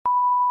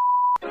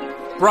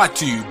Brought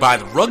to you by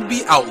the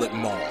Rugby Outlet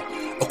Mall,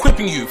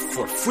 equipping you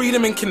for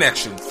freedom and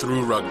connection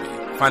through rugby.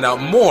 Find out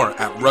more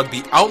at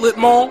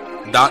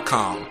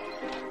rugbyoutletmall.com.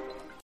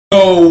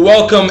 So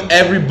welcome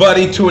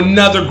everybody to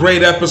another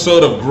great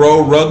episode of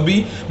Grow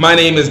Rugby. My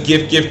name is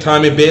Gift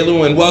Tommy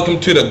Bailu, and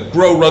welcome to the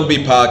Grow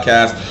Rugby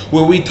podcast,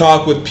 where we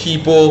talk with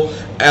people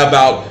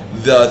about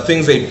the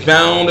things they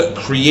found,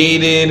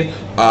 created,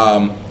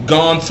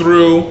 gone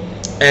through,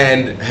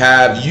 and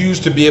have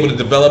used to be able to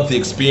develop the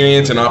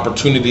experience and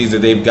opportunities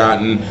that they've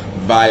gotten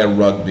via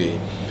rugby.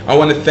 I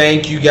want to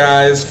thank you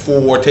guys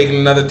for taking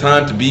another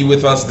time to be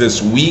with us this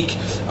week.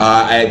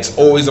 It's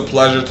always a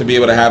pleasure to be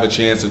able to have a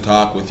chance to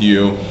talk with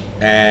you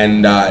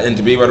and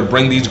to be able to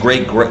bring these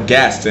great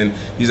guests and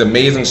these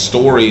amazing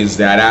stories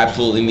that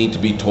absolutely need to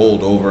be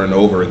told over and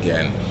over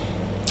again.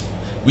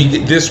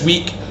 This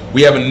week,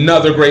 we have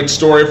another great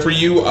story for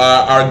you.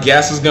 Our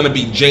guest is going to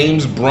be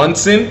James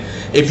Brunson.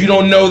 If you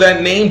don't know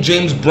that name,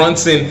 James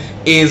Brunson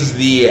is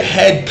the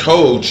head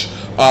coach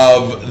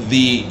of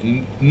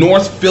the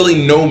North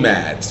Philly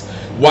Nomads.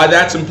 Why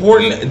that's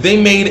important? They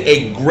made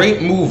a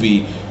great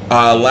movie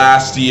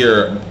last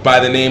year by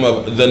the name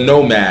of The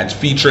Nomads,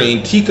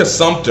 featuring Tika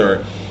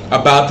Sumpter,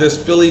 about this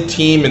Philly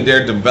team and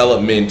their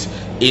development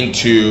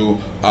into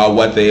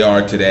what they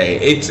are today.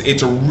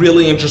 It's a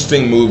really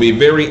interesting movie,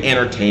 very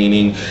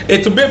entertaining.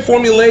 It's a bit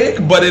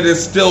formulaic, but it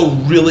is still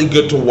really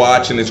good to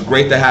watch, and it's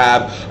great to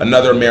have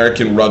another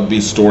American rugby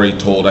story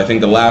told. I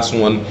think the last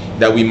one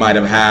that we might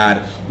have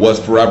had was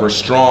Forever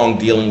Strong,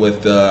 dealing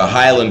with the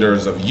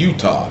Highlanders of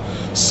Utah.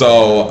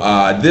 So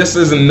this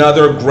is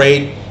another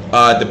great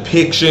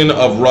depiction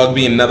of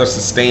rugby, another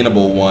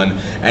sustainable one.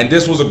 And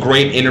this was a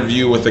great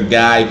interview with a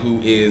guy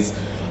who is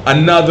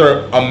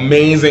another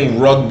amazing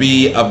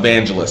rugby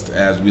evangelist,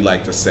 as we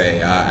like to say,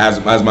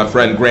 as my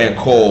friend Grant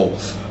Cole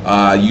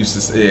used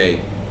to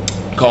say,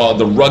 called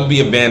the rugby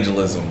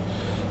evangelism.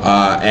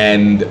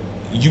 And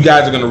you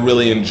guys are going to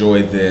really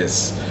enjoy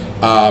this.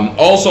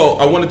 Also,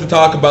 I wanted to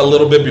talk about a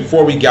little bit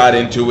before we got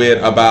into it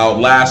about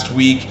last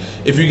week.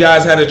 If you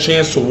guys had a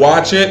chance to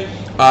watch it,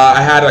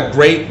 I had a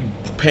great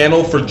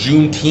panel for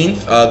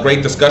Juneteenth, a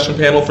great discussion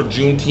panel for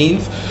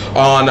Juneteenth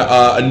on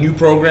a new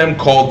program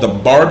called The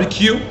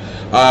Barbecue.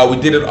 We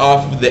did it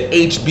off of the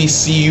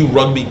HBCU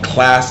Rugby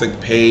Classic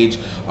page.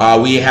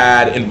 We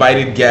had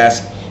invited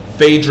guest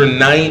Phaedra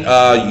Knight,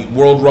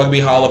 World Rugby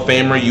Hall of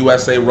Famer,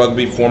 USA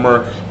Rugby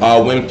former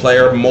women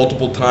player,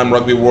 multiple-time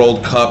Rugby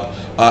World Cup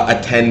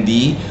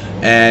attendee,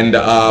 and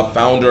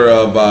founder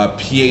of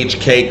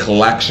PHK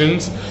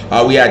Collections.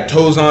 We had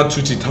Tozan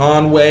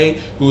Tutitanwe,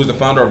 who is the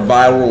founder of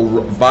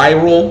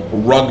Viral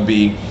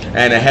Rugby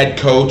and a head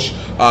coach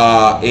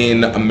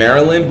in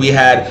Maryland. We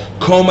had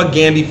Koma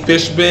Gandhi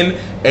Fishbin,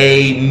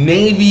 a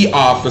Navy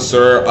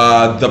officer,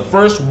 the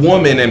first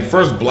woman and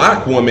first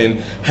black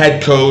woman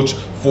head coach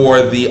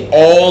for the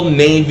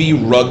All-Navy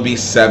Rugby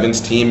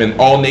Sevens team and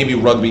All-Navy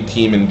Rugby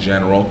team in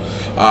general.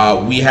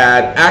 We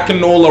had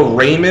Akinola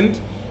Raymond,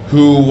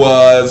 who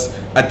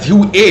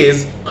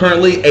is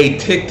currently a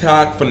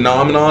TikTok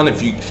phenomenon.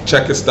 If you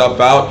check his stuff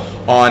out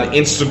on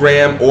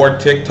Instagram or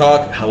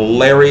TikTok,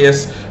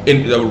 hilarious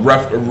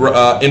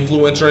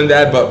influencer in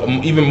that. But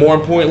even more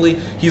importantly,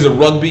 he's a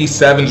Rugby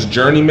Sevens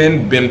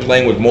journeyman, been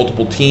playing with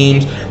multiple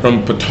teams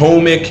from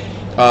Potomac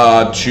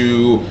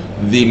to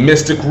the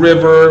Mystic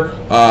River,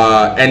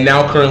 and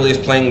now currently is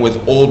playing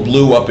with Old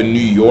Blue up in New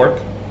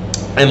York.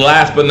 And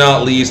last but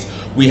not least,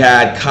 we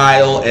had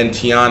Kyle and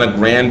Tiana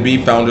Granby,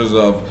 founders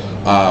of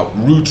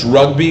Roots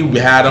Rugby. We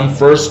had them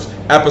first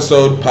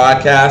episode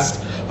podcast.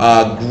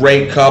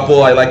 Great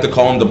couple. I like to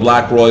call them the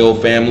Black Royal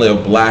family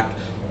of Black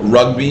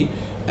Rugby.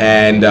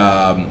 And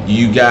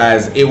you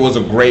guys, it was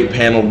a great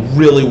panel,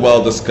 really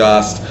well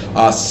discussed.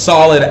 A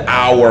solid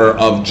hour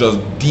of just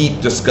deep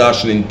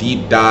discussion and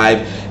deep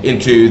dive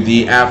into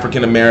the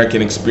African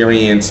American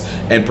experience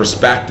and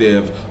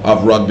perspective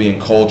of rugby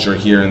and culture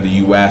here in the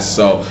U.S.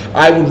 So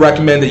I would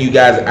recommend that you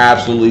guys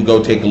absolutely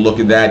go take a look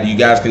at that. You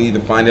guys can either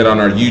find it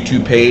on our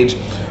YouTube page,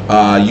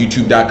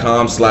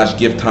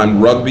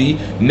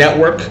 youtube.com/GiveTimeRugby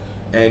Network,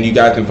 and you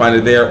guys can find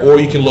it there, or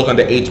you can look on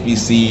the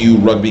HBCU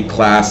Rugby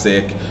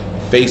Classic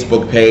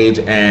Facebook page,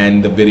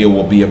 and the video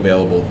will be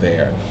available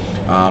there.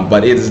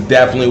 But it is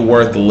definitely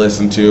worth to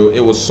listen to. It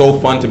was so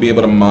fun to be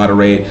able to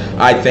moderate.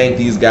 I thank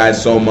these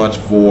guys so much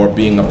for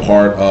being a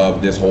part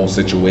of this whole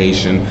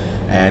situation,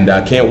 and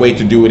can't wait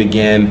to do it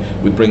again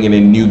with bringing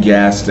in new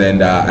guests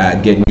and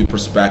get new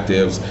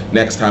perspectives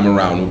next time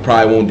around. We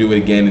probably won't do it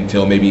again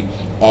until maybe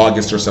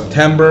August or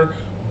September,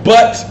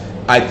 but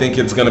I think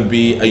it's going to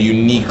be a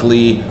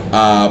uniquely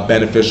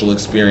beneficial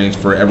experience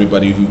for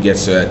everybody who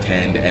gets to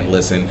attend and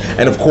listen.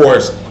 And of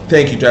course,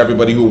 thank you to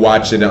everybody who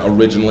watched it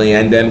originally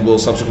and then will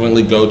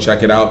subsequently go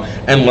check it out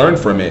and learn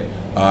from it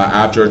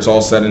after it's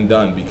all said and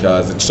done,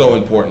 because it's so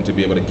important to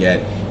be able to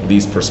get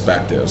these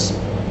perspectives.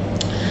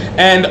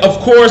 And of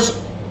course,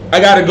 I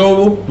gotta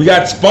go. We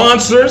got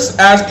sponsors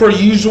as per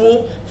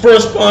usual.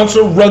 First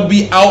sponsor,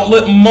 Rugby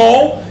Outlet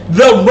Mall.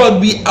 The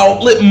Rugby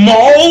Outlet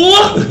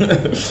Mall,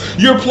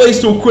 your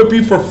place to equip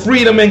you for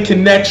freedom and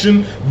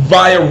connection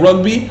via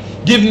rugby.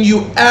 giving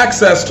you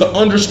access to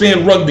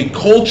understand rugby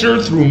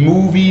culture through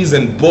movies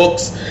and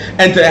books,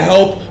 and to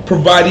help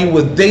provide you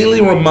with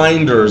daily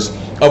reminders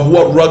of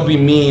what rugby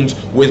means,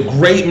 with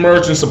great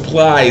merch and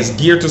supplies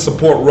geared to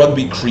support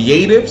rugby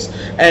creatives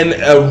and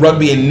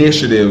rugby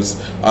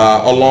initiatives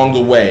along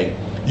the way.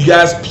 You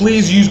guys,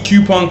 please use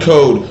coupon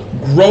code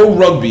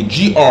GROWRUGBY,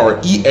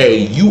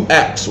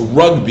 GREAUX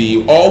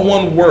Rugby, all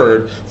one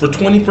word, for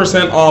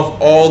 20%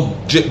 off all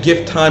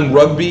Gift Time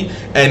Rugby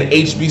and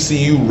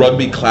HBCU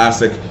Rugby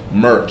Classic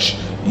merch.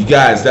 You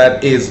guys,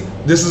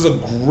 this is a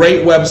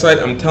great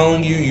website. I'm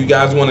telling you, you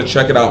guys want to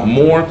check it out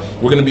more.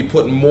 We're going to be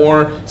putting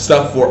more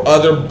stuff for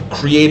other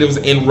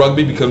creatives in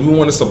rugby, because we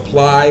want to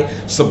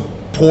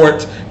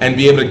support, and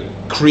be able to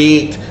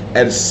create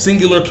a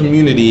singular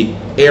community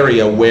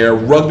area where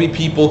rugby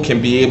people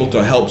can be able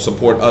to help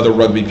support other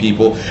rugby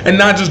people, and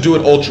not just do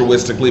it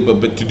altruistically,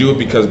 but to do it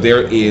because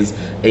there is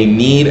a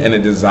need and a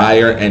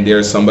desire, and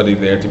there's somebody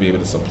there to be able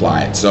to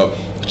supply it. So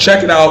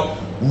check it out.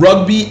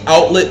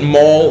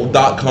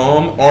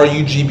 rugbyoutletmall.com,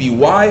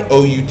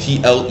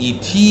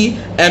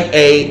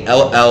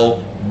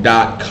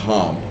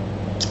 RUGBYOUTLETMALL.com.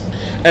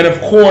 And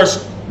of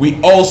course, we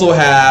also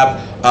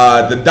have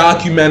the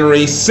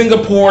documentary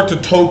Singapore to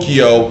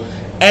Tokyo,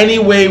 Any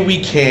Way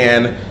We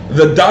Can,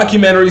 the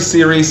documentary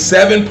series,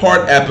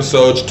 7-part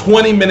episodes,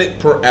 20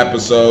 minutes per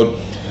episode.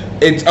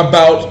 It's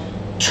about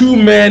two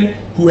men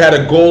who had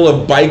a goal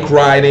of bike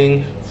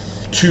riding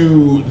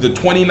to the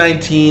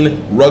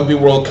 2019 Rugby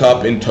World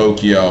Cup in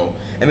Tokyo,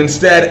 and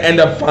instead end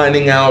up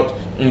finding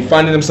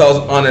themselves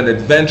on an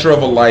adventure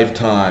of a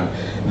lifetime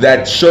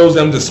that shows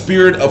them the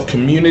spirit of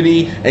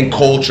community and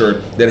culture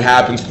that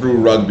happens through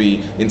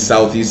rugby in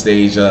Southeast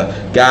Asia.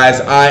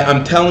 Guys,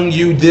 I'm telling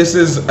you, this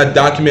is a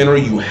documentary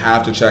you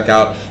have to check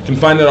out. You can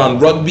find it on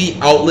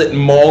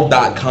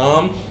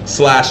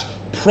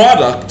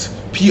rugbyoutletmall.com/product,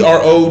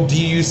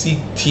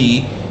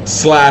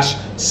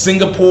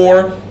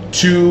 PRODUCT/Singapore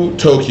to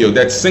Tokyo.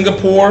 That's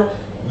Singapore,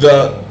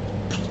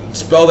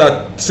 spelled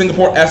out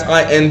Singapore,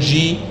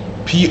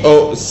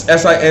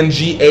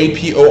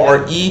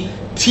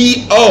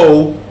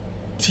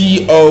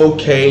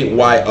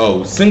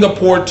 SINGAPORETOKYO,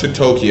 Singapore to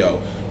Tokyo.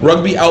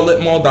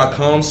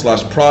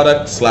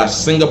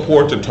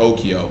 rugbyoutletmall.com/product/Singapore to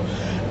Tokyo.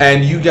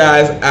 And you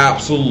guys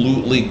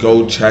absolutely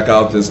go check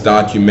out this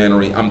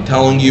documentary. I'm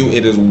telling you,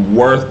 it is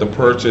worth the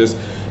purchase.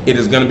 It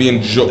is going to be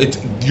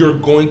you're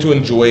going to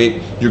enjoy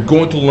it. You're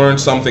going to learn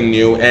something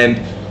new, and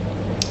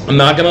I'm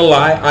not going to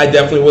lie, I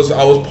was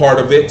part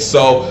of it,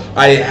 so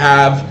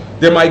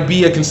there might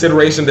be a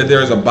consideration that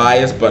there is a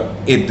bias, but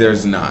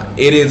there's not.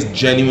 It is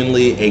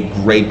genuinely a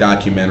great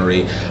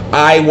documentary.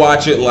 I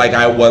watch it like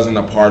I wasn't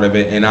a part of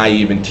it, and I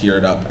even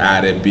teared up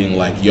at it, being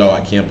like, yo,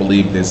 I can't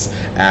believe this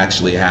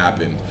actually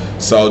happened.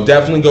 So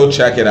definitely go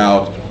check it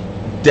out.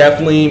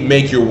 Definitely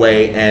make your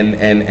way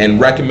and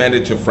recommend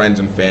it to friends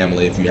and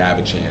family if you have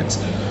a chance.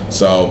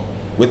 So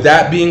with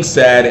that being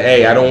said,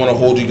 hey, I don't want to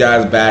hold you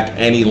guys back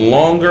any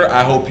longer.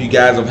 I hope you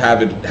guys have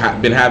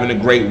been having a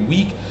great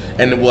week,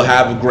 and will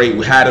had a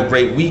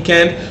great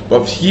weekend.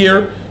 But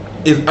here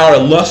is our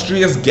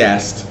illustrious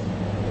guest,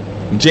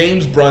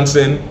 James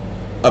Brunson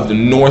of the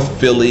North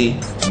Philly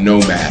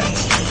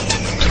Nomads.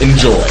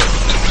 Enjoy.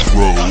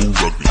 Grow rugby,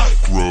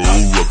 grow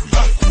rugby,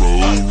 grow rugby, grow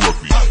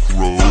rugby,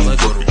 grow rugby.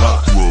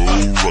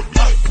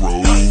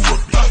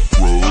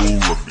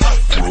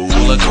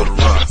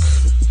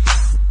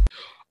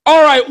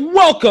 All right,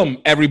 welcome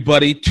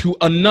everybody to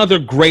another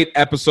great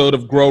episode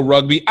of Grow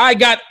Rugby. I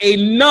got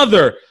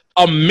another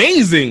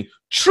amazing,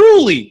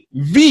 truly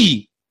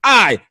VIP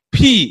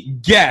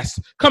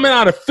guest coming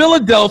out of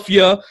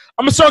Philadelphia.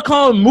 I'm gonna start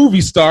calling him movie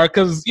star,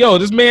 because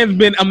this man's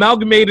been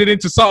amalgamated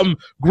into something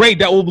great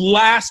that will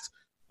last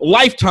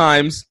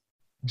lifetimes.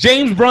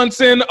 James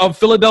Brunson of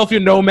Philadelphia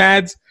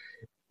Nomads.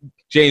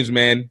 James,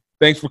 man,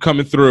 thanks for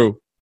coming through.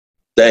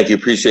 Thank you.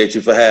 Appreciate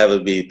you for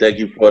having me. Thank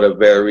you for the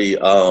very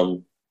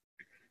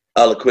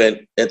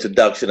eloquent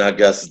introduction, I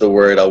guess is the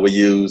word I would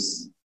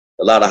use.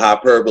 A lot of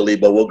hyperbole,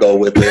 but we'll go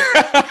with it.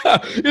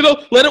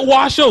 Let it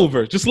wash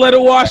over. Just let it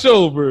wash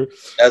over.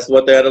 That's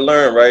what they had to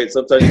learn, right?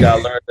 Sometimes you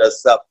gotta learn to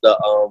accept the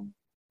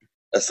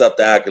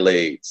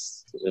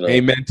accolades.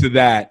 Amen to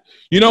that.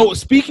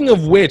 Speaking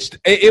of which,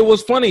 it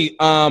was funny.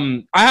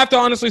 I have to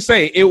honestly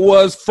say, it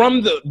was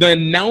from the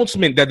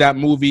announcement that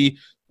movie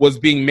was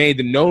being made,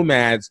 The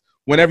Nomads,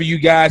 whenever you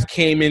guys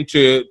came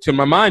into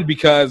my mind,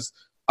 because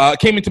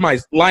came into my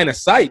line of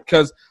sight,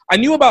 because I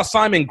knew about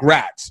Simon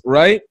Gratz,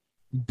 right?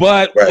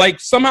 But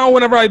somehow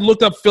whenever I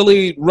looked up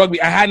Philly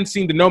rugby, I hadn't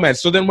seen The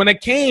Nomads. So then when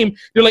it came,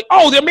 they're like,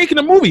 oh, they're making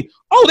a movie.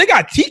 Oh, they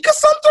got Tika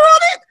Sumpter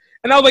on it?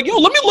 And I was like, yo,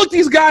 let me look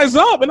these guys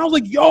up. And I was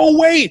like, yo,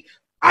 wait.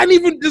 I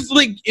didn't even just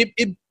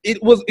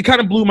it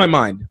kind of blew my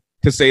mind,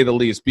 to say the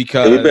least,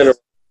 because we've been around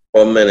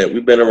for a minute.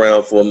 We've been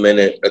around for a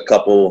minute. A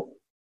couple,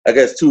 I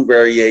guess, two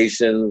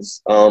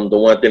variations. The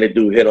one thing they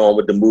do hit on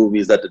with the movie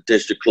is that the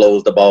district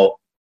closed about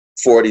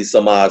 40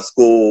 some odd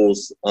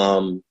schools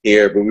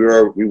here, but we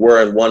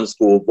were in one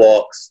school,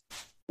 Vaux,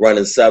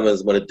 running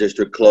sevens. When the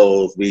district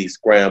closed, we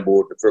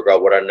scrambled to figure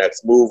out what our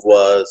next move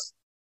was.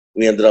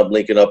 we ended up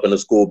linking up in the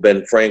school,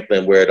 Ben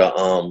Franklin, where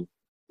the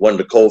one of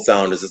the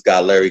co-founders, this guy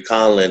Larry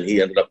Conlon,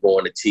 he ended up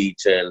going to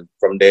teach, and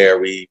from there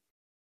we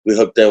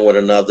hooked in with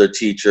another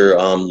teacher,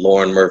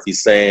 Lauren Murphy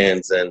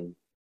Sands, and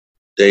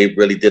they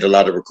really did a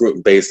lot of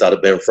recruiting based out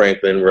of Ben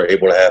Franklin. We were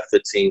able to have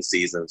 15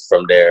 seasons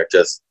from there.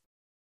 Just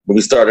when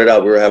we started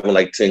out, we were having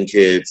like 10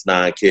 kids,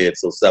 9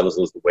 kids, so 7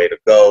 was the way to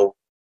go.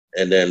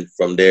 And then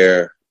from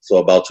there, so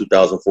about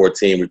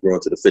 2014, we grew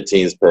into the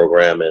 15s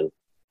program and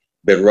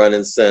been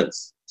running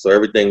since. So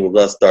everything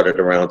with us started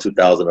around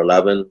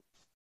 2011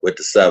 with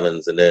the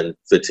 7s, and then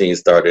 15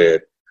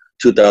 started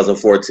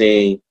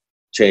 2014,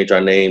 changed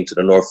our name to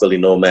the North Philly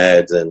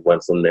Nomads, and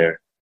went from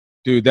there.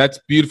 Dude, that's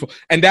beautiful.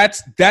 And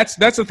that's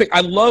the thing.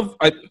 I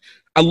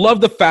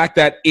love the fact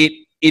that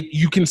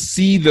you can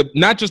see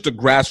not just the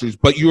grassroots,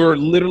 but you're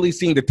literally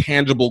seeing the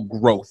tangible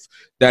growth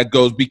that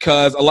goes,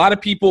 because a lot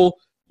of people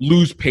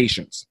lose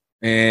patience.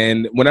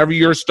 And whenever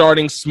you're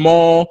starting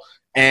small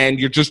and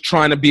you're just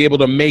trying to be able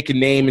to make a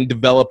name and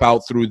develop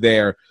out through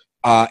there,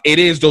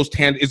 it's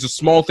the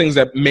small things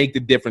that make the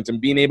difference, and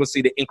being able to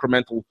see the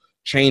incremental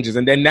changes.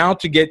 And then now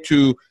to get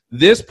to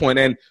this point,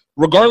 and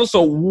regardless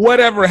of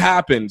whatever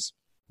happens,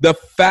 the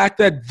fact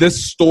that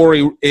this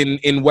story,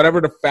 in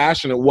whatever the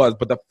fashion it was,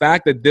 but the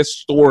fact that this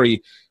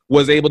story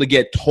was able to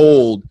get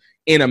told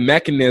in a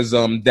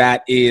mechanism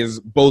that is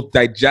both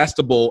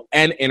digestible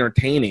and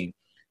entertaining,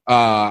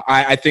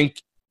 I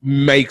think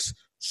makes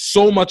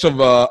so much of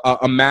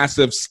a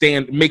massive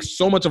makes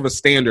so much of a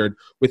standard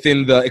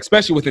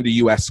especially within the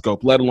U.S.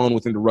 scope, let alone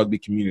within the rugby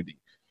community.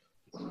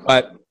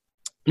 But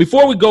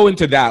before we go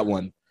into that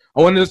one,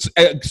 I want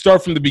to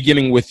start from the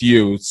beginning with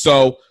you.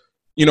 So,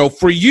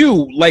 for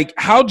you, like,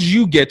 how did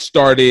you get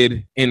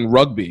started in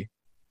rugby?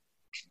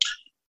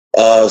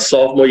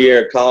 Sophomore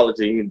year in college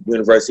at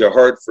University of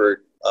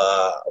Hartford,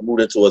 I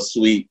moved into a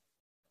suite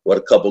with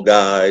a couple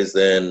guys,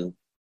 and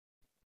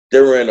they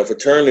were in a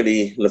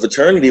fraternity, and the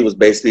fraternity was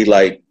basically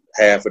like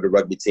half of the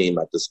rugby team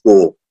at the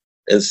school.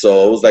 And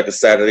so it was like a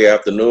Saturday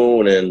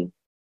afternoon, and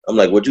I'm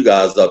like, what you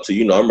guys up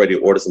to? I'm ready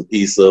to order some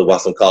pizza,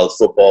 watch some college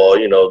football,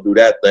 do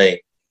that thing.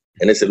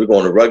 And they said, we're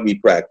going to rugby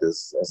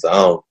practice. I said,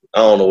 I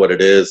don't know what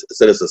it is. I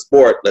said, it's a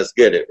sport. Let's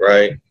get it,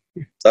 right?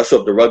 So I show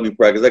up to rugby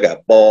practice. I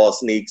got ball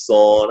sneaks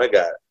on. I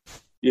got,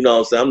 what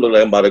I'm saying? I'm looking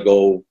like I'm about to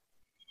go,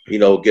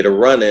 get a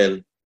run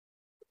in.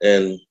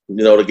 And,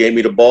 they gave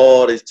me the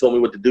ball. They told me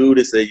what to do.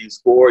 They said, you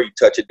score, you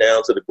touch it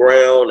down to the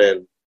ground.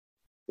 And,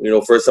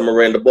 first time I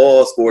ran the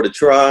ball, scored a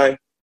try.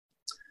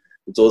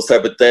 Those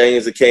type of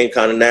things, it came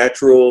kind of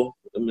natural.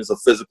 It's a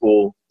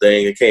physical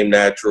thing. It came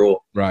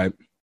natural. Right.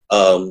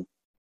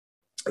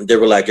 They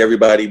were like,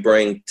 everybody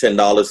bring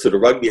 $10 to the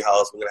rugby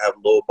house. We're going to have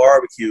a little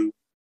barbecue,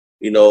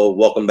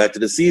 welcome back to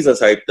the season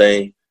type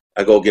thing.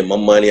 I go get my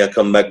money. I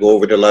come back, go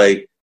over to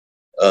like,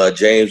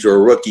 James, you're a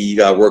rookie. You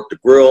got to work the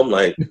grill. I'm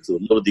like, so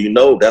little do you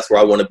know, that's where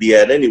I want to be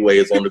at anyway,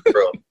 is on the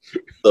grill.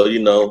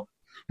 So,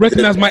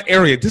 recognize my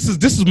area. This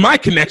is my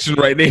connection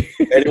right there.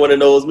 Anyone that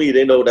knows me,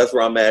 they know that's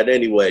where I'm at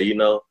anyway,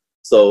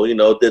 So,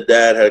 did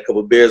that, had a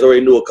couple of beers.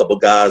 Already knew a couple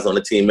of guys on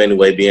the team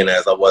anyway, being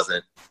as I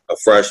wasn't a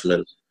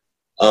freshman.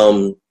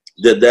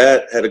 Did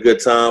that, had a good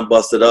time,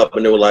 busted up,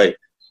 and they were like,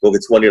 we'll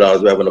get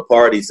 $20. We're having a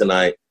party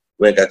tonight.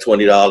 We ain't got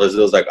 $20. It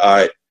was like, all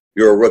right,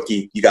 you're a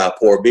rookie. You got to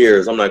pour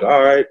beers. I'm like,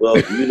 all right, well,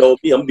 me, I'm going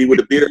to be with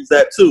the beers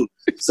at too.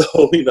 So,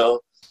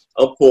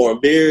 I'm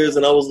pouring beers,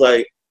 and I was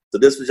like, so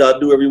this is what y'all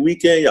do every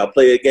weekend? Y'all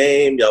play a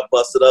game, y'all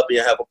bust it up, and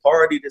you have a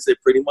party? They said,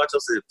 pretty much. I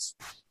said,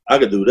 I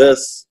could do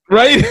this.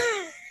 Right.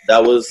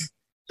 That was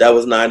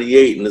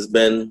 98, and it's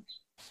been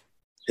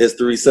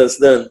history since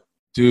then.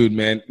 Dude,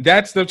 man,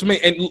 that's to me.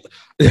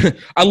 And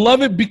I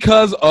love it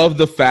because of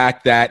the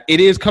fact that it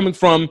is coming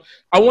from,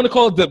 I want to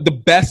call it the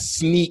best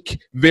sneak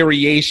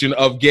variation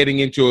of getting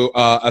into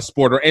a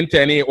sport or into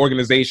any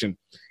organization.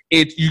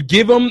 You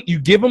give them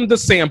the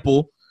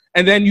sample,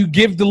 and then you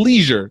give the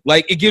leisure.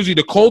 Like, it gives you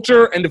the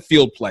culture and the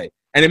field play,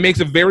 and it makes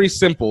it very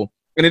simple,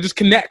 and it just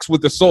connects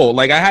with the soul.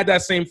 Like, I had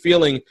that same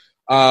feeling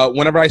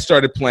whenever I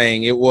started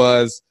playing. It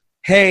was,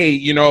 hey,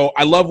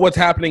 I love what's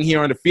happening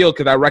here on the field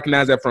because I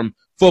recognize that from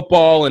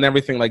football and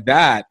everything like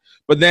that.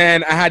 But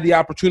then I had the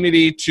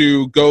opportunity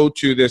to go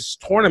to this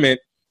tournament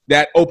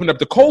that opened up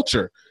the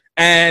culture.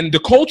 And the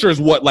culture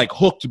is what, like,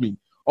 hooked me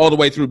all the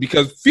way through,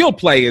 because field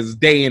play is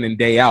day in and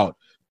day out.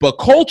 But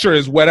culture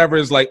is whatever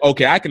is like,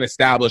 okay, I can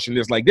establish in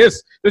this, like,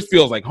 this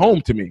feels like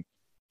home to me.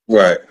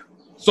 Right.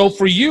 So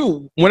for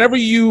you, whenever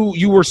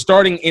you were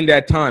starting in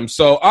that time,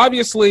 so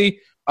obviously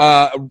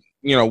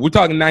we're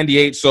talking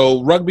 98,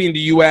 so rugby in the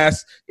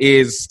U.S.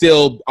 is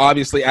still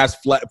obviously as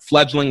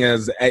fledgling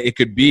as it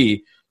could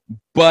be.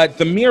 But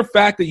the mere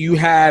fact that you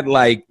had,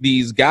 like,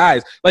 these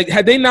guys, like,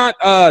 had they not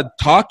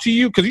talked to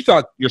you? Because you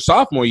talked your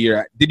sophomore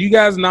year. Did you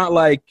guys not,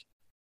 like...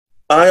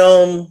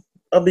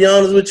 I'll be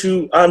honest with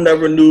you, I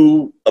never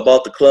knew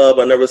about the club.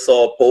 I never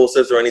saw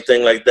posters or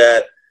anything like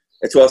that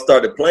until I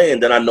started playing.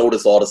 Then I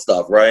noticed all the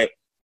stuff, right?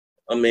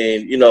 I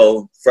mean,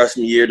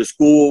 freshman year, the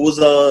school was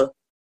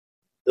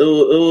it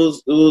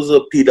was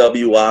a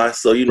PWI,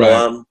 so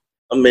right.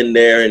 I'm in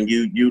there, and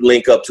you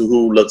link up to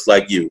who looks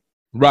like you.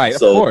 Right,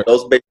 So of course.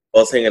 those basically I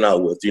was hanging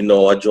out with.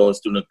 I joined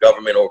student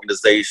government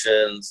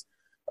organizations,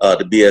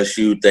 the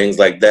BSU, things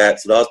like that.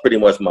 So that was pretty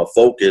much my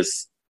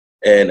focus.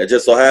 And it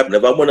just so happened,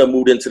 if I wouldn't have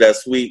moved into that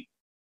suite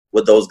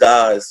with those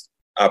guys,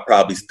 I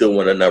probably still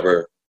would have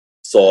never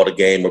saw the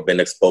game or been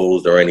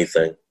exposed or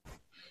anything.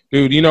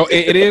 Dude,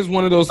 it is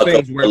one of those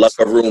things where the luck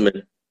of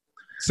rooming.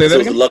 Say that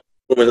again?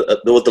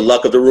 There was the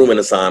luck of the rooming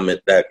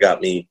assignment that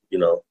got me,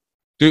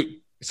 Dude,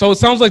 so it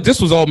sounds like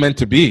this was all meant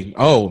to be.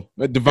 Oh,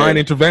 a divine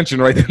intervention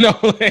right there. No.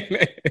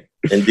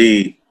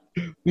 Indeed.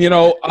 I'm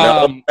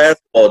a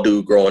basketball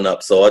dude growing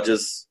up, so I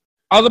was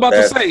about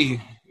to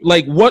say,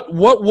 like, what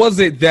was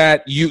it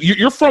that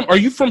you're from? Are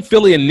you from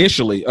Philly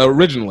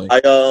originally?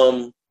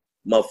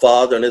 My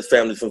father and his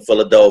family's from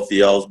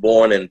Philadelphia. I was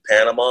born in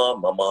Panama.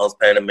 My mom's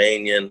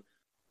Panamanian.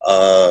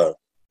 My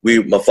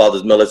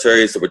father's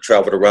military, so we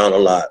traveled around a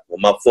lot. When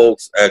my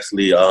folks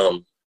actually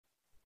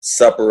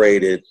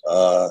separated,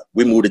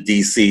 we moved to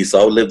DC.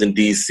 So I lived in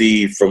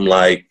DC from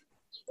like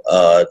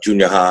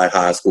junior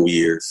high school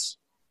years.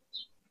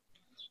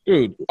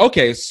 Dude,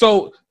 okay,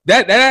 so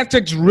that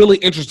aspect's really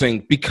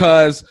interesting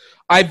because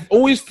I've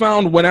always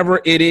found whenever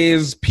it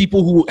is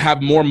people who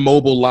have more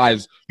mobile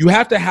lives, you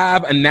have to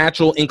have a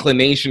natural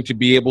inclination to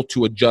be able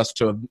to adjust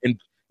to an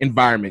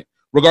environment,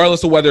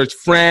 regardless of whether it's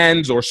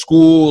friends or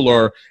school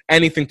or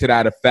anything to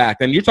that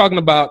effect. And you're talking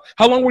about,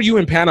 how long were you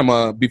in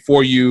Panama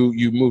before you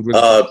moved?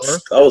 I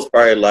was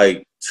probably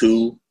like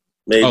 2,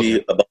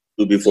 maybe about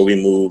 2 before we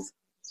moved.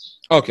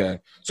 Okay.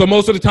 So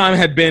most of the time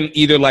had been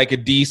either like a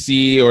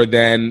DC or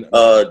then...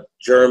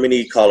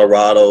 Germany,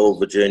 Colorado,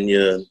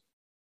 Virginia,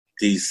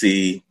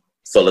 DC,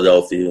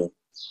 Philadelphia.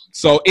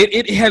 So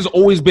it has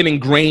always been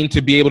ingrained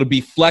to be able to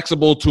be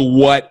flexible to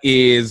what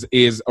is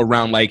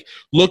around. Like,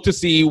 look to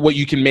see what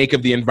you can make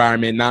of the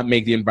environment, not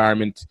make the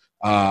environment...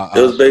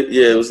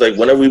 it was like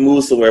whenever we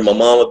moved somewhere, my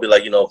mom would be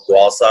like, go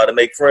outside and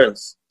make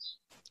friends.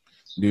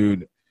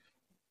 Dude.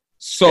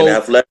 So... And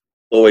athletics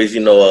always,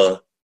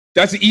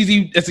 That's an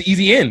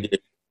easy in.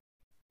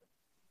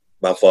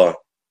 By far.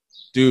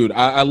 Dude,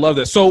 I love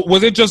that. So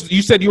was it just,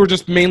 you said you were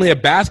just mainly a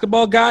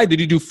basketball guy?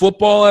 Did you do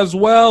football as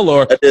well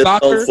or I did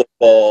soccer? some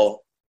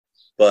football,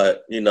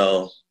 but, I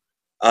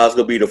was going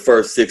to be the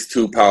first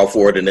 6'2" power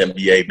forward in the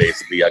NBA,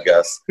 basically, I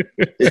guess.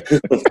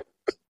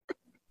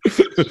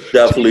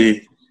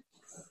 Definitely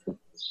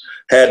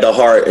had the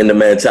heart and the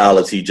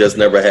mentality, just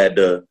never had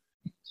the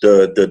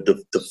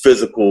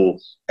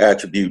physical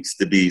attributes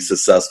to be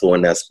successful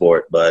in that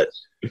sport, but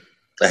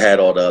I had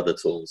all the other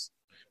tools.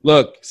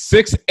 Look,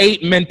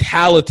 6'8"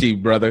 mentality,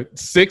 brother.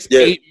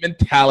 6'8"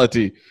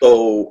 mentality.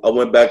 So I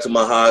went back to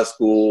my high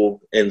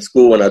school and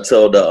I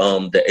told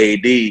the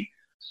AD,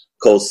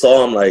 Coach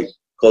saw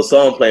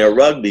him playing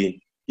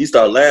rugby. He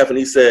started laughing.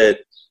 He said,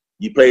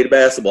 "You played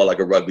basketball like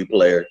a rugby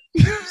player."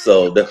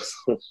 So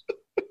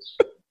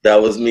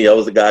that was me. I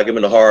was the guy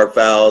giving the hard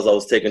fouls. I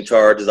was taking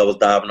charges. I was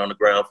diving on the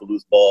ground for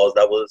loose balls.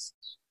 That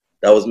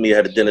was me. I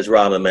had a Dennis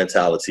Rodman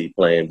mentality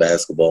playing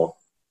basketball.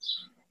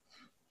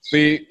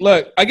 See,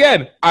 look,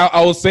 again,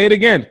 I will say it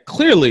again.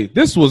 Clearly,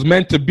 this was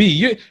meant to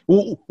be.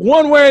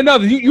 One way or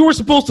another, you were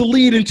supposed to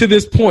lead into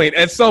this point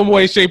at some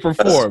way, shape, or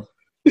form.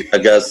 I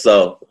guess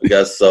so.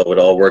 It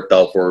all worked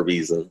out for a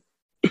reason.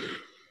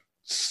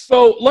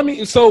 So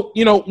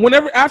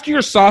whenever after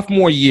your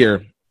sophomore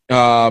year,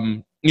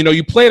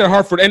 you played at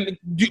Hartford. And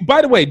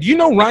by the way, do you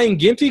know Ryan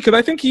Ginty? Because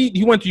I think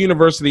he went to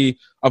University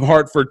of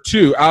Hartford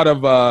too, out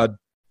of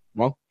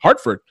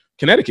Hartford,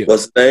 Connecticut.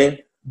 What's his name?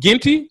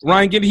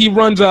 Ryan Ginty. He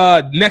runs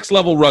Next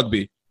Level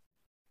Rugby.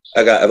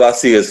 If I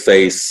see his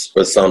face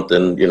or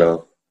something,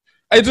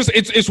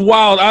 It's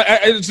wild.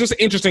 It's just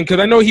interesting because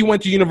I know he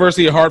went to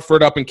University of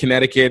Hartford up in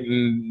Connecticut,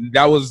 and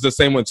that was the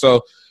same one.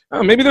 So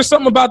maybe there's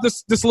something about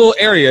this little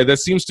area that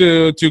seems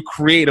to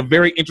create a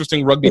very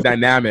interesting rugby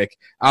dynamic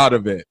out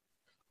of it.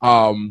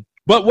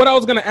 But what I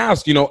was going to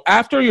ask,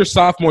 after your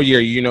sophomore year,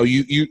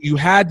 you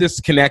had this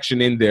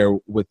connection in there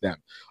with them.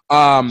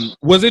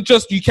 Was it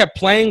just you kept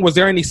playing? Was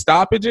there any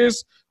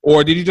stoppages,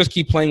 or did you just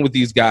keep playing with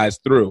these guys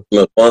through?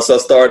 Once I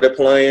started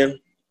playing,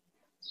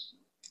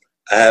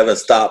 I haven't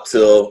stopped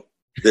till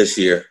this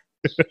year.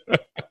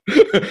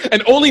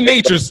 And only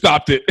nature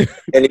stopped it. If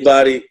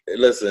anybody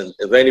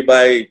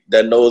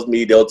that knows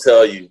me, they'll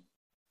tell you,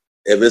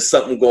 if there's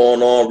something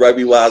going on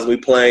rugby-wise, we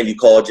playing, you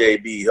call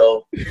JB.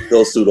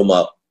 He'll suit him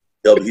up.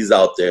 He's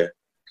out there.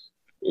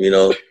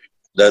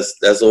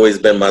 That's always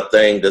been my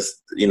thing.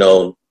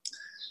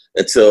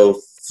 Until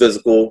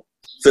physical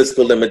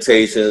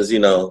limitations,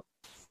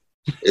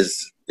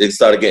 it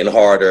started getting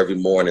harder every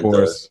morning to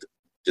get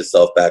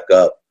yourself back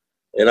up.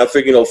 And I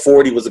figured,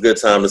 40 was a good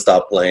time to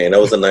stop playing.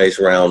 That was a nice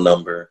round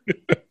number.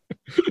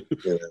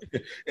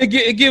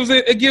 It gives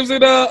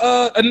it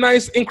a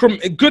nice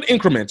increment, good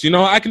increments.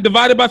 I can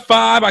divide it by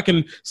 5. I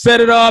can set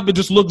it up. It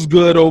just looks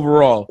good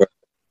overall. Right.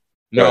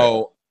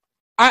 No,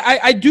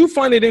 I do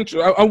find it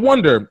interesting. I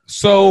wonder.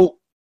 So,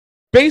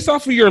 based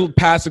off of your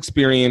past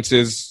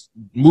experiences,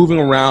 moving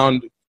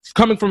around,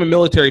 coming from a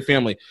military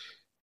family,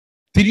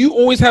 did you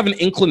always have an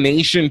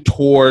inclination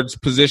towards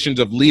positions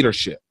of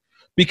leadership?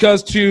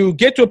 because to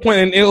get to a point,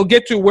 and it'll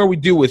get to where we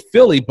do with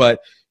Philly, but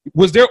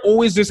was there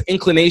always this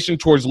inclination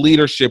towards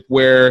leadership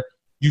where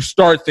you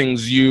start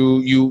things,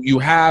 you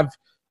have,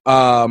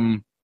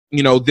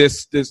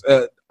 this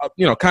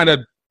kind of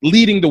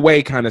leading the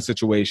way kind of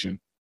situation?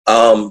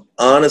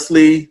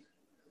 Honestly,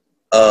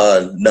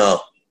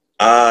 no.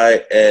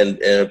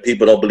 And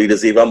people don't believe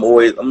this either.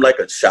 I'm like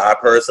a shy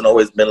person,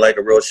 always been like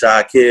a real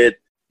shy kid.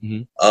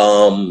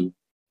 Mm-hmm.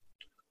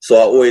 So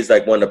I always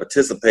like wanted to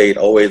participate,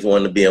 always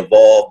wanted to be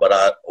involved, but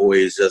I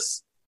always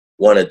just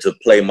wanted to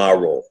play my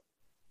role,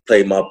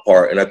 play my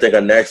part. And I think I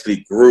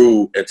naturally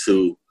grew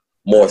into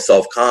more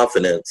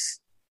self-confidence,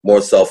 more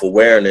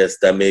self-awareness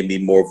that made me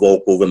more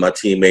vocal with my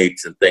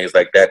teammates and things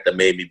like that, that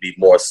made me be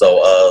more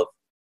so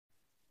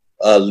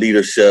of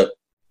leadership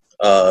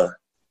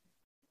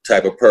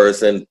type of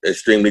person,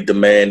 extremely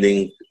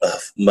demanding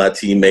of my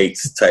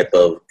teammates type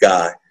of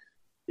guy,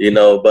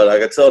 but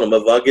like I told them,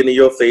 if I get in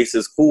your face,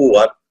 it's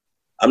cool.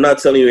 I'm not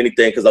telling you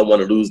anything because I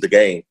want to lose the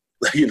game.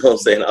 You know what I'm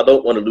saying? I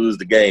don't want to lose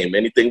the game.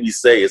 Anything we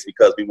say is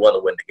because we want to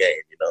win the game,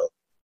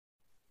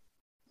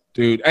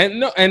 Dude,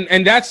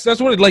 and that's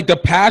what like the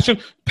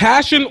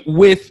passion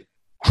with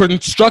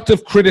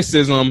constructive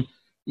criticism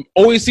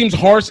always seems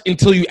harsh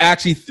until you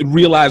actually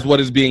realize what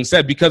is being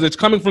said, because it's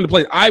coming from the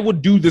place. I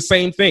would do the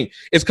same thing.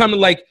 It's coming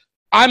like,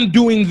 I'm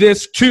doing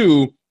this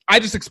too. I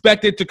just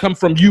expect it to come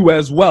from you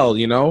as well,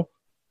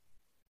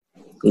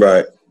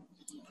 Right.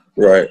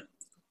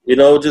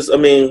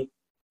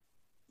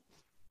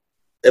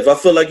 If I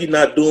feel like you're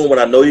not doing what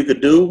I know you could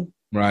do,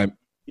 right,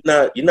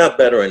 you're not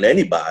better than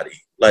anybody.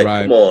 Like,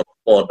 right. Come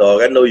on,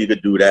 dog. I know you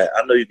could do that.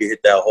 I know you can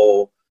hit that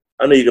hole.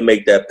 I know you can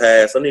make that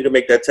pass. I know you can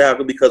make that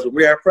tackle, because when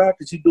we're at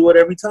practice, you do it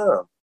every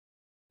time.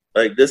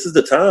 Like, this is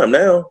the time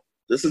now.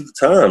 This is the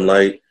time.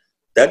 Like,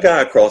 that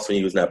guy across from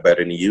you is not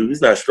better than you.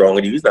 He's not stronger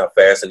than you. He's not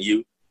faster than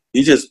you.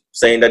 He's just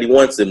saying that he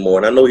wants it more,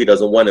 and I know he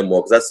doesn't want it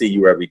more because I see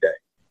you every day.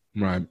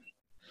 Right.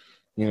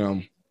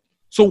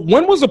 So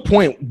when was the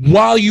point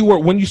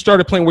when you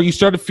started playing where you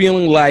started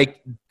feeling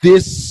like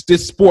this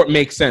sport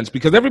makes sense?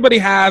 Because everybody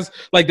has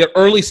like that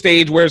early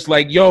stage where it's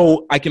like,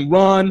 yo, I can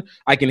run,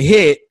 I can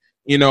hit,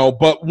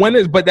 but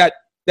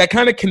that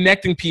kind of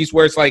connecting piece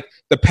where it's like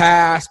the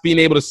pass, being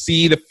able to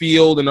see the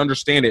field and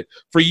understand it.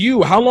 For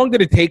you, how long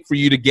did it take for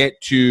you to get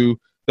to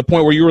the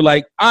point where you were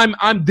like,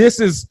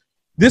 this is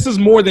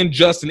more than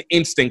just an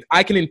instinct.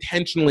 I can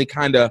intentionally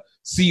kind of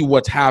see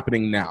what's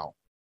happening now.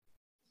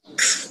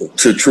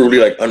 To truly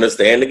like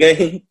understand the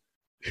game,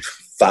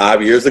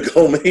 5 years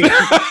ago, maybe.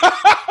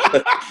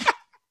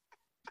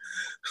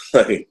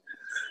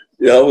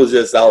 I was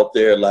just out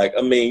there. Like,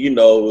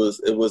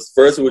 it was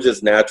first. It was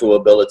just natural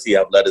ability,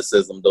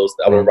 athleticism.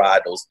 I would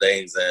ride those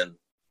things and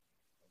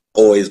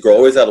always grow.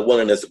 Always had a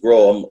willingness to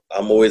grow.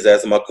 I'm always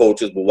asking my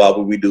coaches, "But why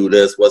would we do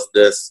this? What's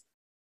this?"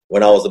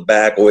 When I was a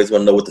back, always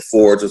want to know what the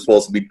forwards were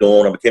supposed to be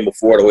doing. I became a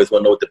forward. Always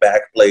want to know what the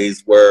back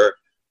plays were.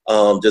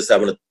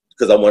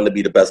 Because I wanted to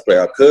be the best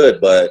player I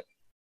could. But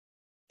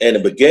in the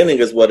beginning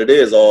is what it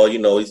is.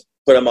 He's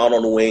put him out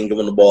on the wing, give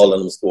him the ball, let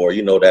him score.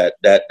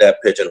 That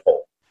pitch and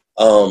hold.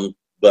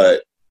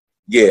 But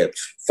yeah,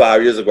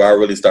 5 years ago, I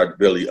really started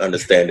really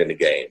understanding the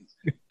game.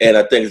 And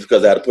I think it's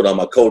because I had to put on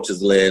my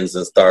coach's lens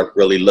and start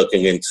really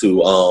looking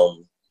into,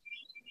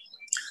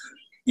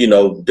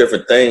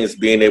 different things,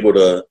 being able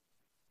to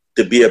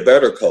be a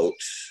better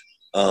coach.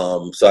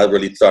 So I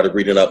really started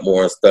reading up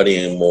more and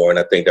studying more. And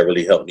I think that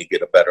really helped me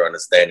get a better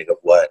understanding of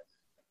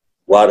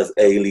why does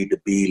A lead to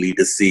B, lead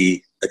to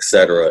C, et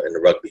cetera, in the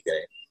rugby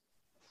game.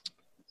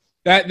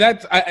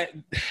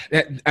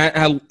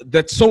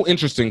 That's so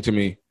interesting to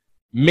me,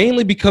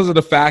 mainly because of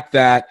the fact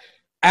that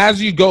as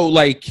you go,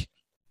 like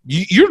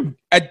you're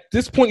at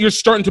this point, you're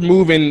starting to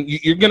move and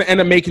you're going to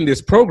end up making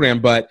this program,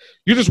 but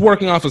you're just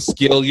working off of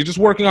skill. You're just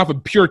working off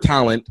of pure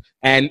talent.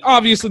 And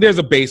obviously there's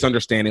a base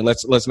understanding.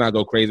 Let's not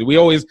go crazy. We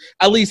always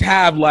at least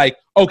have like,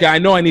 okay, I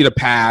know I need a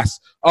pass.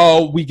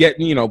 Oh, we get,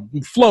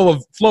 flow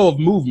of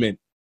movement.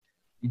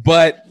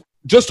 But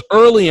just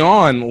early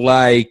on,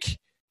 like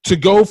to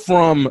go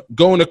from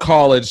going to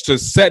college to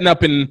setting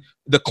up in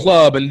the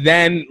club and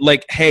then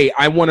like, hey,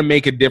 I want to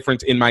make a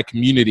difference in my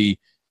community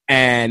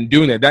and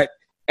doing that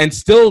and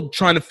still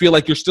trying to feel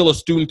like you're still a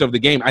student of the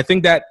game. I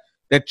think that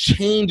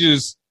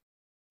changes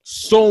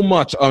so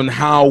much on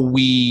how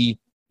we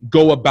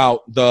go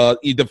about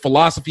the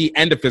philosophy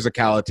and the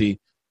physicality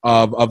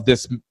of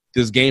this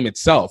game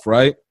itself,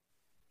 right?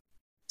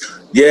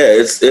 Yeah,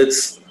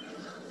 it's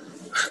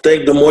I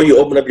think the more you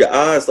open up your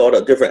eyes to all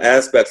the different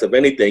aspects of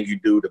anything you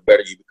do, the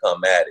better you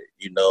become at it.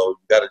 You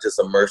got to just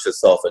immerse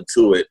yourself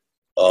into it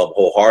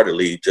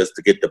wholeheartedly just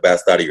to get the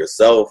best out of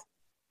yourself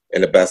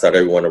and the best out of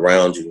everyone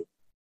around you.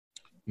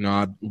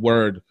 Nah,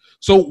 word.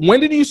 So when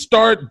did you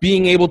start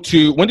playing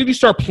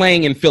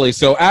in Philly?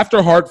 So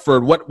after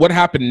Hartford, what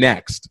happened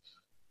next?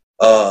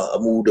 I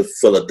moved to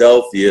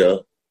Philadelphia.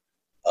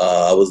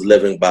 I was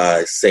living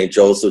by St.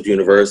 Joseph's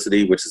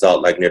University, which is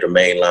out like near the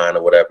main line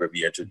or whatever,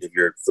 if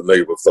you're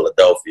familiar with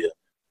Philadelphia.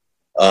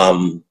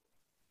 I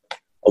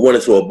went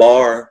into a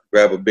bar,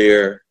 grabbed a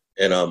beer,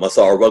 and I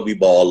saw a rugby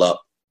ball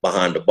up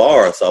behind the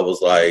bar. So I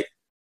was like,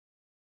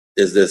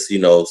 is this,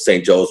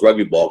 St. Joe's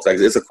Rugby Ball?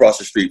 'Cause it's across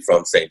the street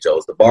from St.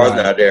 Joe's. The bar's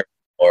not there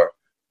anymore,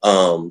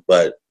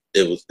 but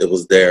it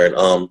was there.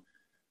 And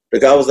the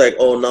guy was like,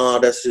 oh, no,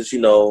 that's just,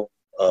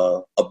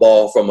 a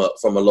ball from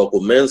a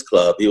local men's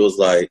club. He was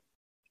like,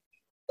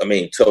 I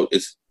mean,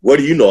 what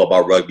do you know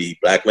about rugby,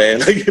 black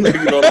man? you know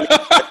what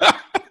I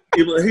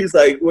mean? He's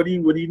like, what do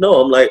you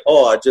know? I'm like,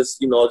 oh, I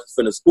just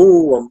finished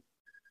school.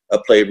 I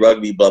played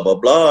rugby, blah, blah,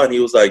 blah. And he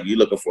was like, you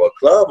looking for a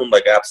club? I'm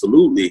like,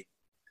 absolutely.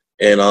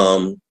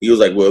 And he was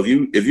like, well,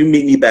 if you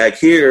meet me back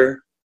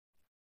here,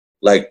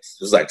 like it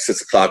was like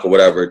 6 o'clock or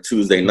whatever,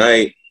 Tuesday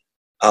night,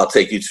 I'll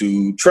take you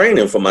to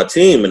training for my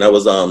team. And that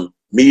was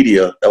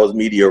Media. That was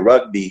Media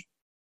Rugby,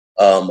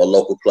 a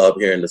local club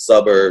here in the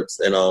suburbs.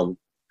 And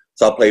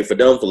so I played for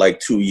them for like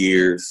 2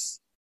 years,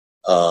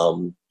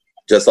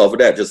 just over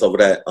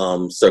that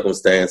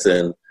circumstance.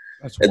 And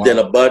then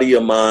a buddy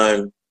of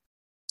mine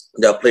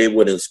that I played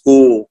with in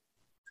school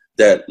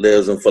that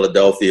lives in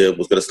Philadelphia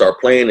was going to start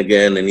playing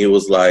again. And he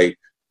was like,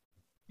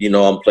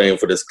 I'm playing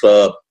for this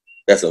club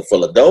that's in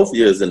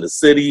Philadelphia, is in the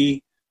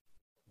city,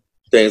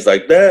 things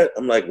like that.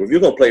 I'm like, well, if you're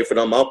going to play for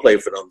them, I'll play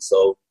for them.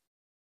 So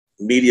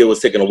Media was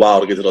taking a while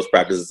to get to those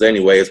practices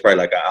anyway. It's probably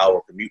like an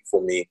hour commute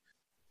for me.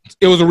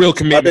 It was a real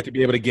commitment to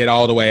be able to get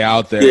all the way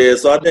out there. Yeah,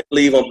 so I didn't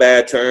leave on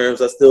bad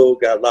terms. I still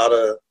got a lot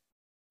of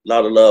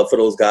love for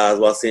those guys.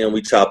 While seeing them,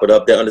 we chop it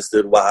up. They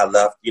understood why I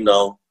left,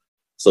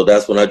 So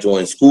that's when I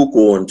joined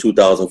Schuylkill in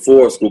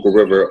 2004, Schuylkill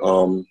River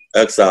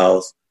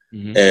Exiles.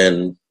 Mm-hmm.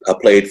 And I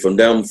played from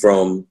them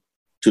from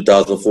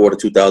 2004 to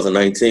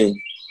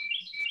 2019.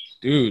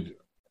 Dude,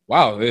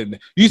 wow.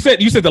 You said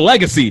the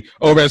legacy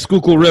over at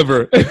Schuylkill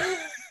River.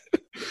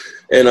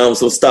 And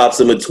some stops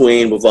in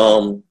between with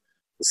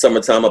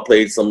summertime. I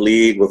played some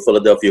league with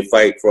Philadelphia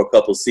Fight for a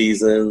couple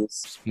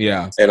seasons.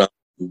 Yeah. And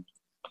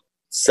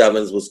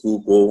sevens with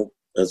Schuylkill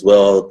as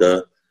well.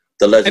 The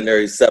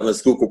legendary Seven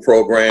Schuylkill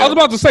program. I was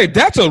about to say,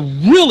 that's a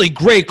really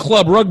great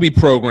club rugby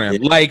program. Yeah.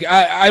 Like,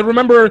 I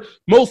remember,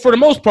 for the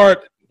most part,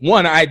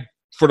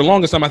 for the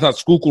longest time, I thought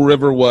Schuylkill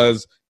River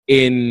was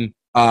in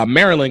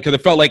Maryland, because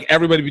it felt like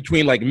everybody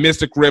between, like,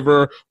 Mystic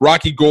River,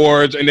 Rocky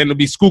Gorge, and then there'd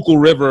be Schuylkill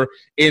River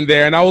in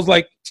there. And I was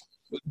like,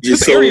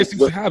 this area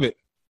seems to have it.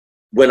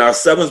 When our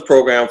sevens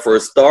program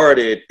first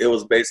started, it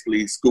was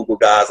basically Schuylkill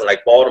guys and,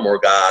 like, Baltimore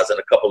guys and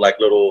a couple, like,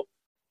 little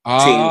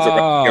teams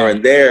around here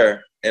and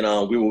there.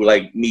 And we would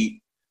like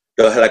meet.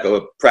 They'll have like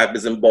a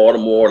practice in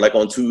Baltimore, like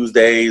on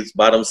Tuesdays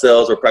by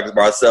themselves, or practice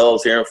by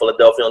ourselves here in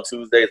Philadelphia on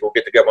Tuesdays. We'll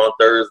get together on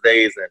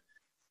Thursdays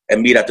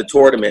and meet at the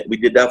tournament. We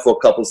did that for a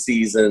couple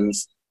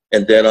seasons,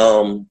 and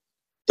then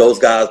those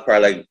guys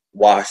probably like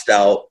washed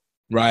out.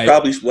 Right.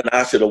 Probably when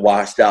I should have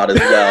washed out as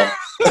well.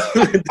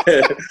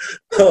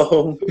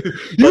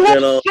 You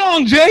hold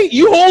strong, Jay.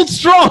 You hold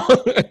strong.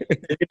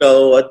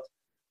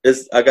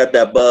 I got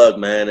that bug,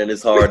 man, and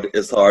it's hard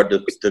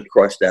to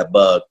crush that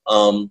bug.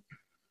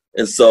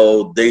 And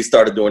so they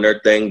started doing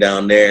their thing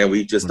down there, and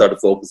we just started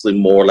focusing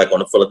more like on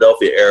the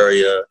Philadelphia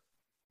area.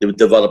 They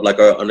developed like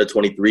our under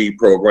 23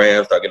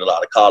 program, started getting a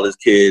lot of college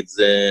kids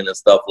in and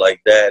stuff like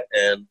that,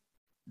 and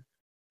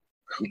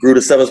grew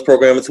the sevens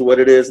program into what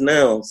it is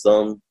now.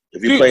 So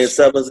if you're playing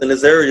sevens in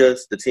this area,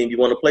 it's the team you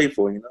want to play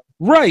for,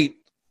 Right.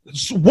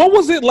 So what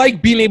was it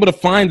like being able to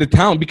find the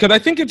talent? Because I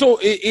think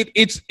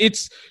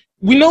it's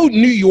we know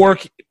New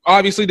York,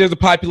 obviously there's a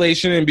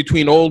population in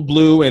between Old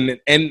Blue and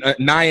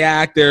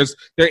Nyack. They're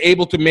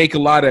able to make a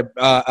lot of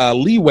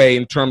leeway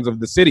in terms of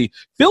the city.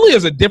 Philly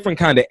is a different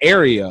kind of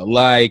area.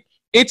 Like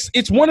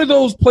it's one of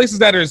those places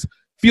that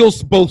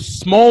feels both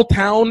small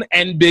town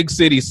and big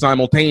city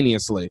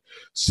simultaneously.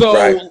 So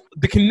right.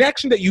 The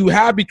connection that you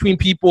have between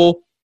people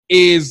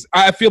is,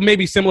 I feel,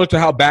 maybe similar to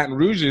how Baton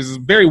Rouge is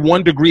very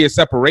 1 degree of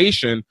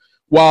separation,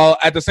 while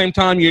at the same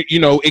time,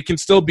 it can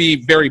still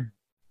be very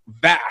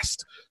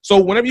vast. So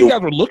whenever you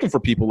guys were looking for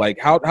people, like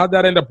how'd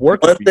that end up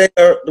working?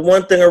 The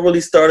one thing I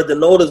really started to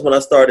notice when I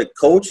started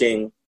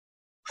coaching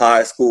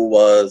high school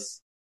was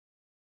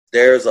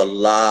there's a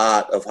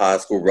lot of high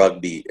school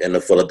rugby in the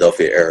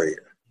Philadelphia area.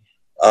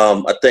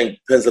 I think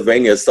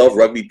Pennsylvania itself,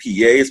 Rugby PA,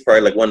 is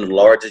probably like one of the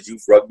largest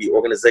youth rugby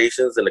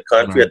organizations in the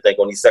country. Right. I think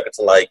only second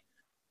to like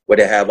what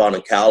they have out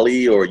in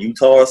Cali or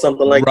Utah or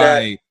something like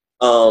that.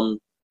 And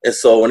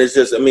so, and it's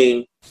just,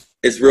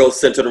 it's real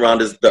centered around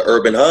the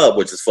urban hub,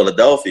 which is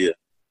Philadelphia.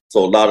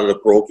 So a lot of the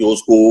parochial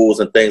schools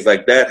and things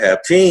like that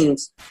have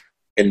teams,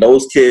 and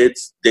those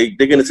kids, they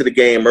get into the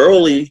game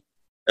early,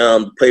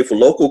 play for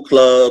local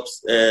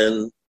clubs,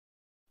 and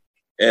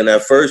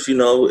at first,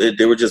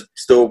 they were just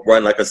still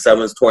running like a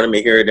sevens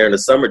tournament here and there in the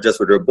summer just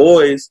with their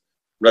boys.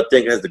 But I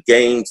think as the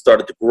game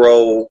started to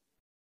grow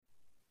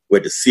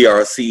with the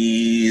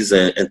CRCs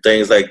and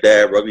things like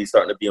that, rugby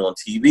starting to be on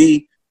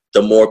TV,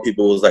 the more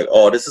people was like,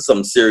 oh, this is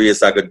something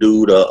serious I could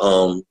do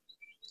to,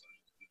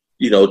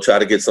 try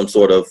to get some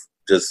sort of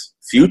just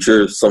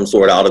future, some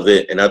sort out of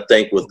it. And I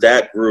think with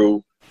that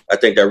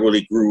that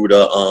really grew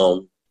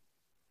the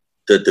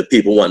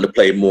people wanting to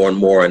play more and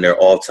more in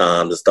their off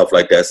times and stuff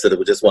like that. So it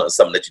was just wasn't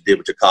something that you did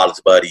with your college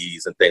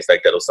buddies and things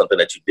like that. It was something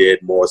that you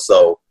did more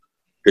so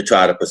to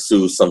try to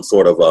pursue some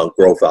sort of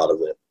growth out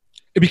of it.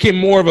 It became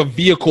more of a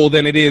vehicle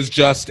than it is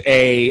just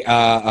a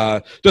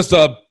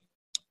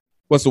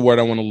what's the word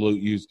I want to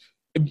use?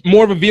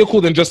 More of a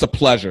vehicle than just a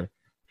pleasure.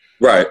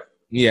 Right.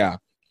 Yeah.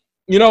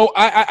 You know,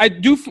 I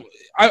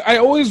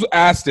always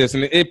ask this,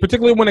 and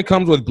particularly when it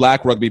comes with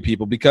black rugby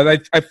people, because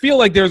I feel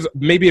like there's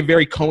maybe a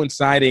very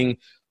coinciding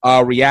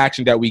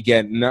reaction that we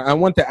get. And I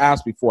want to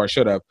ask before I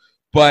should have,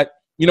 but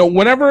you know,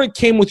 whenever it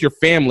came with your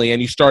family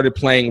and you started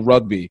playing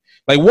rugby,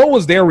 like what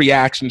was their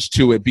reactions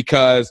to it?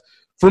 Because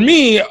for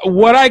me,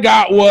 what I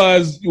got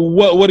was,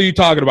 what are you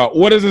talking about?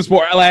 What is this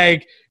for?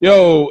 Like,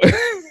 yo.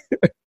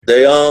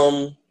 They,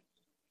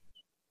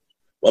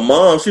 my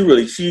mom,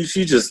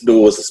 she just knew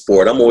it was a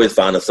sport. I'm always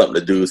finding something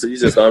to do. So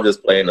I'm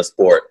just playing a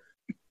sport.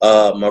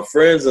 My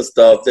friends and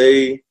stuff,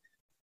 they're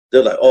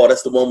like, oh,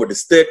 that's the one with the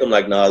stick. I'm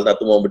like, no, it's not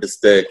the one with the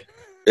stick.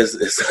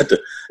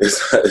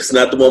 It's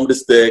not the one with the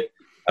stick.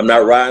 I'm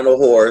not riding a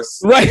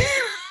horse. Right.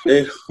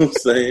 You know what I'm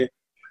saying?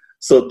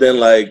 So then,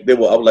 like, I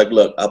was like,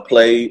 look, I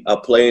play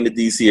in the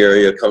DC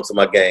area. Come to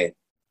my game,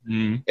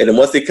 and then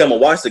once they come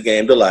and watch the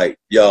game, they're like,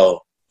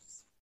 yo,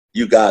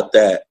 you got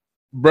that,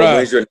 bro.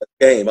 When's your next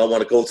game? I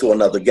want to go to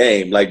another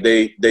game. Like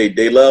they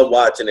love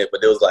watching it,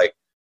 but it was like,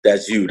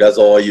 that's you. That's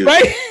all you.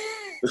 Right.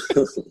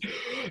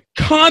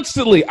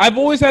 Constantly. I've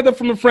always had that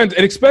from my friends,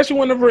 and especially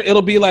whenever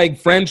it'll be like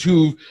friends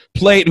who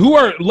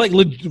are like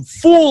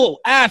full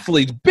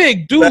athletes,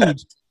 big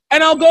dudes.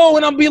 And I'll go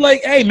and I'll be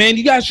like, hey, man,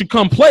 you guys should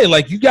come play.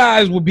 Like, you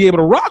guys will be able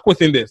to rock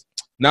within this.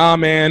 Nah,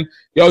 man.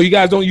 Yo, you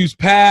guys don't use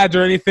pads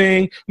or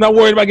anything. I'm not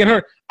worried about getting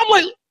hurt. I'm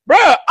like,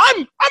 bruh,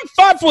 I'm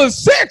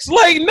 5'6".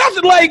 Like,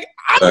 nothing. Like,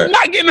 I'm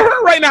not getting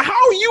hurt right now. How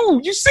are you?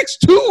 You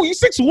 6'2". You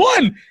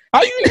 6'1".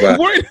 How are you not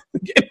worried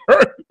about getting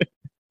hurt?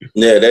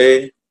 Yeah,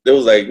 they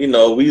was like, you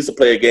know, we used to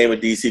play a game in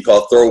DC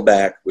called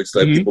Throwback, which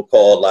like people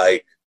call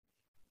like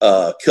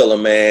Killer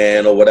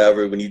Man or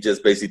whatever. When you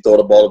just basically throw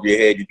the ball over your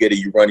head, you get it,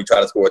 you run, you try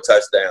to score a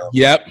touchdown.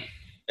 Yep.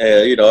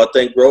 And you know, I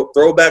think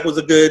Throwback was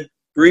a good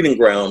breeding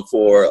ground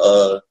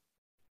for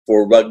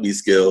rugby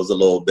skills a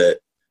little bit.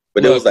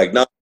 But it was like,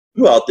 no,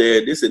 you out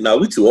there. They said, no,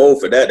 we too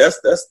old for that.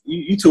 That's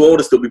you too old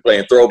to still be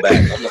playing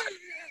Throwback.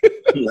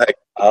 I'm like,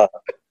 I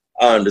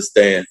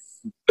understand.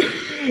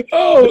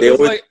 Oh, they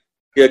always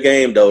your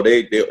game though.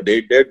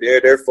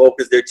 They're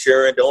focused. They're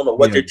cheering. They don't know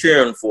what they're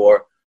cheering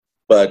for,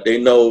 but they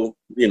know.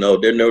 You know,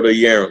 they're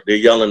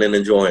yelling and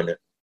enjoying it.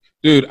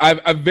 Dude,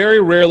 I've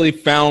very rarely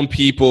found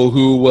people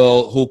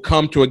who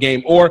come to a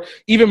game, or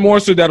even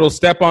more so that'll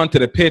step onto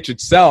the pitch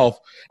itself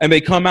and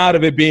they come out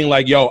of it being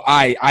like, yo,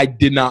 I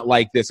did not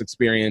like this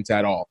experience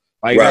at all.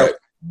 Like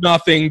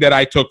nothing that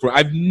I took from.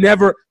 I've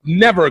never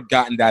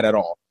gotten that at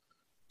all.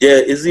 Yeah,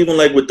 it's even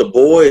like with the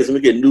boys, when we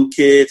get new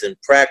kids and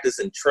practice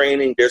and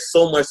training, there's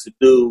so much to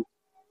do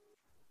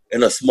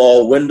in a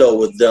small window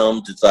with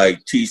them to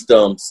like teach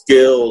them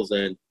skills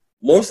and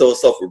more so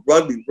stuff with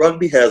rugby.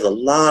 Rugby has a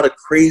lot of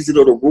crazy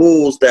little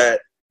rules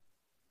that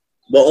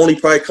will only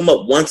probably come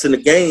up once in the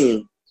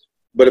game.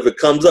 But if it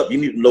comes up, you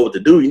need to know what to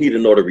do. You need to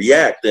know to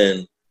react.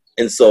 And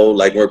so,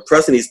 like, we're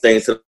pressing these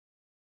things,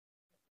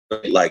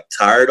 like,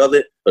 tired of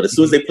it. But as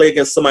soon as they play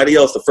against somebody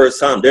else the first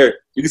time,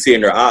 you can see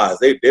in their eyes,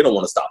 they don't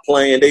want to stop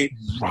playing. They're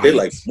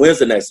like, when's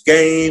the next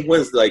game?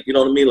 When's, like, you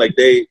know what I mean? Like,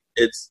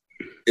 it's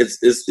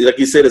like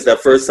you said, it's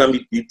that first time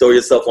you throw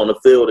yourself on the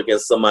field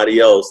against somebody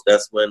else.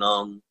 That's when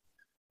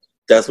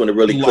it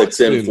really clicks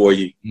in for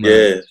you. Right.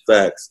 Yeah,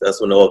 facts. That's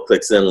when it all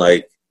clicks in.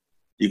 Like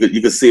you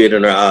could see it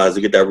in their eyes.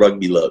 You get that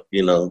rugby look,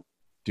 you know.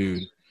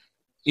 Dude,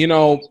 you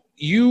know,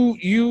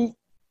 you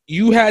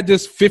had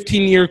this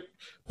 15-year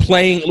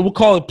playing, we'll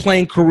call it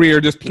playing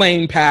career, this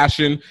playing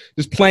passion,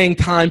 this playing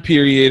time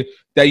period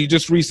that you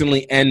just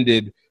recently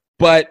ended.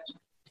 But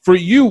for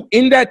you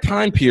in that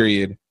time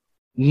period,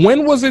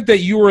 when was it that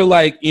you were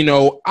like, you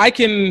know, I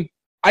can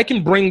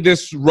bring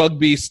this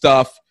rugby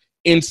stuff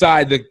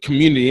inside the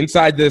community,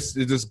 inside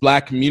this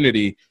black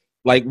community?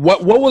 Like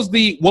what was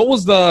the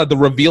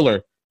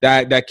revealer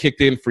that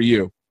kicked in for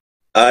you?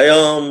 I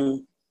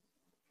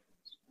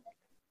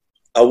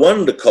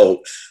wanted to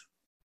coach.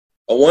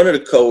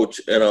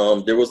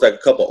 And there was like a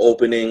couple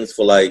openings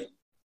for like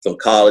some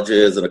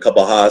colleges and a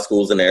couple high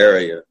schools in the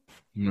area.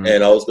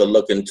 And I was gonna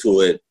look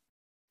into it.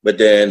 But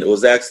then it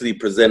was actually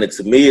presented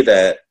to me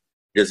that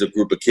there's a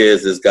group of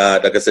kids, this guy,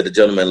 like I said, the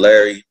gentleman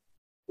Larry,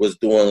 was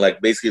doing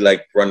like basically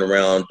like running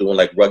around doing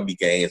like rugby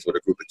games with a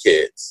group of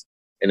kids.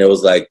 And it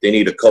was like, they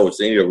need a coach.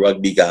 They need a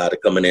rugby guy to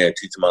come in there and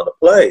teach them how to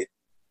play.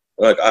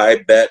 I'm like, I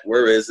bet,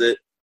 where is it?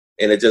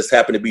 And it just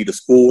happened to be the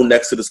school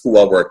next to the school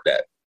I worked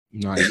at.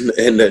 Nice.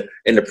 And the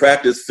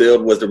practice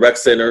field was the rec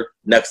center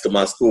next to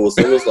my school.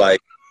 So it was like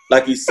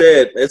you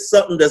said, it's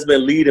something that's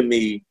been leading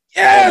me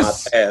on my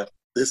path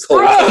this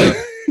whole time.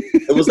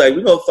 It was like,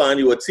 we're going to find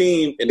you a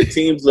team, and the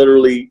team's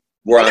literally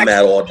where I'm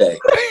at all day.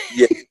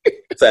 Yeah,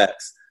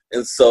 facts.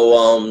 And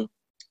so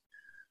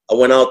I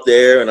went out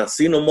there and I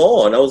seen them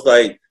all, and I was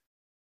like,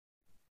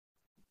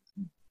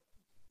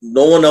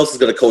 no one else is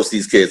going to coach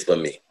these kids but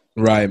me.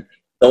 Right.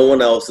 No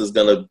one else is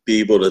going to be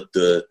able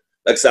to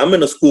like I said, I'm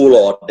in a school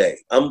all day.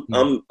 I'm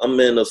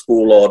in a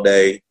school all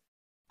day.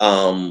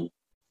 I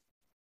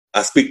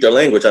speak their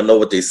language. I know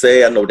what they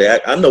say. I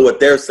know what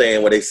they're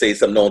saying when they say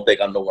something. Don't think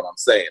I know what I'm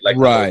saying. Like,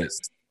 right.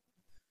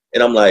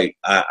 And I'm like,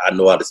 I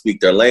know how to speak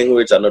their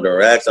language. I know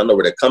their accent. I know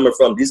where they're coming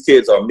from. These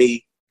kids are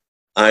me.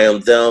 I am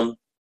them.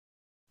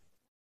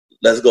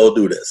 Let's go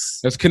do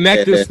this. Let's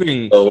connect this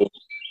thing.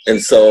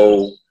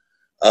 So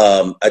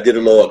I got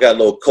a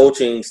little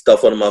coaching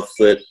stuff under my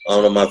feet.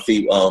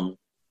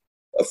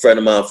 A friend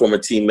of mine, former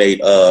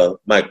teammate,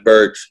 Mike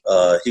Birch,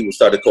 he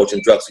started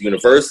coaching Drexel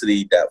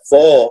University that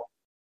fall.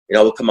 And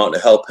I would come out to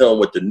help him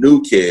with the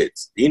new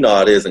kids. You know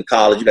how it is in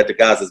college. You got the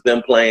guys that's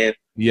been playing.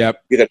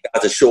 Yep. You got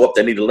guys that show up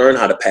that need to learn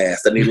how to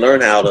pass. That need to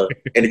learn how to.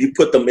 And if you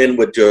put them in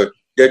with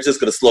they're just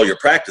going to slow your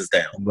practice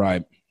down.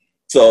 Right.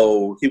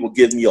 So he would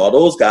give me all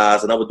those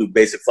guys, and I would do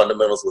basic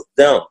fundamentals with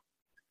them.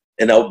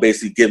 And that would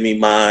basically give me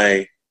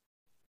that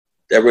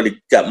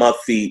really got my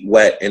feet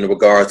wet in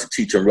regards to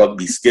teaching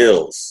rugby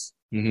skills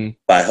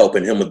by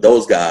helping him with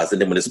those guys.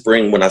 And then in the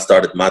spring, when I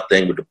started my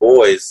thing with the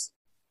boys,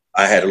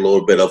 I had a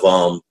little bit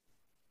of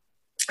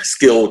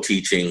skill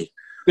teaching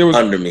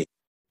under me.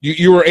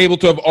 You were able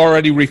to have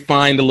already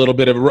refined a little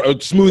bit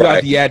of smooth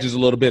out the edges a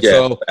little bit. Yeah,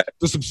 so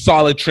there's some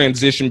solid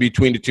transition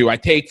between the two. I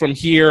take from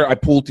here, I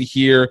pull to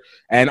here.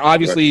 And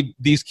obviously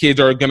these kids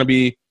are going to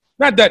be,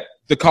 not that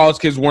the college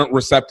kids weren't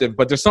receptive,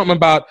 but there's something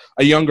about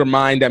a younger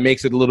mind that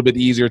makes it a little bit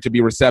easier to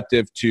be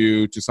receptive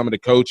to some of the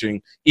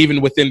coaching,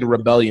 even within the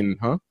rebellion,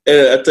 huh?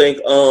 And I think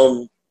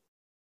the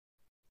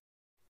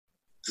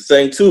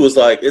thing too is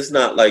like, it's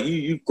not like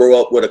you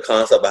grow up with a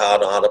concept of how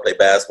to play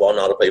basketball,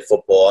 how to play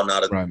football,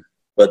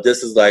 but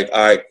this is like,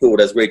 all right, cool,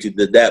 that's great, you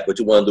did that, but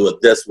you want to do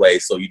it this way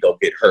so you don't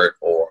get hurt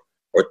or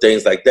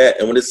things like that.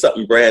 And when it's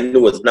something brand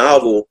new, it's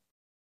novel,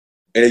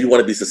 and if you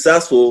want to be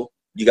successful,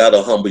 you got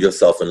to humble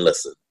yourself and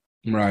listen.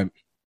 Right.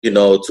 You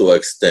know, to an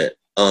extent.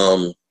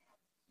 Some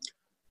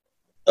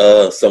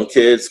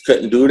kids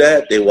couldn't do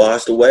that. They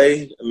washed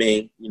away. I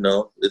mean, you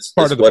know, it's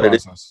part of the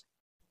process.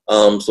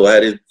 So I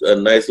had a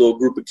nice little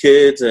group of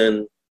kids,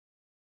 and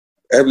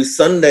every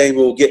Sunday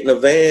we'll get in a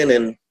van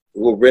and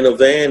we'll rent a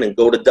van and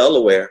go to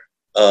Delaware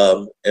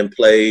and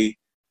play.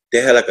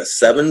 They had like a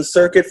 7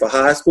 circuit for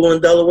high school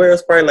in Delaware.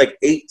 It's probably like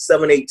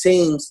 7, 8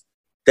 teams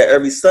that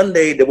every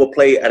Sunday they will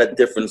play at a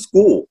different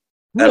school.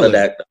 Really?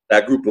 Out of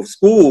that group of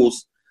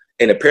schools,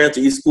 and the parents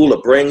of each school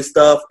will bring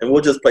stuff, and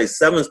we'll just play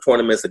 7s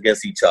tournaments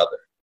against each other.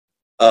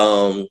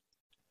 And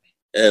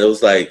it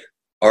was like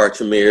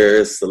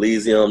Archimere,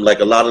 Silesium, like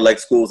a lot of like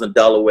schools in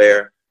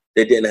Delaware,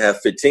 they didn't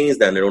have 15s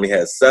down there, only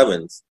had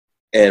 7s.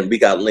 And we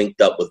got linked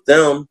up with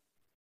them.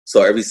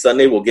 So every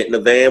Sunday we'll get in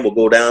the van, we'll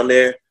go down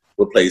there,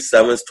 we'll play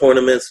 7s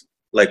tournaments,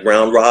 like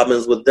round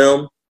robins with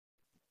them,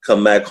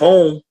 come back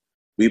home.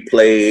 We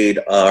played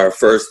our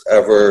first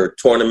ever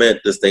tournament,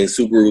 this thing,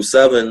 Subaru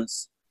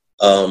 7s,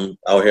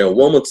 out here in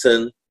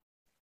Wilmington.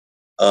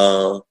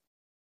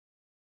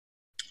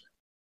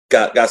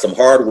 Got some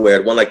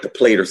hardware, won like the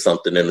plate or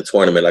something in the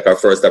tournament, like our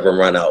first ever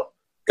run out.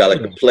 Got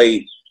like the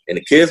plate, and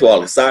the kids were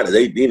all excited.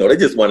 They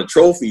just won a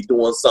trophy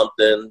doing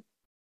something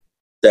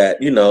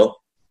that, you know,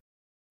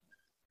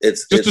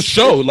 it's just a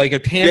show, like a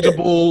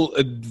tangible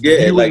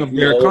viewing like, of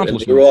their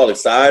accomplishment. They were all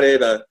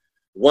excited.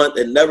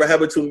 It never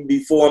happened to me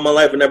before in my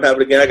life. It never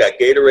happened again. I got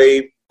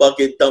Gatorade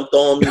bucket dumped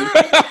on me.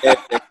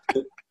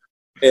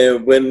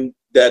 and when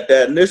that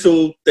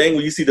initial thing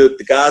when you see the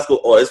guys go,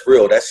 oh, it's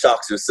real, that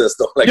shocks your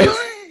system. Like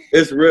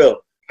it's real.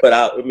 But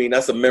I mean,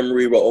 that's a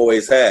memory we'll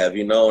always have,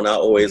 you know, and I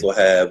always will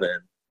have.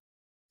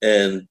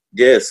 And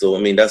yeah, so I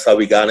mean, that's how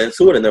we got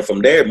into it. And then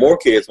from there, more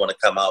kids want to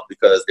come out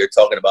because they're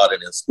talking about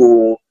it in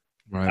school.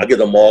 Right. I give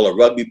them all a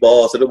rugby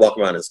ball, so they walk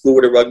around in school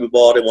with a rugby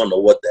ball. They want to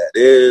know what that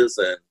is,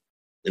 and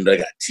they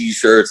got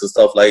T-shirts and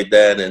stuff like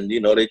that. And you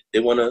know,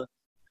 people want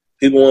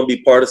to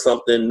be part of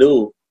something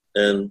new,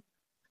 and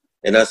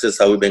that's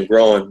just how we've been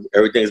growing.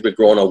 Everything's been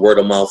growing on word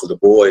of mouth of the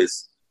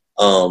boys.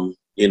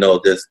 You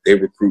know, they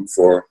recruit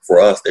for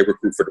us. They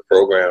recruit for the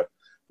program.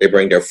 They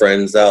bring their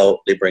friends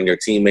out. They bring their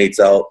teammates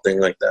out. Things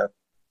like that.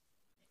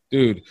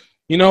 Dude,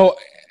 you know,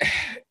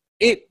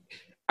 it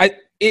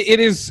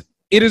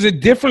is a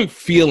different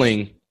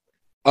feeling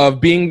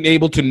of being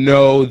able to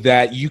know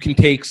that you can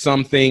take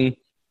something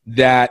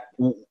that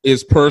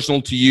is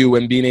personal to you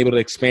and being able to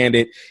expand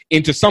it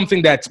into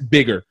something that's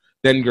bigger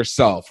than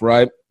yourself,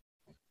 right?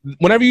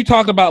 Whenever you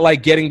talk about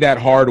like getting that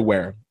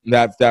hardware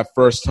that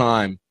first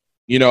time,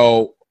 you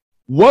know,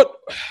 what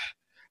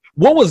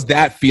was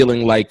that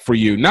feeling like for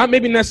you? Not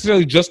maybe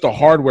necessarily just the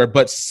hardware,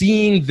 but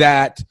seeing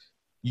that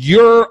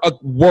your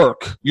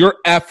work, your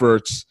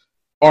efforts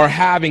are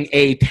having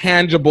a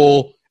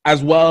tangible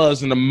as well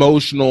as an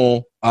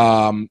emotional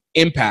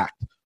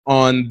impact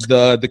on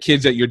the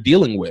kids that you're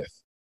dealing with.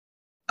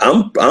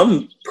 I'm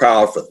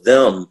proud for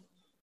them.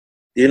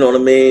 You know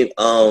what I mean?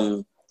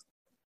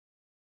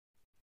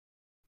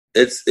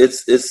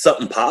 It's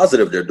something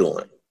positive they're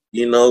doing.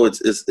 You know,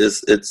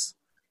 it's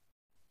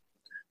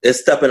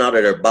stepping out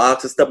of their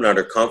box, it's stepping out of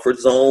their comfort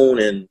zone,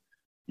 and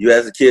you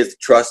as the kids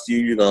trust you,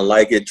 you're gonna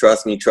like it.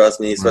 Trust me,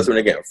 especially when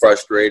they're getting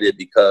frustrated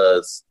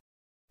because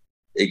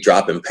they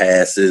dropping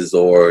passes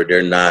or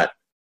they're not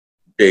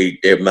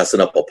they're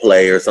messing up a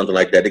play or something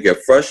like that. They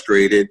get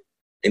frustrated,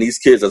 and these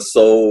kids are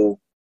so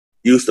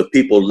used to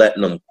people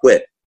letting them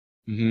quit.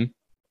 Mm-hmm.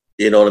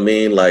 You know what I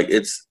mean? Like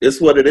it's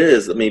what it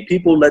is. I mean,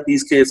 people let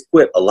these kids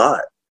quit a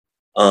lot.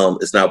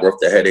 It's not worth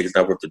the headache. It's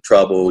not worth the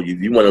trouble.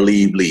 You want to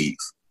leave.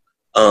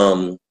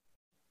 But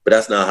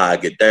that's not how I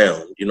get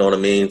down. You know what I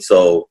mean?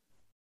 So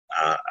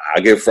I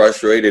get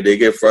frustrated. They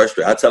get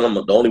frustrated. I tell them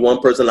the only one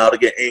person allowed to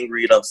get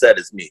angry and upset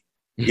is me.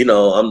 You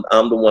know,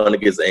 I'm the one that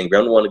gets angry.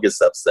 I'm the one that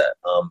gets upset.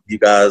 You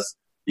guys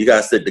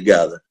sit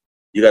together.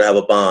 You gotta have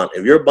a bond.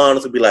 If your bond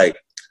is to be like,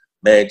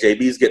 man,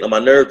 JB's getting on my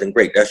nerves, then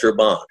great, that's your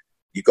bond.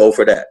 You go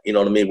for that. You know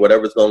what I mean?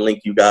 Whatever's gonna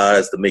link you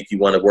guys to make you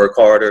want to work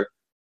harder,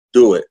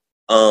 do it.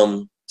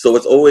 So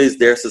it's always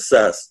their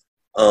success.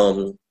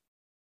 I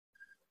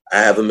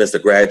haven't missed a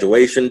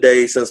graduation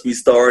day since we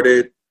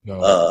started.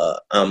 No.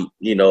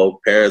 You know,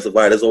 parents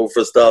invite us over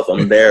for stuff.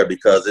 I'm there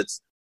because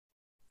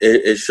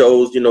it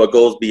shows, you know, it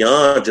goes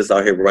beyond just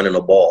out here running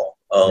a ball.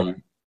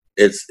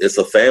 It's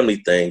a family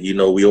thing. You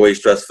know, we always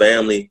stress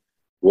family.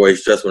 We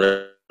always stress when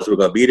we're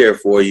going to be there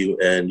for you,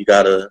 and you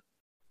gotta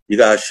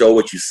show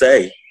what you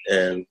say.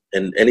 And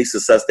any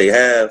success they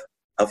have,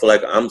 I feel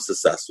like I'm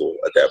successful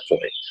at that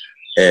point.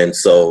 And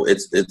so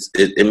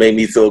it made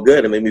me feel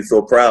good. It made me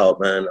feel proud,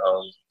 man.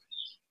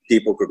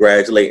 People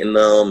congratulating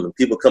them and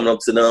people coming up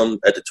to them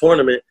at the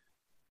tournament.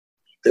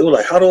 They were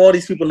like, how do all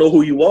these people know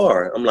who you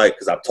are? I'm like,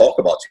 because I talk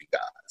about you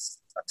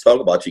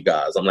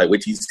guys. I'm like,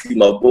 wait till you see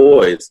my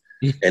boys.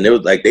 And it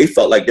was like, they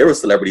felt like they were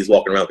celebrities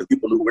walking around because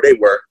people knew who they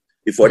were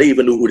before they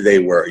even knew who they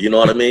were. You know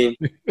what I mean?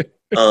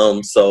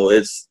 So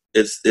it's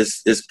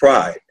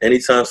pride.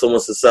 Anytime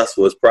someone's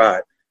successful, it's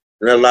pride.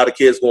 And then a lot of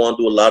kids go on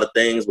to do a lot of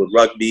things with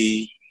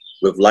rugby,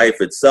 with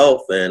life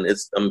itself. And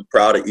I'm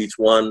proud of each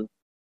one.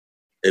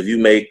 If you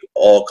make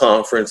all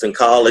conference in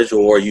college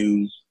or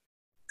you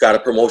got a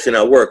promotion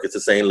at work, it's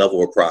the same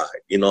level of pride.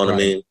 You know what I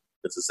mean?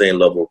 It's the same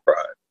level of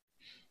pride.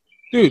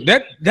 Dude,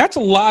 that's a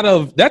lot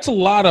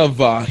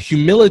of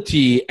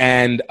humility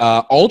and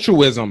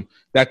altruism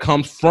that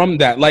comes from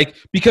that. Like,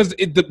 because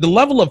the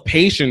level of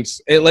patience,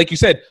 like you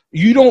said,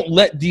 you don't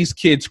let these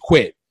kids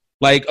quit.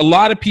 Like, a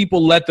lot of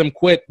people let them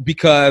quit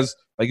because,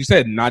 like you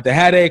said, not the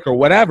headache or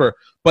whatever,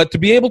 but to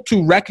be able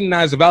to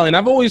recognize the value. And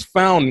I've always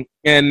found,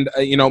 and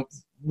you know,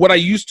 what I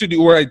used to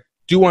do, or I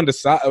do on the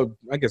side,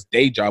 I guess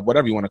day job,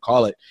 whatever you want to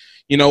call it,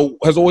 you know,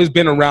 has always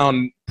been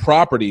around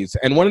properties.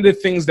 And one of the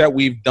things that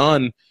we've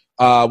done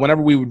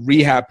whenever we would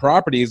rehab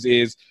properties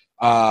is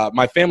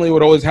my family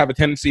would always have a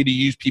tendency to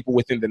use people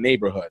within the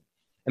neighborhood.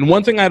 And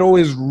one thing I'd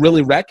always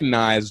really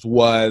recognized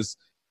was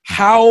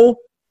how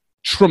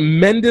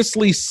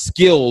tremendously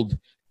skilled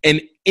and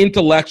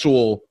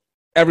intellectual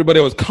everybody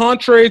was,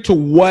 contrary to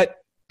what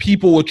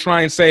people would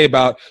try and say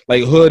about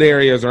like hood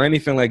areas or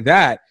anything like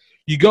that.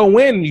 You go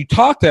in, you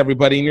talk to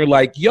everybody, and you're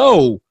like,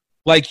 yo,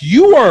 like,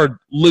 you are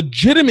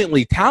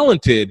legitimately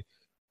talented.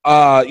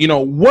 You know,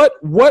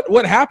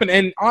 what happened?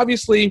 And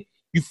obviously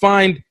you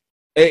find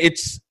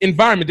it's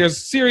environment. There's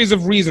a series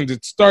of reasons.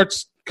 It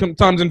starts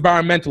sometimes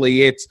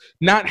environmentally. It's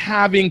not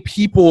having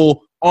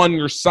people on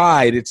your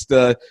side. It's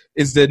the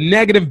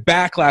negative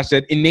backlash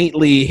that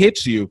innately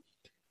hits you.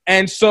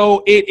 And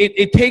so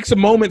it takes a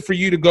moment for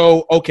you to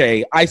go,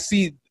 okay, I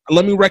see,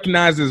 let me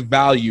recognize this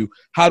value.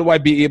 How do I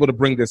be able to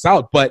bring this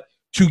out? But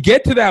to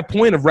get to that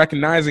point of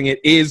recognizing it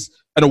is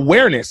an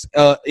awareness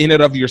in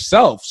and of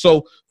yourself.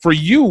 So for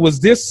you,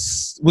 was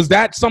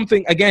that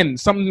something, again,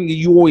 something that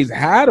you always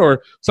had,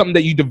 or something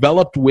that you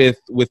developed with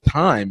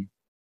time?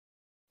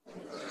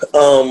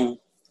 I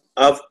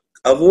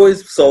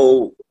always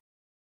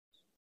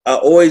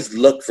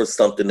look for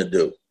something to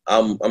do.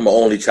 I'm an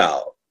only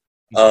child.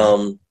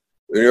 When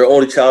you're an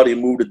only child, you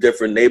move to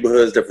different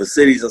neighborhoods, different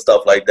cities and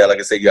stuff like that. Like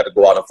I said, you have to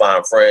go out and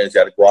find friends. You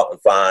have to go out and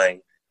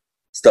find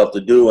stuff to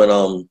do.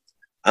 And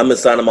I've been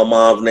signing my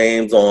mom's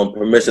names on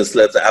permission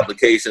slips and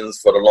applications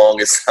for the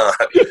longest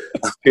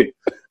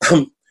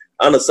time.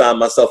 I'm assigned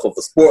myself up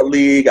for sport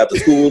league, after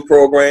school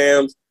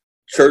programs,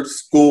 church,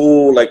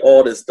 school, like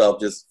all this stuff,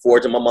 just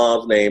forging my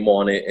mom's name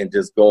on it and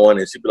just going.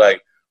 And she'd be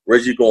like,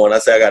 where's you going? I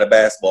say, I got a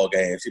basketball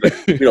game. She'd be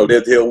like, you know,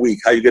 lived here a week.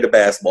 How you get a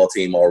basketball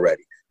team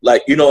already?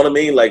 Like, you know what I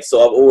mean? Like, so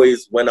I've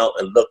always went out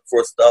and looked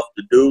for stuff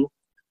to do.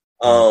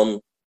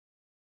 But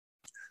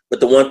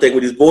the one thing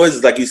with these boys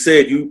is, like you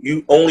said,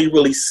 you only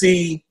really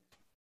see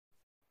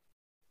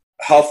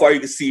how far you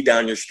can see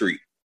down your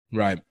street.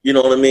 Right. You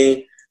know what I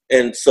mean?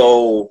 And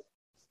so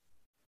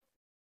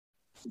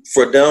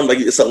for them, like,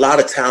 it's a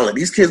lot of talent.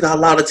 These kids got a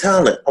lot of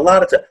talent.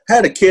 I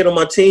had a kid on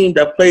my team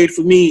that played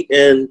for me,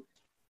 and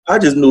I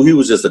just knew he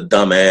was just a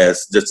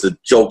dumbass, just a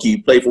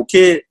jokey, playful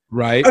kid.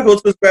 Right. I go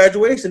to his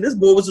graduation. This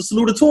boy was a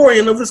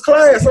salutatorian of his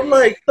class. I'm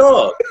like,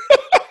 dog,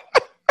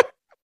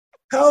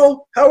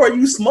 how are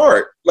you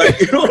smart? Like,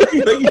 you know what I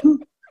mean? Like,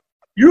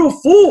 you're a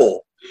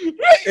fool.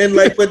 And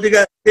like, but they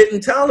got hidden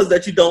talents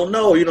that you don't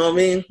know, you know what I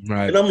mean?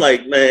 Right. And I'm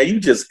like, man, you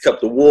just kept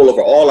the wool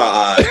over all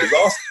our eyes. Because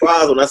I was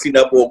surprised when I seen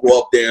that boy go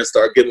up there and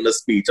start giving a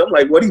speech. I'm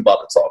like, what are you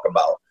about to talk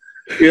about?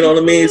 You know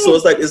what I mean? So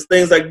it's like, it's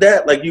things like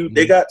that. Like,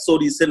 they got so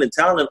these hidden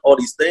talent, all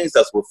these things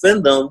that's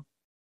within them,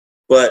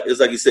 But it's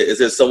like you said, is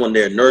there someone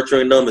there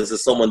nurturing them? Is there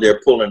someone there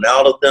pulling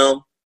out of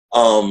them?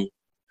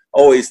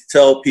 Always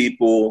tell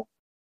people,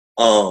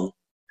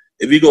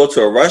 if you go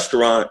to a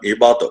restaurant, you're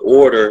about to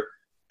order,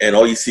 and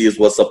all you see is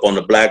what's up on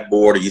the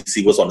blackboard, or you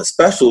see what's on the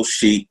special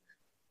sheet,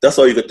 that's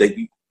all you can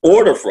take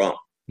order from.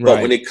 Right.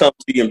 But when it comes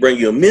to you and bring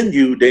you a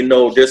menu, they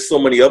know there's so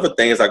many other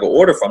things I can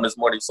order from. There's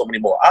so many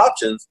more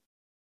options.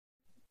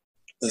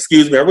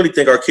 Excuse me, I really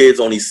think our kids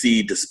only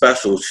see the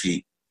special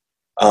sheet.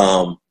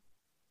 I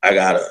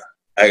gotta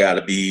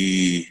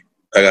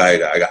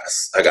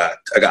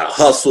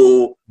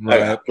hustle. Right. I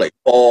gotta play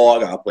ball.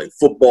 I gotta play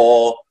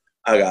football.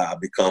 I gotta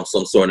become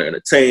some sort of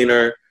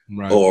entertainer.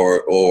 Right.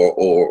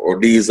 Or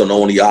these are the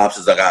only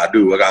options I gotta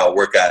do. I gotta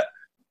work at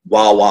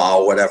Wawa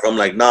or whatever. I'm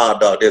like, nah,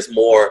 dog. There's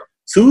more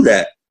to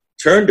that.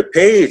 Turn the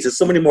page. There's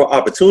so many more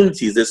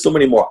opportunities. There's so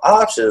many more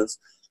options,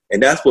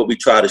 and that's what we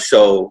try to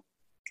show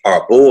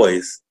our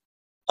boys.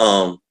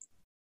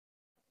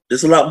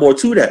 There's a lot more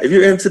to that. If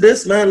you're into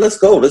this, man, let's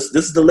go. This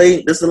is the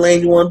lane. This is the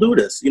lane you want to do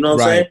this. You know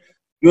what I'm saying?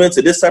 You're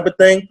into this type of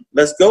thing.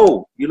 Let's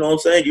go. You know what I'm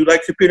saying? You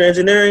like computer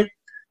engineering?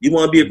 You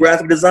want to be a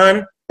graphic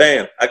designer?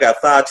 Bam! I got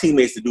 5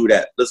 teammates to do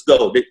that. Let's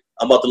go.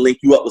 I'm about to link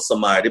you up with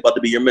somebody. They're about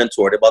to be your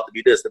mentor. They're about to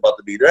be this. They're about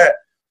to be that.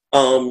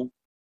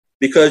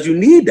 Because you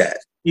need that.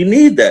 You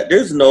need that.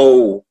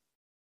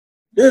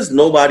 There's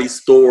nobody's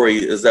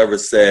story has ever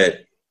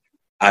said,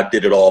 I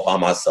did it all by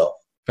myself.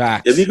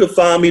 Facts. If you could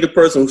find me the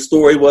person whose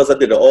story was, I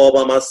did it all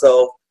by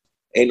myself,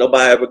 ain't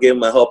nobody ever gave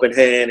them a helping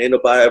hand, ain't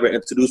nobody ever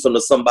introduced them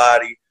to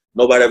somebody,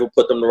 nobody ever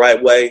put them the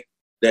right way,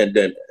 then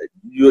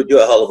you're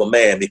a hell of a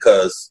man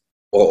because,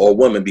 or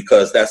woman,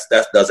 because that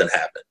doesn't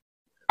happen.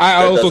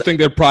 I also think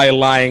they're probably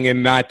lying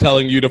and not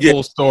telling you the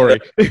full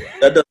story.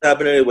 That doesn't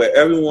happen anywhere.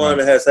 Everyone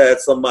has had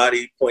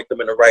somebody point them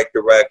in the right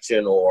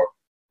direction or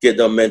get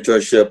them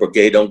mentorship or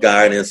give them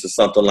guidance or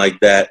something like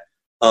that.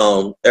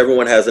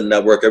 Everyone has a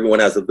network. Everyone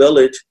has a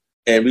village.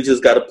 And we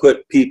just got to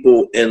put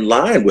people in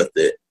line with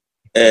it.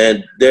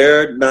 And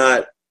they're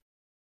not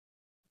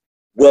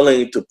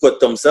willing to put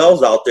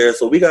themselves out there.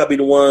 So we got to be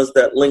the ones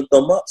that link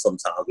them up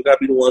sometimes. We got to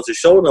be the ones that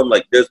show them,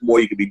 like, there's more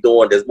you could be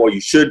doing. There's more you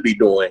should be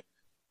doing.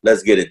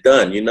 Let's get it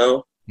done, you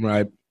know?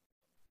 Right.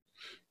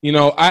 You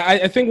know,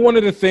 I think one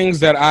of the things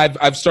that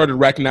I've started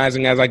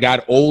recognizing as I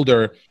got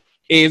older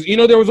is, you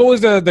know, there was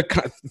always the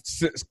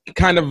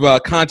kind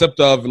of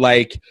concept of,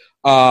 like,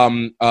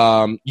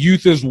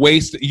 youth is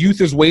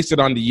wasted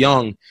on the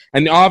young.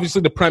 And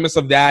obviously the premise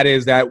of that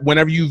is that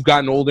whenever you've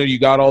gotten older, you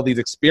got all these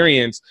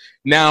experience.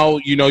 Now,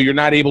 you know, you're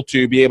not able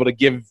to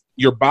give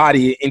your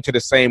body into the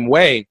same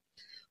way.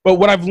 But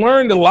what I've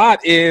learned a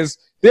lot is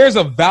there's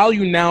a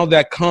value now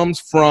that comes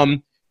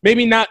from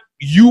maybe not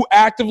you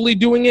actively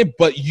doing it,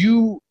 but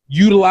you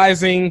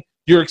utilizing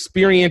your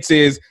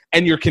experiences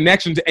and your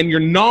connections and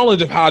your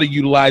knowledge of how to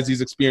utilize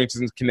these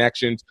experiences and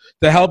connections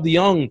to help the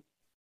young,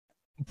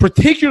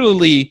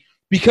 particularly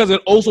because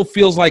it also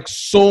feels like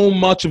so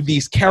much of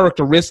these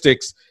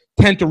characteristics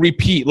tend to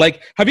repeat.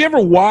 Like, have you ever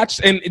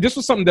watched, and this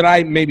was something that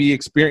I maybe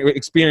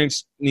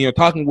experienced, you know,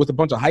 talking with a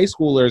bunch of high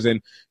schoolers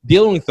and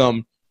dealing with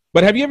them,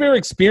 but have you ever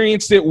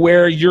experienced it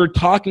where you're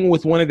talking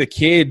with one of the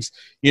kids,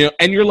 you know,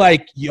 and you're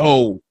like,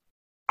 yo,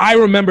 I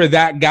remember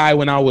that guy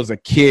when I was a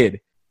kid.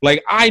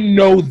 Like, I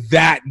know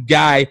that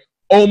guy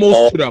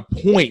almost to the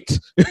point.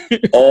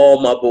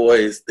 All my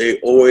boys, they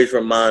always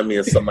remind me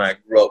of somebody I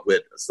grew up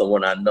with,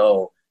 someone I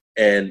know.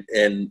 And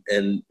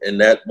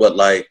that what,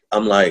 like,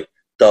 I'm like,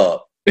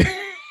 dog,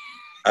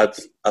 I've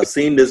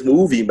seen this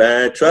movie,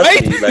 man.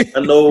 Trust me. Like,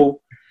 I know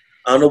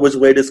which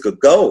way this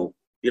could go.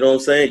 You know what I'm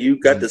saying? You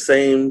got the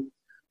same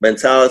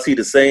mentality,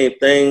 the same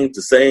thing,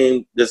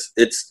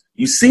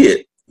 you see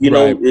it, you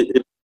know,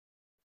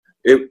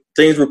 it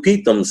things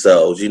repeat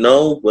themselves, you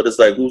know, but it's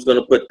like, who's going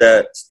to put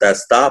that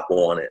stop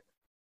on it?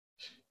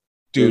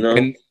 Dude, you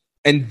know?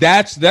 and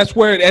that's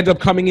where it ends up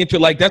coming into,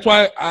 like, that's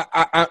why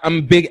I'm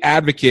a big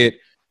advocate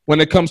when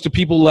it comes to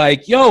people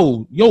like,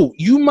 yo,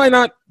 you might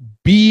not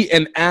be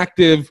an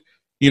active,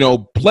 you know,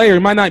 player, you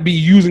might not be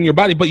using your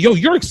body, but yo,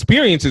 your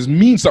experiences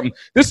mean something.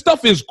 This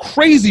stuff is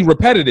crazy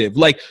repetitive.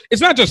 Like,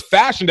 it's not just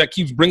fashion that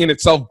keeps bringing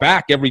itself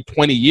back every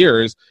 20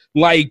 years.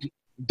 Like,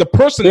 the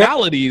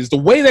personalities, the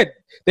way that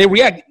they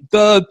react,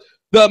 the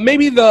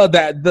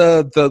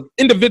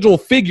individual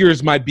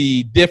figures might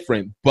be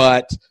different,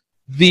 but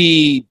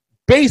the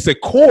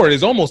basic core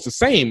is almost the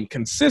same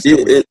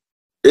consistently. It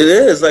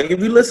is. Like, if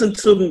you listen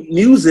to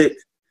music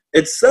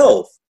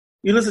itself,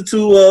 you listen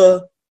to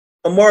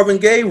a Marvin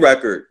Gaye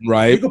record,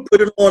 right? You can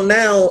put it on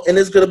now, and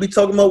it's going to be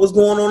talking about what's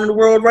going on in the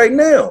world right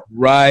now.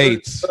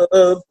 Right.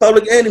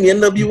 Public Enemy,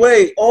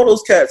 NWA, all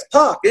those cats,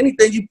 Pac,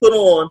 anything you put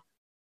on,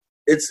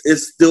 it's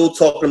still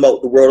talking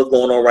about the world that's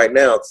going on right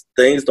now.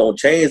 Things don't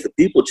change, the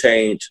people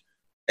change.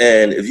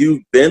 And if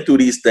you've been through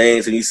these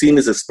things and you've seen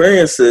these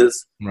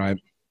experiences, right,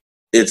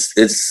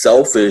 it's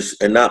selfish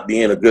and not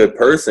being a good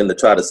person to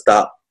try to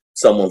stop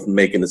someone from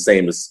making the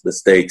same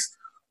mistakes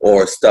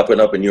or stepping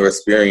up in your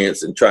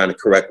experience and trying to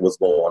correct what's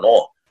going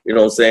on. You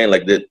know what I'm saying?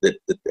 Like,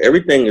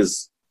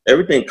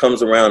 everything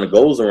comes around and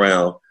goes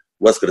around.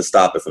 What's going to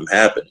stop it from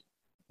happening?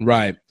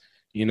 Right.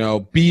 You know,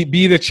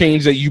 be the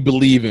change that you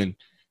believe in.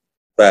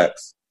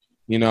 Facts.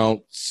 You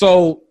know,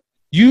 so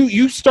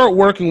you start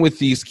working with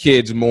these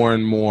kids more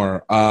and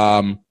more,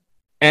 and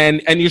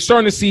you're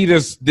starting to see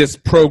this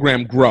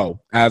program grow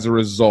as a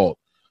result.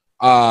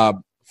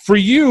 For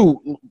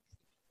you,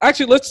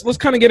 actually, let's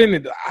kind of get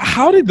into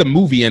how did the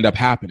movie end up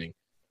happening?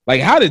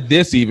 Like, how did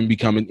this even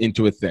become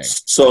into a thing?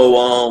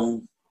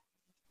 So,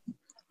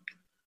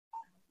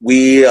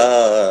 we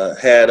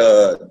had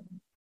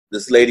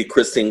this lady,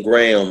 Christine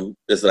Graham,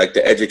 is like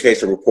the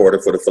education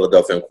reporter for the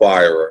Philadelphia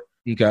Inquirer.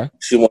 Okay.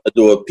 She wanted to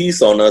do a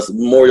piece on us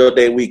Memorial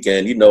Day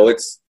weekend. You know,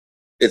 it's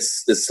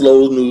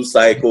slow news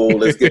cycle.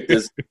 Let's get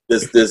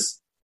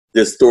this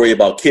story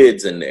about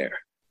kids in there.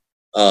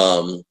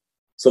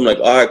 So I'm like,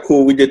 all right,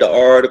 cool. We did the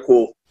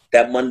article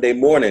that Monday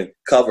morning.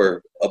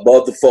 Cover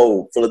above the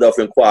fold,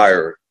 Philadelphia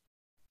Inquirer.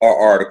 Our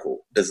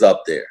article is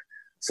up there.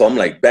 So I'm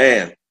like,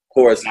 bam. Of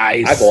course,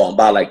 nice. I go out and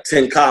buy like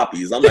 10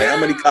 copies. I'm like, how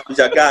many copies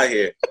y'all got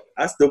here?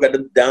 I still got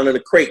them down in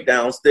the crate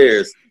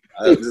downstairs.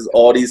 Just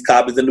all these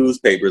copies of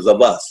newspapers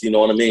of us. You know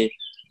what I mean?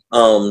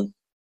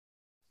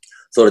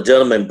 So the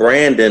gentleman,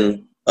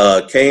 Brandon,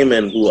 came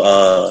in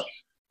who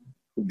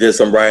did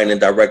some writing and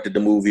directed the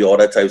movie, all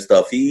that type of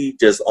stuff. He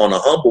just on a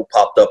humble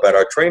popped up at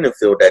our training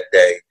field that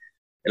day.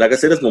 And like I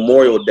said, it's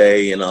Memorial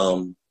Day. And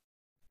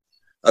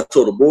I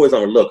told the boys,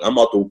 I'm like, look, I'm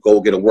about to go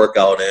get a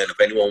workout in. If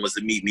anyone wants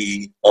to meet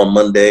me on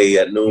Monday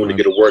at noon to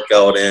get a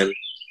workout in,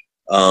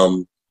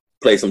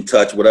 play some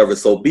touch, whatever,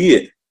 so be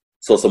it.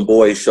 So some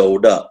boys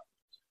showed up.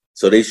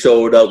 So they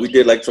showed up. We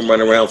did like some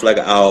running around for like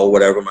an hour or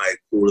whatever. I'm like,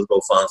 cool, let's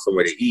go find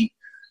somewhere to eat.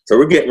 So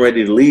we're getting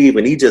ready to leave,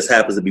 and he just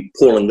happens to be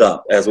pulling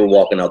up as we're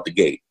walking out the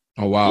gate.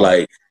 Oh, wow.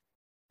 Like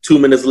 2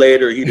 minutes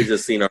later, he'd have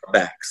just seen our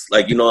backs.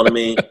 Like, you know what I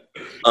mean?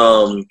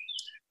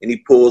 And he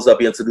pulls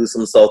up, he introduced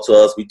himself to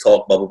us. We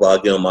talked, blah, blah, blah,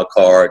 give him my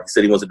card. He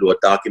said he wants to do a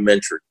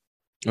documentary.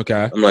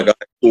 Okay. I'm like, all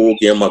right, cool,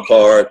 give him my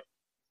card.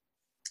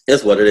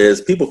 That's what it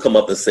is. People come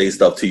up and say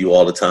stuff to you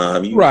all the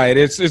time. Right.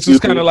 It's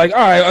just kind of like, all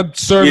right,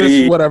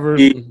 service, whatever.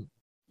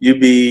 You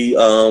be,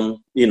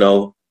 you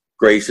know,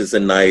 gracious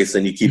and nice,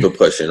 and you keep it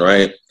pushing,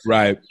 right?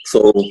 Right.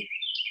 So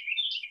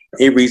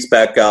he reached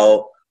back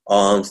out.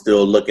 I'm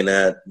still looking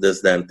at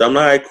this, that. I'm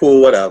like, all right,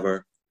 cool,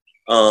 whatever.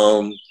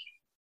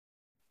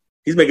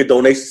 He's making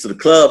donations to the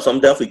club, so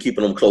I'm definitely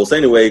keeping him close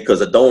anyway,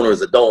 because a donor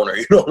is a donor.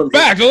 You know what I mean?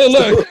 Back,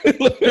 look.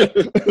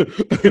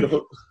 You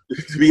know,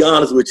 to be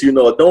honest with you, you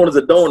know, a donor is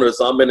a donor,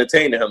 so I'm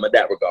entertaining him in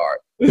that regard.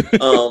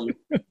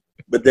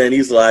 But then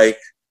he's like,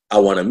 I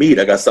want to meet.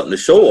 I got something to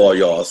show all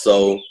y'all.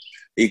 So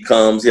he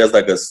comes. He has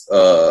like a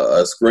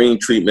screen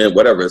treatment,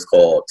 whatever it's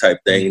called, type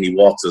thing, and he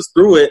walks us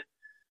through it.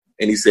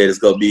 And he said it's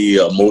going to be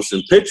a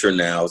motion picture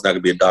now. It's not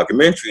going to be a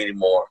documentary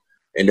anymore.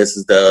 And this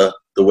is the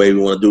way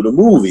we want to do the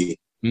movie.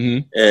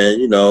 Mm-hmm.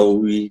 And, you know,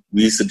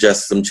 we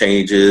suggested some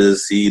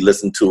changes. He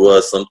listened to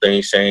us. Some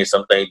things changed,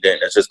 some things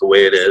didn't. That's just the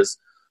way it is.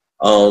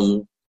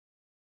 And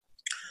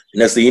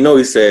next thing you know,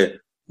 he said,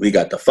 we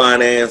got the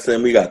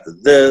financing. We got the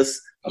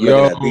this.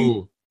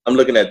 I'm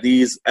looking at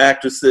these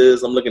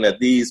actresses. I'm looking at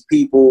these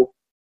people.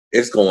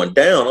 It's going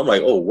down. I'm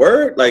like, oh,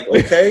 word? Like,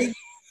 okay.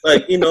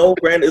 Like, you know,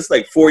 granted, it's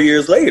like 4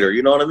 years later.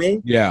 You know what I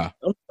mean? Yeah.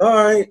 All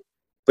right.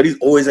 But he's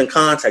always in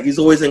contact.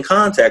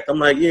 I'm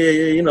like, yeah,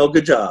 you know,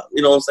 good job.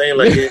 You know what I'm saying?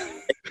 Like, yeah,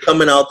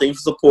 coming out,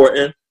 thanks for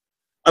supporting.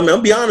 I mean, I'll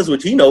be honest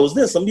with you. He knows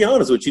this. I'll be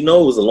honest with you.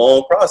 It was a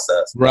long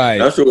process. Right.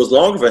 And I'm sure it was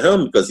longer for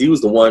him because he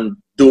was the one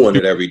doing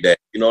it every day.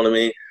 You know what I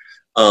mean?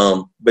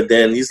 But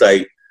then he's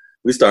like,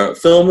 we started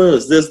filming.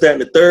 It's this, that,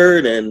 and the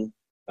third. And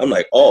I'm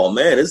like, oh,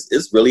 man,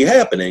 it's really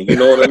happening. You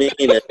know what I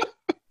mean?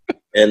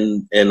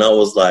 And I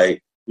was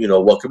like, you know,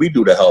 what can we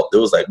do to help? It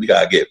was like, we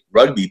got to get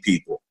rugby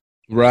people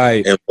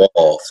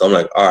involved. So I'm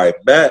like, all right,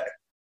 bet.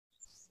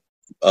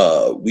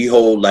 We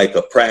hold like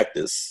a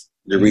practice.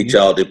 They reach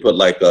out. They put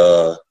like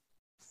a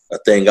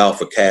thing out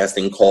for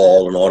casting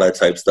call and all that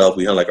type of stuff.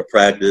 We had like a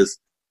practice.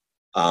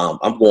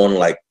 I'm going to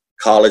like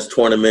college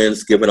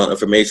tournaments, giving out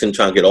information,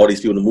 trying to get all these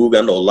people to move.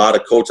 I know a lot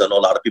of coaches. I know a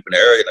lot of people in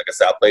the area. Like I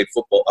said, I played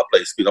football. I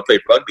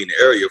played rugby in the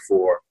area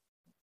for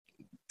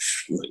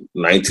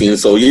 19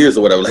 so years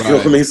or whatever. Like, you know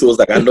what I mean? So it's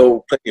like I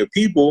know plenty of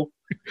people.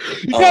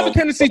 You have a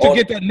tendency to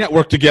get that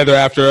network together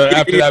after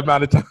that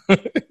amount of time.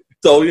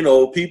 So, you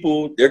know,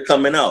 people, they're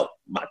coming out.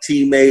 My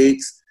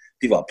teammates,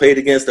 people I played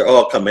against, they're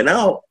all coming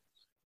out.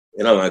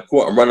 And I'm like,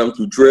 cool. I'm running them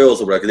through drills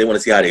or whatever because they want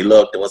to see how they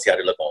look. They want to see how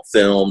they look on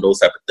film, those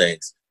type of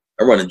things.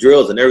 I'm running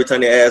drills, and every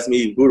time they ask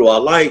me, who do I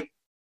like?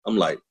 I'm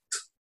like,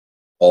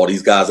 all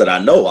these guys that I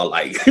know I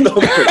like. You know,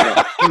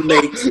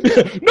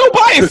 no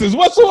biases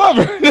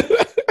whatsoever.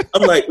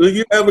 I'm like, if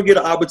you ever get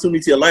an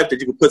opportunity in life that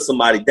you can put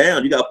somebody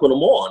down, you got to put them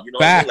on. You know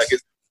what I mean? Like,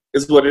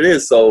 it's what it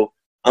is. So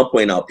I'm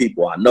pointing out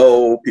people I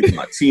know, people,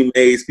 my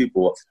teammates,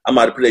 people. I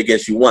might have played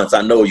against you once.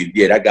 I know you.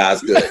 Yeah, that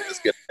guy's good. Let's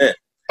get him in.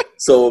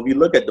 So if you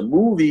look at the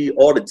movie,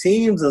 all the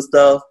teams and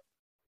stuff,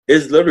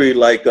 it's literally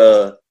like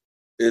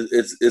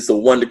it's a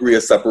 1 degree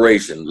of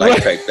separation,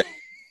 like type thing.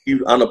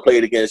 I'm gonna play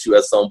against you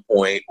at some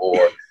point,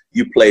 or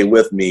you play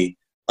with me.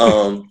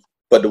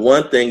 But the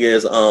one thing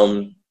is,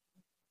 the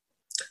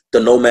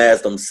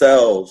nomads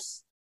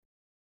themselves,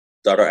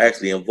 that are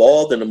actually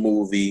involved in the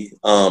movie.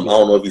 I don't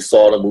know if you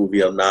saw the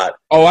movie or not.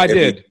 Oh, I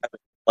did.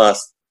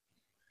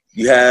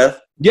 You have?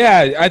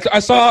 Yeah, I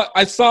saw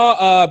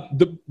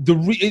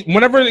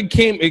whenever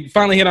it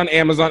finally hit on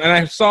Amazon, and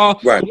I saw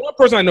the one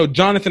person I know,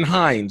 Jonathan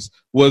Hines,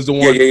 was the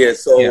one. Yeah.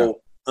 So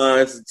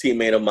Hines is a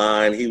teammate of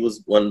mine. He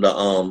was one of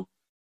the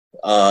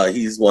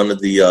he's one of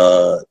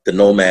the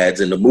nomads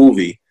in the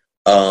movie.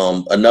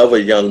 Another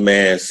young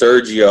man,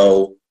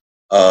 Sergio,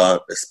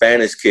 the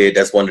Spanish kid,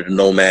 that's one of the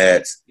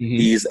nomads. Mm-hmm.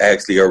 He's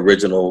actually an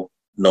original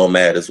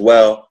nomad as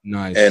well.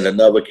 Nice. And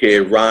another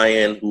kid,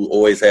 Ryan, who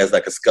always has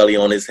like a scully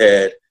on his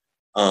head.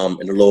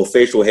 And a little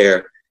facial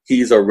hair,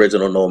 he's an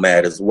original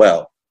nomad as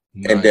well.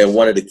 Nice. And then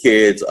one of the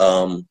kids,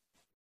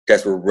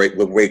 that's with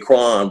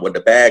Raekwon, one of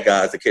the bad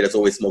guys, the kid that's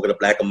always smoking a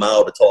black and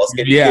mild, the tall,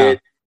 skinny kid,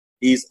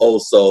 he's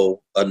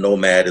also a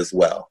nomad as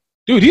well.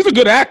 Dude, he's a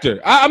good actor.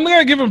 I'm going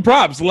to give him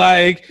props.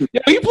 Like,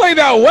 he played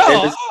out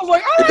well. I was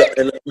like, all right.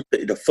 And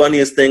the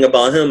funniest thing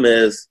about him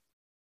is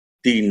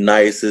the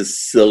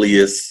nicest,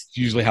 silliest it's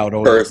usually how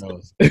it person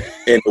goes.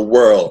 In the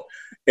world.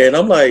 And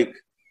I'm like,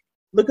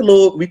 look at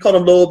we call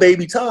him Little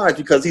Baby Taj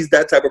because he's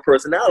that type of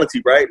personality,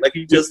 right? Like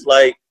you just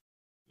want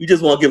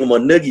to give him a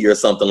noogie or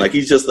something. Like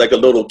he's just like a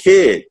little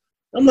kid.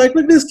 I'm like,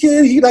 look at this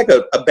kid. He's like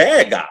a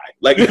bad guy.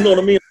 Like, you know what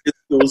I mean? It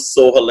was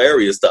so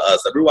hilarious to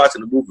us. Like, we're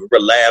watching the movie, we're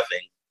laughing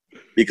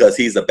because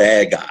he's a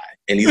bad guy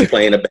and he's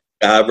playing a bad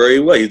guy very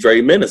well. He's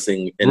very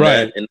menacing.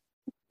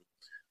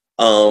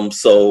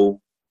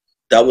 So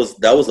that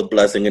was a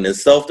blessing in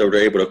itself that we were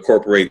able to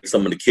incorporate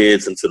some of the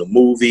kids into the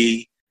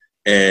movie.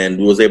 And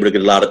we was able to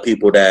get a lot of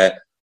people that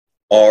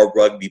are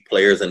rugby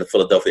players in the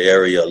Philadelphia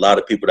area. A lot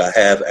of people that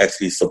have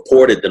actually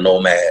supported the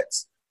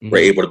Nomads were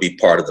able to be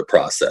part of the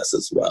process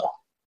as well.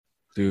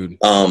 Dude,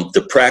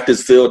 the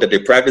practice field that they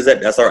practice at,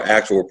 that's our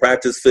actual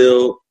practice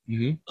field.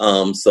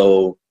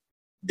 So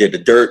the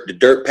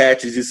dirt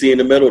patches you see in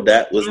the middle,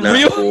 that was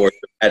not for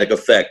dramatic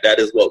effect. That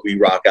is what we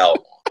rock out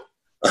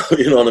on.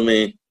 You know what I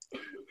mean?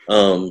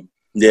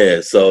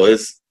 So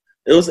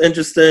it was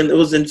interesting. It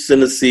was interesting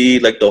to see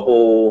like the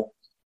whole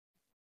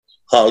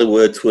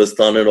Hollywood twist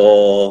on it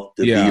all,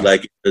 to be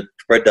like the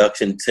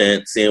production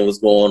tent, seeing what's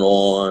going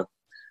on.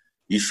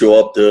 You show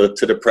up to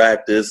the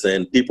practice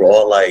and people are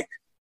all like,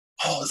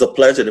 oh, it's a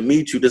pleasure to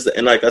meet you.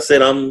 And like I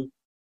said, I'm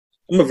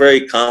a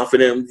very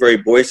confident, very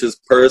boisterous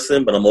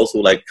person, but I'm also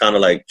like kind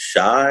of like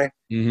shy.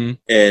 And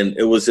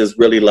it was just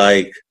really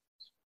like,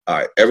 all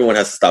right, everyone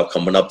has to stop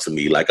coming up to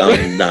me. Like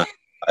I'm not,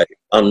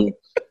 I'm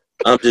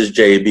just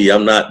JB.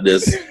 I'm not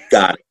this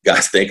guy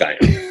guys think I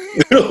am.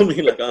 You know what I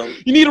mean? Like,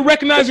 you need to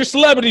recognize your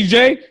celebrity,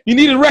 Jay. You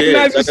need to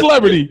recognize your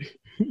celebrity.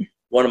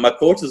 One of my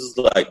coaches is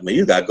like, man,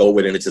 you got to go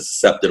with it and just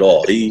accept it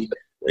all. He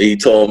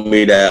told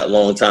me that a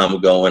long time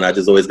ago, and I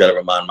just always got to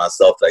remind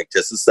myself, like,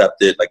 just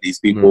accept it. Like, these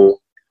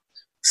people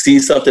see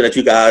something that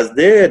you guys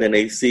did, and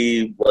they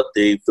see what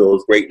they feel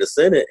is greatness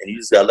in it, and you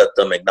just got to let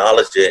them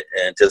acknowledge it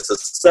and just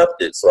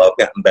accept it. So I've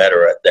gotten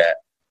better at that.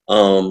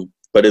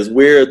 But it's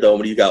weird, though,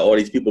 when you got all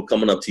these people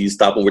coming up to you,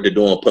 stopping what they're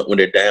doing, putting what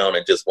they're down,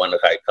 and just want to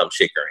like, come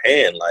shake your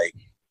hand. Like,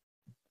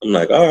 I'm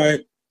like, all right,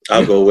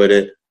 I'll go with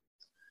it.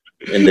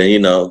 And then, you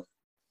know,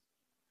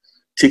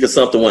 Tika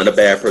something wasn't a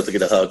bad person to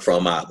get a hug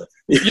from either.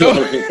 You know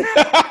what I mean?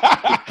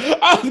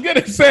 I was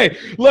gonna say,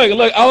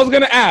 look. I was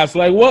gonna ask,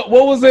 like, what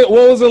was it?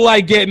 What was it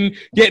like getting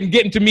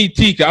to meet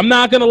Tika? I'm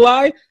not gonna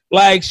lie,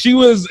 like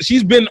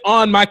she's been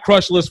on my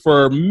crush list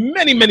for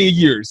many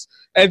years,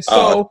 and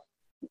so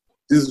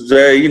she's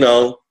very, you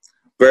know,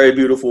 very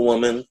beautiful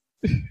woman.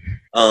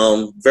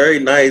 Very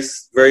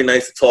nice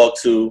to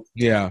talk to.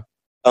 Yeah.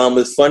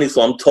 It's funny.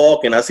 So I'm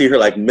talking, I see her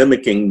like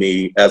mimicking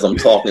me as I'm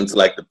talking to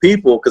like the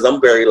people, because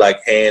I'm very like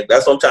hand.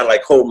 That's why I'm trying to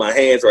like hold my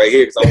hands right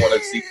here, because I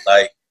want to see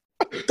like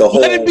the whole.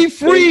 Let it be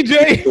free,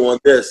 Jay. Doing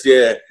this,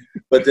 yeah.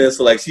 But then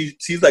so like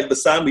she's like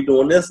beside me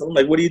doing this. I'm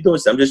like, what are you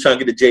doing? I'm just trying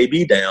to get the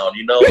JB down,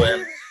 you know.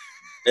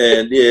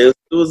 And yeah, it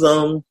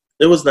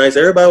was nice.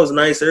 Everybody was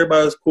nice.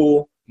 Everybody was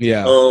cool.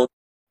 Yeah.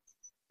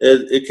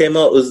 It came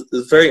out. It was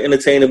a very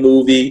entertaining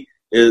movie.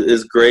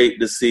 It's great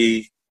to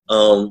see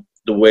the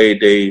way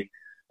they.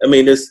 I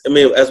mean, as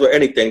with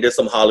anything, there's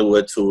some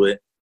Hollywood to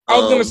it. I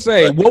was gonna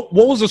say, what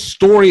was the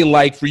story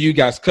like for you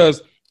guys?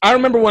 Because I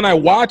remember when I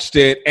watched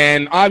it,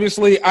 and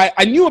obviously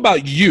I knew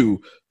about you,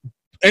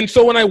 and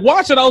so when I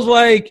watched it, I was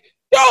like,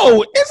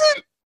 "Yo,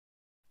 isn't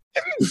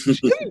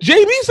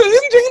James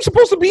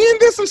supposed to be in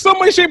this in some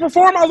way, shape, or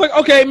form?" I was like,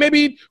 "Okay,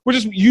 maybe we're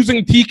just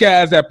using Tika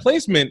as that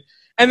placement."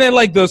 And then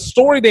like the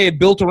story they had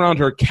built around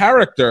her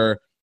character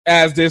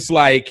as this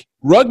like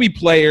rugby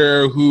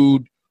player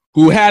who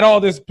had all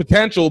this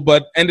potential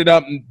but ended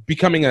up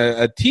becoming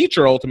a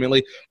teacher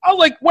ultimately. I was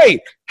like,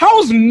 wait,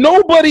 how's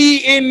nobody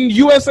in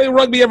USA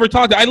Rugby ever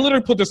talked to? I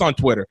literally put this on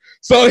Twitter.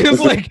 So it was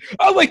like,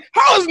 I was like,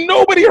 how has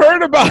nobody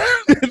heard about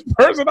this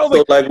person? I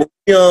was like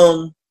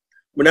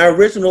when our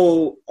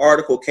original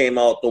article came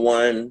out, the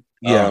one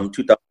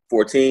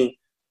 2014,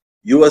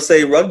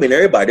 USA Rugby and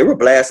everybody, they were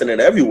blasting it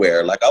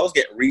everywhere. Like I was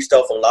getting reached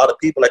out from a lot of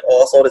people like,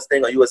 oh, I saw this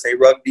thing on USA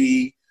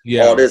Rugby,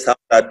 all this, how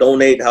could I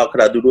donate, how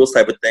could I do those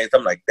type of things?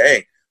 I'm like,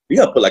 dang. we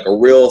got to put like a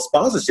real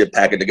sponsorship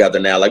packet together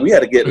now. Like we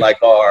had to get like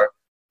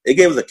it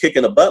gave us a kick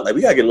in the butt. Like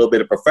we got to get a little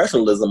bit of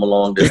professionalism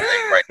along this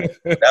thing right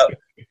now.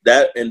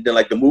 That and then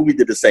like the movie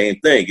did the same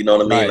thing. You know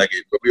what I mean? Right. Like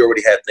we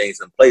already had things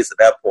in place at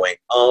that point.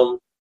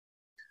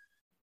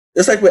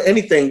 It's like with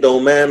anything though,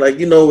 man. Like,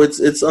 you know, it's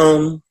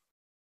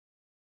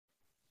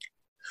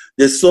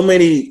there's so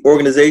many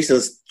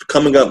organizations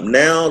coming up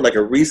now, like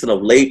a recent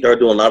of late, they're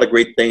doing a lot of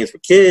great things for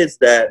kids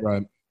that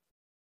Right.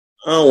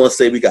 I don't want to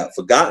say we got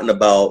forgotten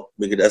about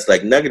because that's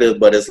like negative,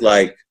 but it's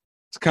like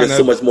there's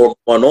so much more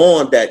going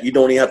on that you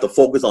don't even have to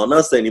focus on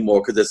us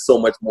anymore because there's so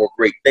much more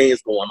great things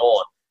going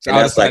on. It's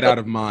out of sight, out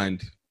of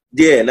mind.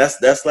 Yeah, and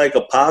that's like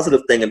a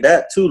positive thing in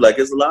that too. Like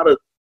there's a lot of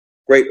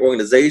great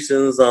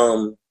organizations,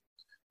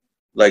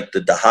 like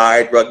the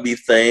Hyde rugby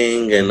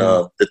thing and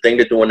the thing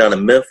they're doing down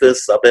in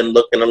Memphis. I've been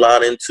looking a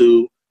lot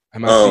into.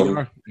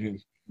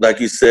 Like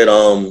you said,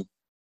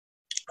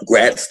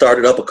 Grant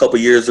started up a couple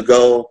years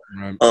ago.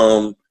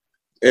 Right.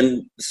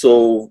 And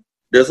so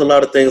there's a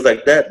lot of things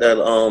like that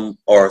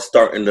are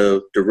starting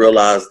to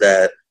realize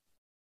that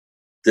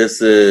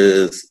this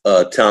is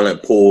a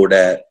talent pool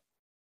that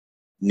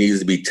needs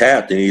to be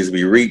tapped, it needs to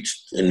be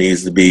reached, it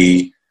needs to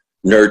be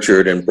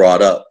nurtured and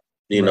brought up.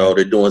 You know,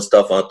 they're doing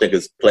stuff, I think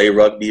it's Play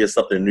Rugby or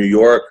something in New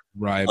York.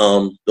 Right.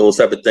 Those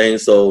type of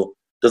things. So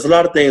there's a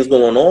lot of things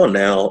going on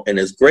now, and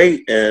it's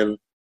great. And,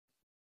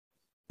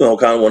 you know,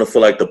 kind of want to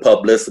feel like the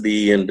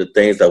publicity and the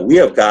things that we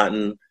have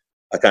gotten,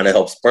 I kind of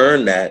help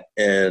spurn that.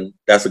 And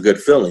that's a good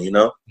feeling, you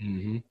know?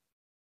 Mm-hmm.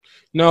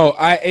 No,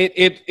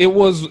 it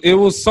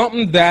was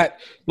something that,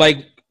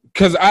 like,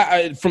 because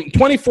I from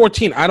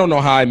 2014, I don't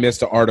know how I missed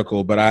the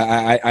article, but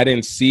I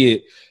didn't see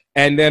it.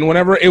 And then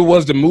whenever it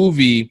was the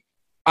movie,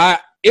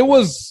 it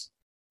was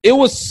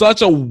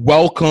such a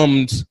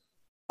welcomed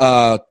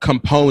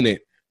component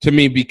to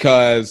me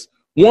because,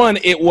 one,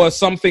 it was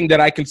something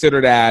that I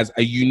considered as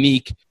a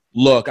unique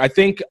look. I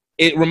think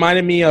it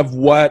reminded me of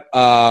what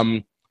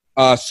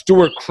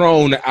Stuart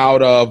Crone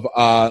out of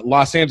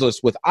Los Angeles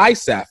with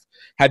ISEF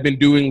had been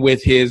doing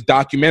with his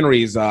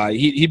documentaries.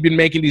 He'd been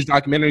making these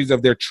documentaries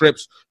of their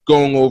trips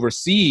going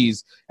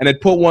overseas and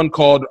had put one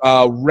called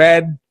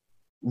Red,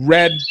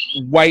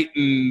 White,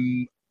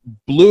 and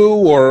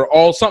Blue or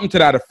all something to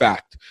that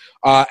effect.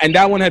 And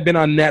that one had been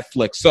on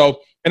Netflix. So,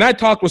 and I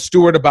talked with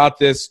Stuart about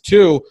this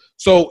too.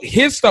 So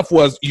his stuff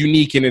was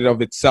unique in and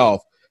of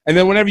itself. And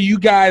then whenever you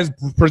guys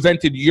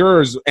presented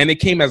yours and it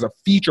came as a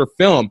feature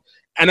film,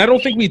 and I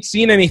don't think we'd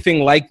seen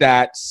anything like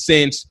that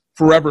since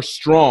Forever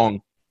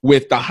Strong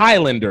with the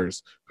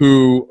Highlanders,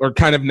 who are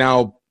kind of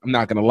now, I'm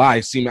not going to lie,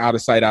 seem out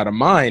of sight, out of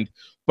mind.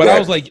 But I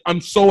was like,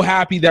 I'm so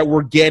happy that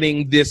we're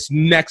getting this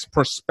next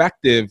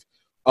perspective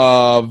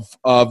of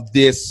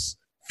this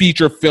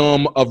feature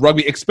film of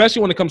rugby,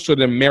 especially when it comes to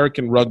the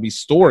American rugby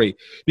story.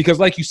 Because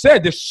like you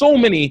said, there's so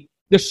many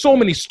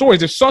stories.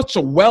 There's such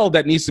a well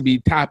that needs to be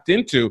tapped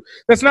into.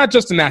 That's not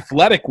just an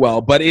athletic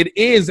well, but it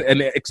is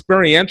an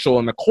experiential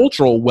and a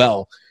cultural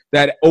well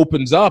that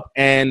opens up.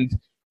 And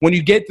when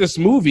you get this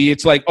movie,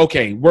 it's like,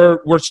 okay,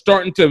 we're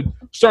starting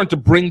to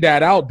bring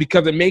that out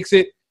because it makes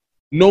it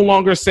no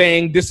longer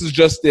saying this is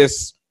just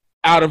this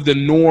out of the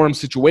norm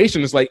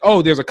situation. It's like,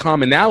 oh, there's a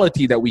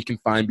commonality that we can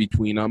find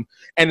between them.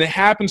 And it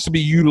happens to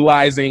be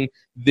utilizing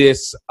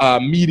this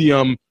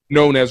medium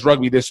known as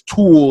rugby, this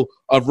tool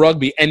of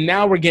rugby. And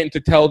now we're getting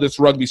to tell this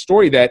rugby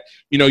story that,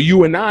 you know,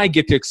 you and I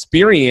get to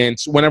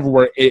experience whenever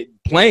we're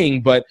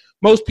playing. But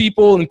most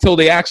people, until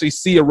they actually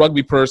see a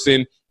rugby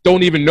person,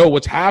 don't even know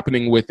what's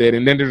happening with it.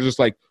 And then they're just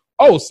like,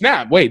 oh,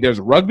 snap, wait,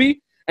 there's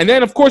rugby? And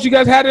then, of course, you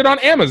guys had it on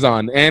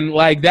Amazon. And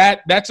like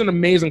that's an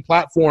amazing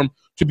platform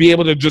to be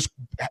able to just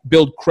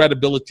build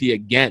credibility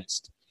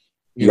against.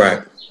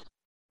 Right.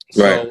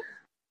 So, right.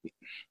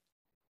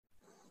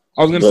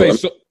 I was going to say,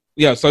 so,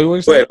 yeah, so you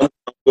want to say?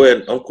 Go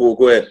ahead. I'm cool.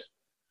 Go ahead.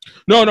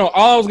 No,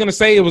 all I was going to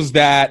say was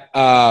that,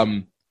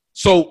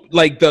 so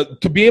like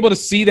to be able to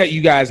see that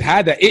you guys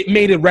had that, it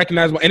made it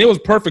recognizable. And it was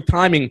perfect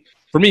timing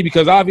for me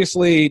because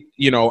obviously,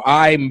 you know,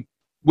 I'm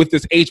with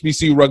this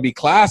HBCU Rugby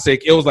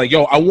Classic, it was like,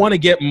 yo, I want to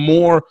get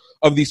more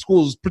of these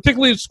schools,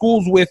 particularly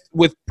schools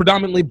with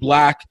predominantly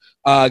black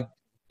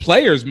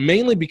players,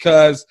 mainly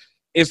because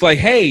it's like,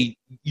 hey,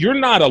 you're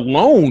not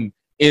alone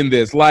in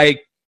this.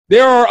 Like,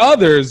 there are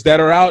others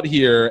that are out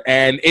here,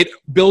 and it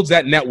builds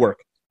that network,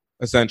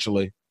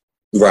 essentially.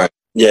 Right.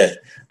 Yeah.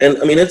 And,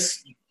 I mean,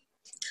 it's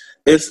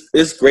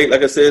great.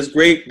 Like I said, it's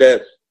great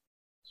that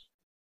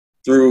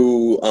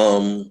through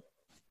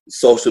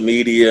social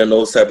media and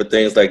those type of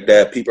things like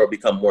that, people are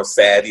becoming more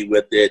savvy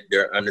with it.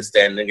 They're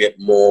understanding it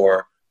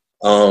more.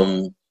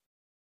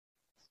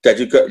 That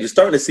you're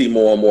starting to see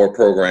more and more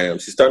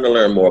programs. You're starting to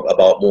learn more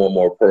about more and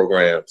more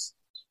programs.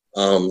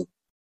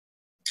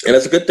 And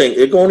that's a good thing.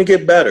 It's going to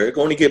get better. It's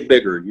going to get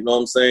bigger. You know what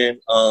I'm saying?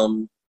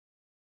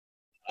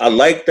 I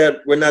like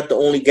that we're not the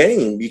only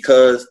game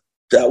because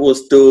that will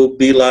still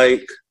be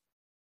like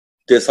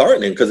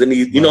disheartening because it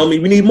needs, you know what I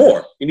mean? We need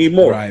more. You need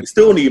more. Right. We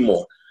still need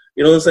more.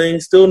 You know what I'm saying?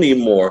 Still need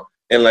more.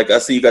 And like I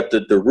see you got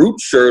the Root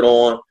shirt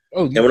on.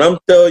 Oh, yeah. And when I'm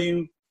telling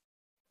you,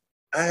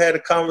 I had a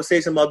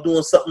conversation about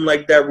doing something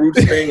like that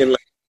Roots thing in like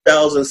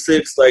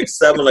 2006, like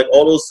 7, like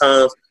all those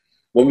times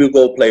when we would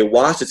go play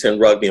Washington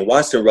Rugby, and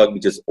Washington Rugby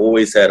just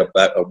always had a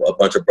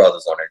bunch of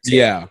brothers on their team.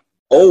 Yeah.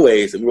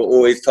 Always. And we would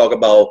always talk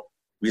about,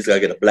 we just got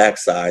to get a black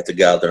side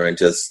together and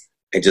just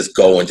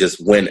go and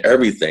just win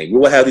everything. We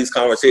would have these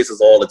conversations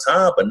all the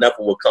time, but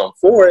nothing would come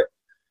for it.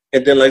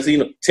 And then, like,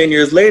 10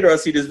 years later, I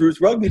see this Roots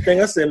Rugby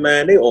thing. I said,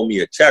 man, they owe me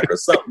a check or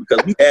something,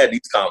 because we had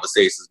these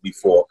conversations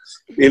before.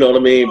 You know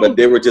what I mean? But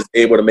they were just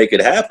able to make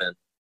it happen.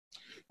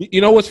 You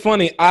know what's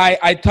funny?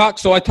 I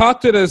talked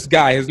to this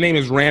guy. His name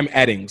is Ram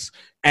Eddings.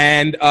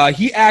 And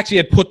he actually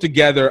had put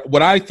together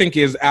what I think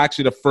is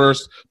actually the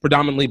first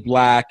predominantly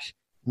black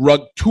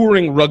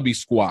touring rugby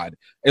squad.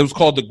 It was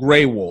called the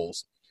Grey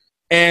Wolves.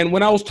 And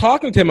when I was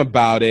talking to him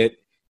about it,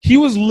 he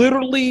was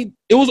literally,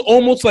 it was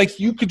almost like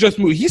you could just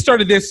move. He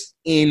started this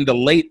in the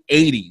late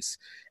 80s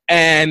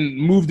and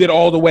moved it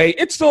all the way.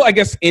 It's still, I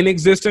guess, in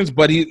existence,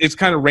 but it's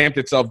kind of ramped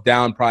itself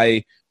down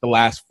probably the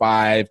last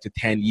 5 to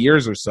 10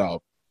 years or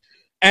so.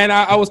 And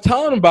I was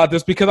telling him about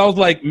this because I was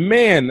like,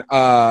 man,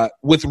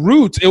 with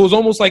Roots, it was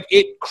almost like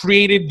it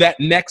created that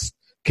next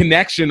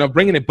connection of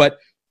bringing it. But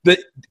the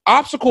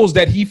obstacles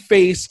that he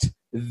faced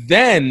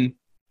then,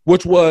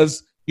 which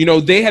was, you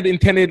know, they had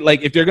intended,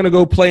 like, if they're going to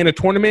go play in a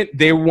tournament,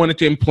 they wanted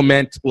to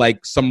implement,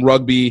 like, some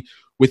rugby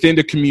within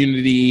the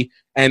community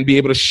and be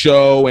able to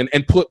show and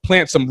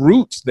plant some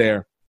roots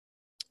there.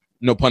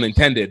 No pun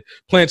intended.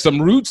 Plant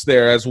some roots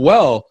there as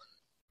well.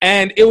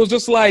 And it was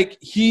just like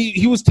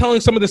he was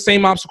telling some of the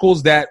same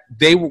obstacles that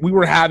we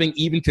were having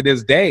even to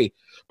this day.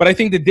 But I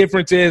think the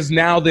difference is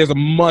now there's a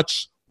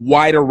much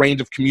wider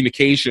range of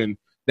communication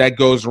that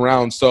goes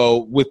around.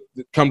 So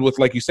comes with,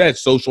 like you said,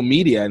 social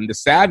media and the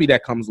savvy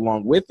that comes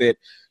along with it,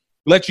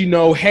 let you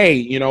know, hey,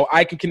 you know,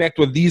 I can connect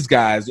with these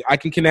guys. I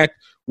can connect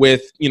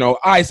with, you know,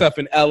 ISF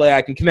in LA.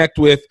 I can connect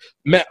with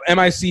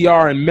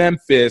MICR in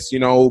Memphis, you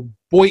know,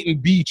 Boynton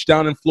Beach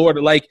down in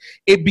Florida. Like,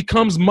 it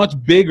becomes much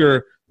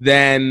bigger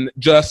than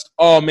just,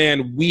 oh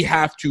man, we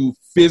have to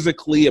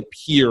physically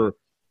appear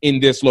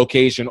in this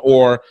location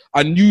or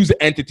a news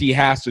entity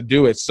has to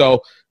do it.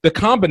 So the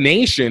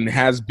combination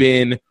has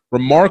been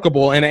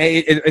remarkable, and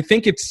I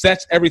think it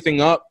sets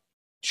everything up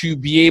to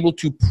be able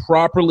to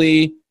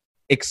properly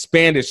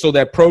expand it so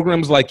that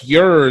programs like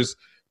yours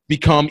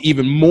become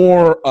even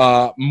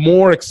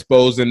more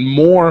exposed and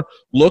more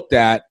looked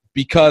at,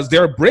 because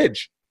they're a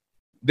bridge.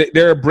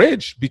 They're a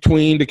bridge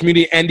between the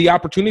community and the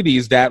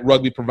opportunities that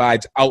rugby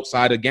provides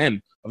outside,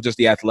 again, of just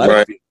the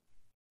athletic field.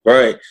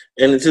 Right.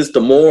 And it's just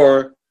the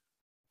more,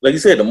 like you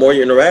said, the more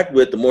you interact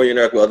with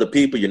other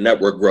people, your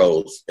network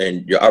grows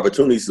and your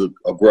opportunities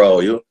will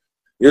grow.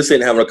 You're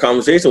sitting having a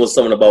conversation with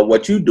someone about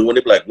what you do, and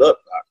they're like, look,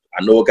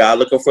 I know a guy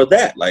looking for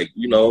that. Like,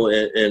 you know,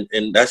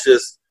 and that's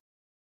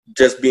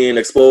just being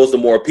exposed to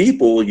more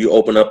people, you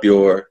open up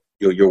your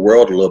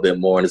world a little bit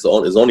more, and it's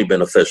only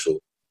beneficial.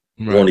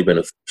 Right. It's only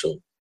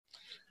beneficial.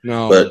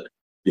 No. But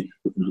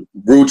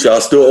Roots, y'all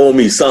still owe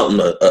me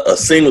something, a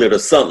singlet or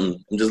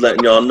something. I'm just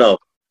letting y'all know.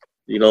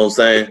 You know what I'm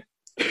saying?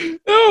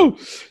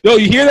 Yo,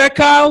 you hear that,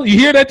 Kyle? You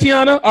hear that,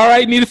 Tiana? All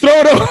right, need to throw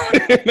it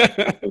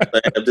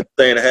on. I'm just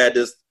saying, I had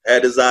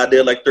this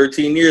idea like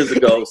 13 years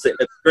ago, sitting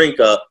at the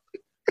drink up.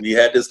 We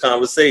had this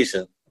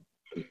conversation.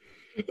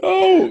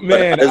 Oh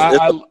man, it's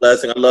the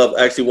last thing I love.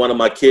 Actually, one of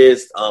my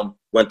kids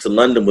went to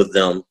London with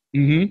them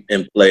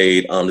and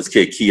played. This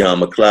kid Keon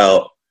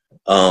McLeod.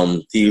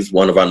 He's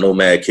one of our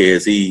Nomad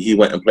kids. He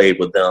went and played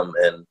with them,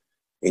 and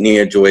he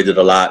enjoyed it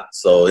a lot.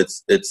 So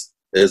it's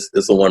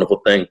a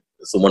wonderful thing.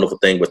 It's a wonderful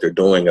thing what they're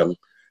doing.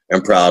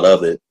 I'm proud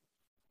of it.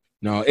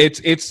 No,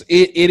 it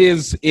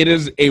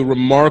is a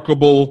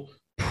remarkable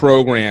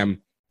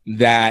program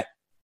that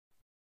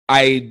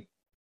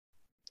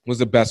was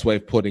the best way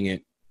of putting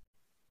it.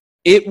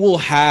 It will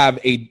have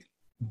a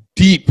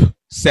deep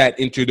set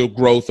into the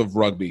growth of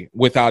rugby,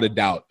 without a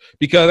doubt,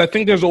 because I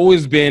think there's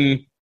always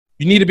been,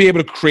 you need to be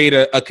able to create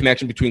a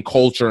connection between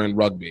culture and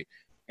rugby.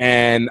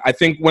 And I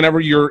think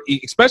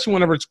especially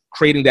whenever it's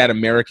creating that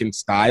American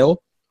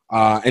style,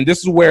 and this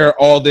is where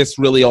all this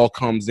really all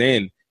comes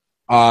in.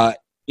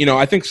 You know,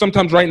 I think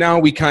sometimes right now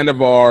we kind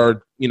of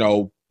are, you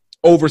know,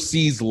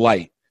 overseas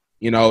light.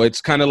 You know, it's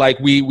kind of like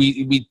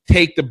we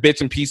take the bits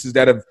and pieces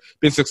that have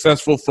been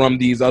successful from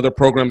these other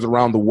programs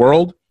around the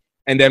world,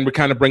 and then we're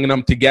kind of bringing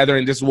them together,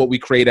 and this is what we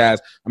create as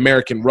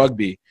American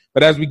rugby.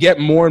 But as we get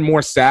more and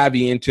more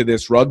savvy into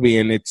this rugby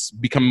and it's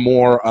become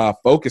more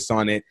focused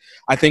on it,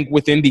 I think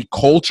within the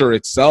culture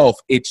itself,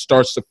 it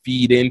starts to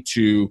feed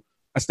into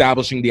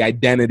establishing the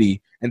identity,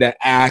 and that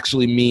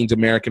actually means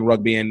American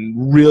rugby,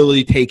 and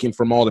really taking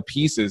from all the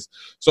pieces.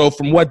 So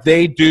from what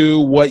they do,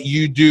 what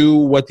you do,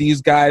 what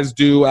these guys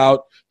do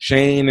out,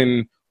 Shane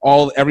and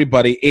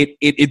everybody,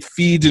 it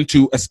feeds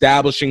into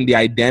establishing the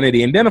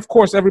identity. And then, of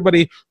course,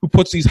 everybody who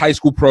puts these high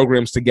school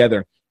programs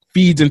together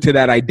feeds into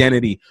that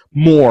identity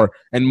more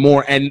and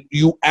more. And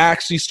you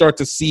actually start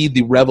to see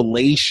the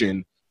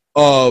revelation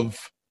of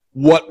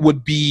what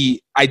would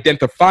be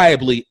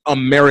identifiably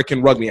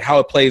American rugby, how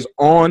it plays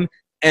on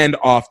and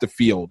off the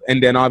field,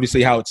 and then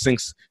obviously how it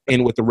syncs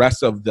in with the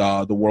rest of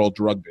the world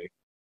rugby.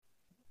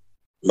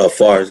 By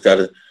far, it's got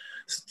to,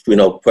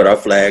 put our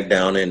flag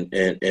down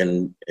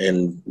and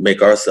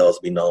make ourselves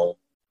be known.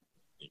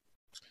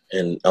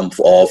 And I'm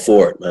all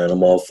for it, man.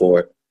 I'm all for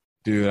it.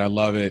 Dude, I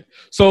love it.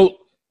 So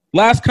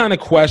last kind of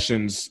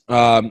questions.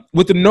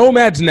 With the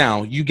Nomads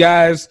now, you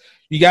guys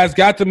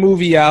got the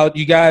movie out.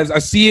 You guys, I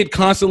see it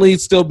constantly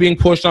still being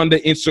pushed on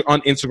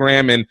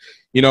Instagram, and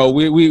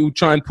we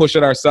try and push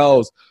it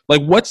ourselves.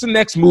 Like, what's the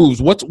next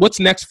moves? What's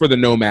next for the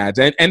Nomads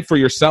and for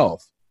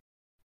yourself?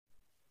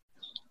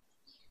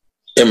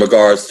 In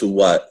regards to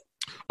what?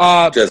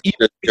 Just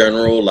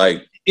general,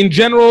 like in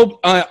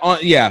general,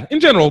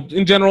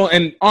 in general,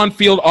 and on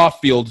field, off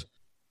field.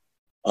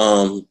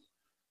 On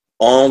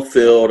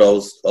field, I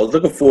was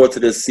looking forward to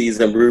this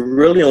season. We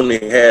really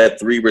only had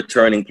 3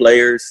 returning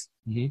players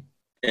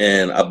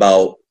and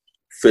about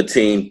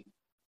 15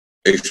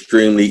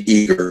 extremely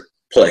eager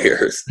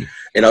players.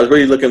 And I was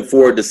really looking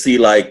forward to see,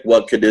 like,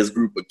 what could this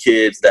group of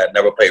kids that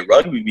never played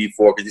rugby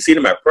before, because you see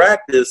them at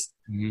practice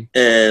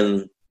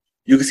and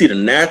you can see the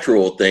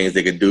natural things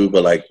they could do,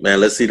 but, like, man,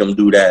 let's see them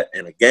do that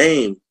in a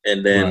game.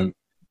 And then,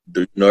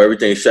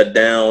 everything shut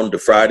down the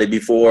Friday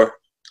before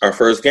our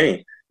first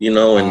game,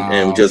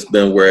 and just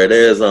been where it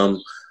is.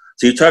 So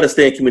you try to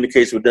stay in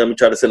communication with them. You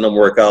try to send them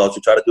workouts.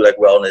 You try to do, like,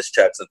 wellness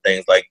checks and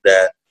things like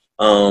that,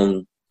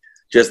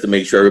 just to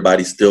make sure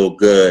everybody's still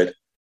good.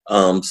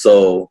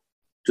 So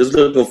just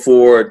looking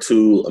forward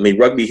to,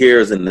 rugby here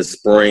is in the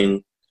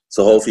spring.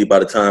 So hopefully by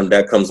the time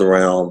that comes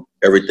around,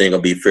 everything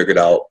will be figured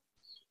out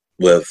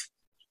with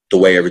the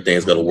way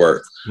everything's going to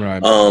work.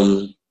 Right.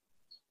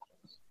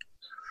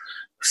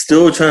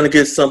 Still trying to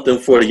get something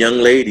for the young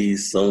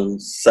ladies, some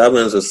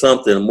 7s or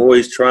something. I'm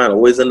always trying. I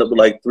always end up with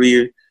like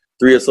three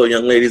or so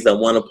young ladies that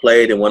want to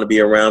play. They want to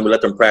be around. We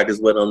let them practice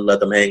with them, let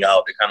them hang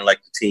out. They're kind of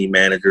like the team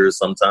managers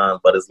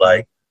sometimes, but it's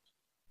like,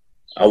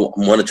 I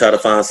want to try to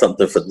find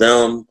something for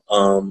them.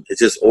 It's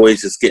just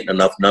always just getting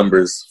enough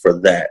numbers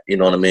for that. You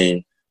know what I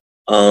mean?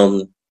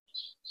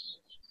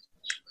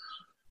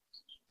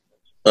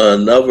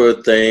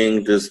 Another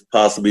thing, just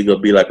possibly going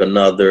to be like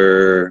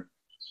another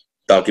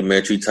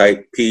documentary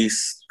type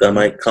piece that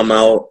might come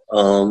out.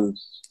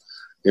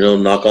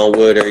 Knock on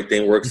wood,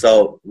 everything works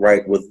out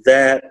right with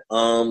that.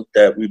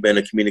 That we've been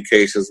in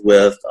communications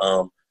with.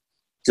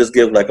 Just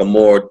give like a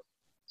more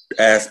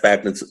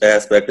aspect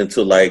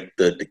into like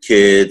the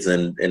kids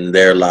and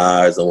their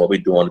lives and what we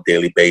do on a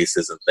daily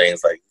basis and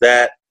things like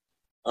that.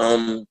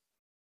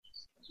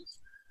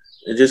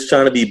 And just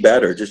trying to be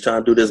better, just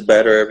trying to do this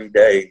better every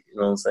day. You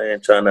know what I'm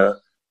saying? Trying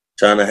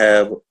to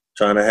have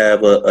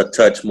a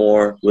touch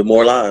more with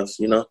more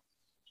lives,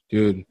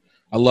 Dude,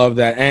 I love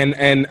that.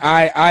 And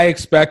I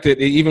expect it,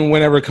 even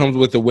whenever it comes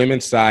with the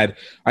women's side.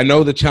 I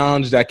know the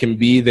challenge that can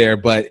be there,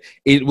 but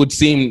it would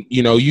seem,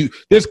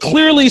 there's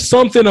clearly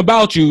something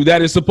about you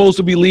that is supposed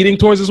to be leading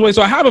towards this way.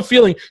 So I have a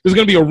feeling there's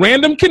going to be a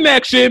random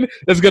connection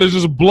that's going to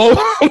just blow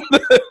up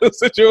the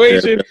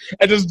situation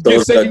and just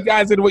send you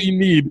guys into what you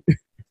need.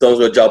 Someone's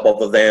going to drop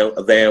off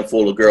a van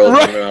full of girls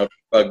running around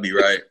rugby,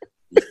 right?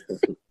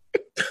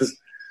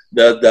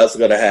 That's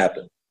going to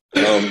happen.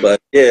 But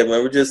yeah,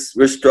 man,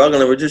 we're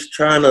struggling. We're just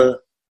trying to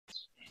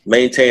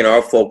maintain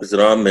our focus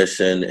and our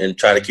mission and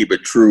try to keep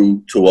it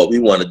true to what we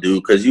want to do.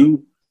 Because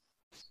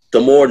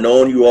the more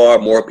known you are,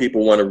 more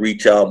people want to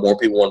reach out, more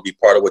people want to be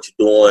part of what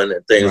you're doing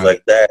and things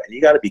like that. And you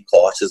got to be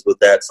cautious with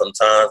that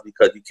sometimes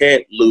because you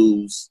can't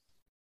lose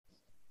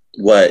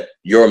what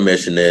your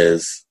mission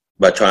is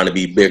by trying to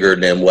be bigger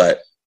than what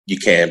you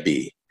can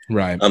be.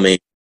 Right.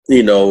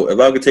 If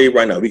I could tell you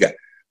right now, we got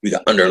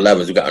under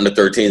 11s, we got under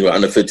 13s, we got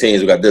under 15s,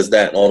 we got this,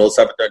 that, and all those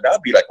type of things. That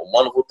would be like a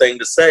wonderful thing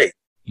to say.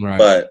 Right.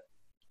 But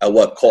at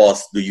what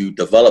cost do you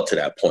develop to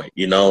that point,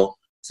 So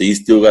you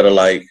still got to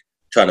like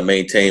try to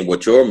maintain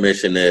what your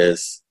mission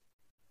is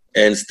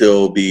and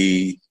still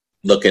be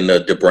looking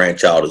to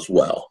branch out as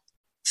well.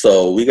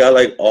 So we got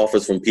like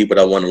offers from people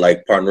that want to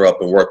like partner up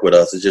and work with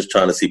us. It's just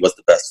trying to see what's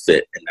the best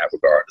fit in that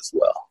regard as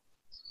well.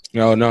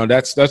 No,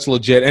 that's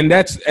legit, and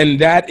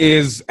that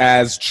is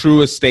as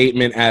true a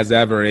statement as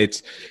ever.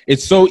 It's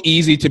so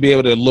easy to be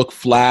able to look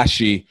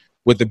flashy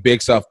with the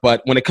big stuff,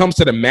 but when it comes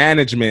to the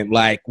management,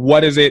 like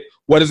what is it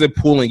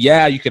pulling?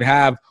 Yeah, you could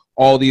have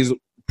all these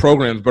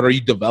programs, but are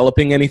you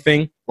developing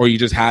anything, or are you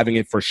just having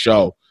it for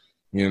show?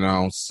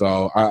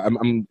 So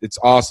it's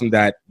awesome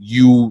that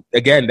you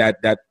again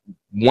that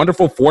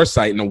wonderful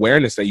foresight and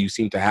awareness that you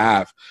seem to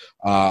have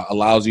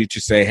allows you to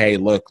say, hey,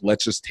 look,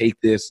 let's just take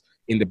this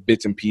into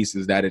bits and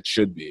pieces that it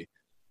should be.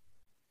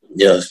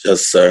 Yes,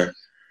 sir.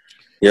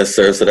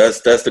 So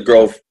that's the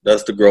growth.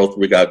 That's the growth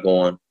we got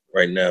going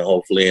right now.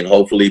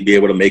 Hopefully be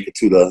able to make it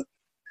to the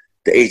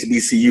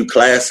HBCU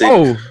Classic.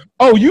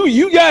 Oh,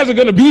 you guys are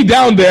gonna be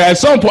down there at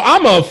some point.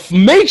 I'm gonna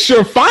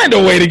find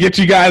a way to get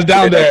you guys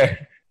down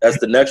there. That's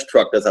the next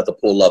truck that's have to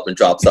pull up and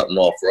drop something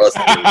off for us.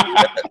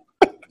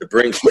 The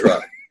Brinks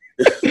truck.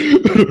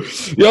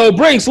 Yo,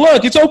 Brinks,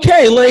 look, it's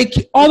okay. Like,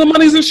 all the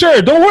money's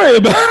insured. Don't worry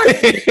about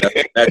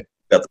it.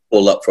 Got to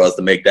pull up for us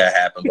to make that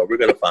happen, but we're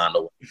going to find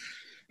a way.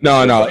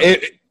 No.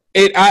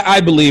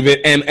 I believe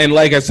it, and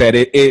like I said,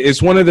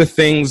 it's one of the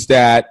things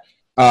that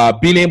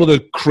being able to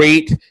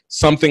create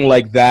something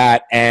like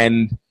that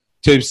and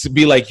to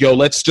be like, yo,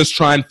 let's just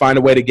try and find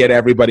a way to get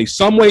everybody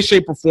some way,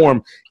 shape, or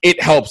form.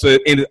 It helps.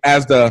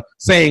 As the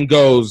saying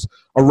goes,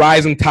 a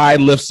rising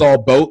tide lifts all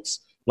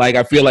boats. Like,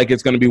 I feel like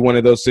it's going to be one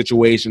of those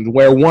situations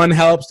where one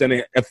helps and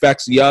it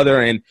affects the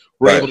other, and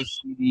we're able to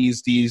see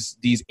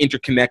these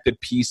interconnected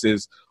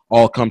pieces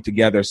all come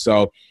together.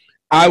 So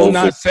I will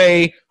not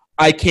say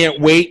I can't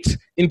wait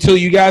until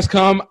you guys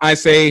come. I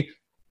say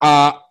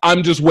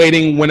I'm just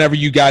waiting whenever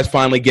you guys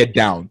finally get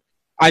down.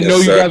 I know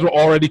you guys will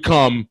already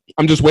come.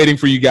 I'm just waiting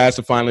for you guys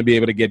to finally be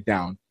able to get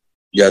down.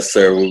 Yes,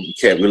 sir.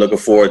 We're looking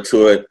forward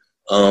to it.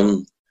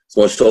 Just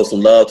want to show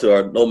some love to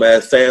our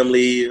Nomad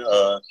family,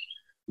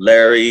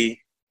 Larry,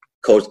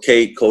 Coach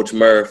Kate, Coach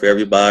Murph,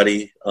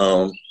 everybody.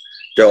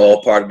 They're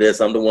all part of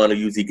this. I'm the one who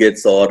usually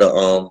gets all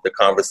the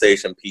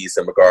conversation piece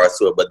in regards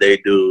to it, but they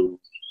do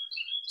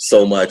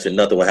so much, and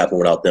nothing will happen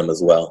without them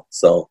as well.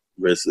 So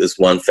it's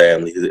one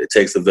family. It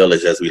takes a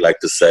village, as we like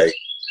to say,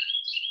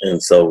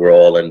 and so we're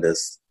all in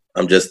this.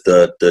 I'm just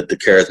the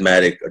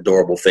charismatic,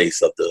 adorable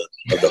face of the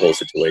whole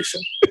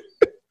situation.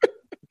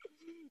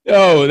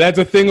 Oh, that's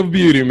a thing of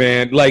beauty,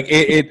 man. Like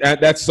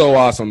that's so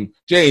awesome.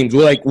 James,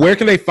 where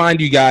can they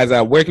find you guys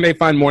at? Where can they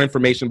find more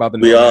information about the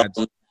Nomads?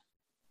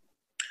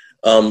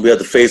 We have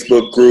the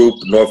Facebook group,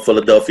 North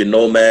Philadelphia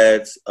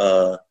Nomads,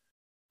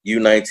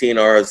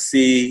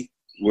 U19RFC.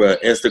 We're on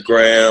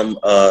Instagram,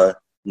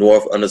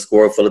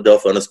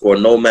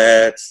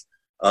 North_Philadelphia_Nomads.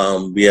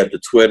 We have the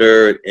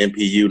Twitter,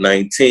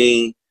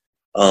 NPU19.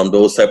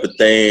 Those type of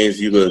things.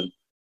 You could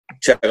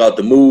check out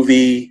the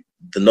movie,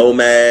 The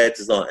Nomads.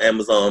 Is on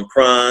Amazon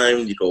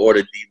Prime. You can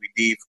order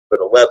DVD for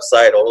the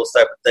website, all those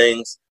type of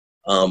things.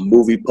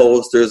 Movie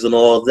posters and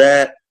all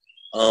that.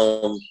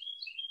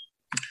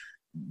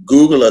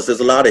 Google us.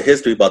 There's a lot of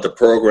history about the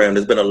program.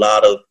 There's been a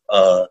lot of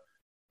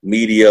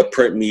media,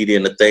 print media,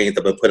 and the things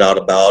that have been put out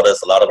about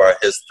us. A lot of our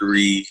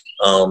history.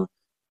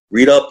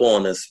 Read up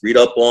on us. We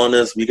got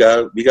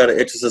an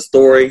interesting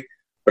story.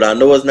 But I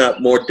know it's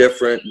not more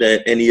different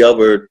than any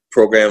other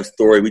program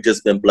story. We've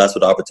just been blessed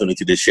with the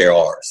opportunity to share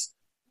ours.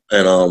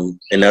 And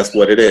that's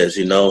what it is,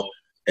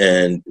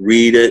 and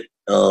read it.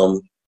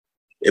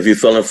 If you're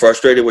feeling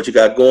frustrated with what you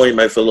got going, you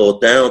might feel a little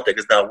down, think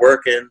it's not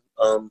working.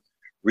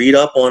 Read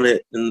up on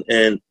it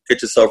and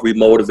get yourself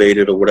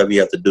remotivated or whatever you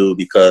have to do,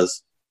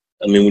 because,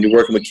 when you're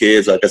working with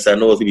kids, like I said, I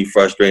know it's going to be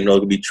frustrating, I know it's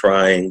going to be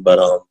trying, but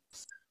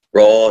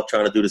we're all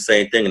trying to do the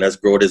same thing, and that's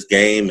grow this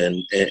game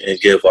and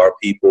give our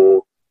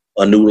people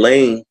a new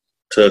lane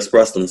to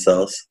express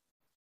themselves.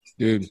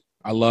 Dude,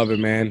 I love it,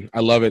 man.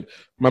 I love it.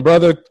 My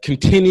brother,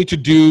 continue to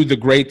do the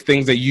great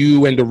things that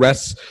you and the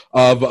rest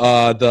of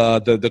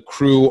the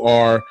crew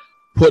are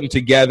putting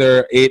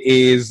together. It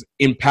is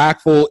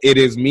impactful. It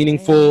is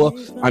meaningful.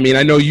 I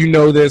know you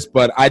know this,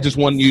 but I just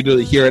want you to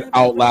hear it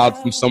out loud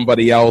from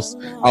somebody else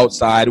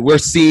outside. We're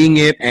seeing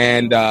it,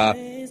 and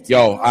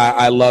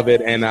I love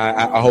it, and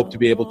I hope to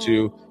be able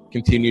to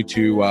continue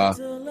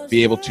to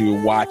be able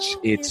to watch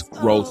its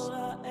growth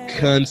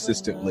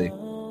consistently,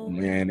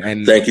 man.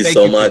 And thank you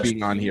so much for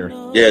being on here.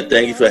 Yeah,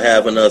 thank you for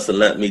having us and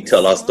let me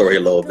tell our story a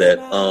little bit.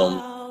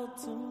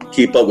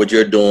 Keep up what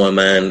you're doing,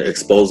 man,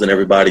 exposing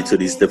everybody to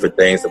these different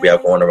things that we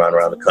have going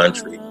around the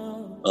country.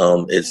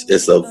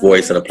 It's a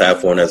voice and a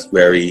platform that's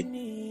very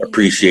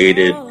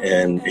appreciated,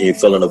 and you're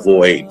filling a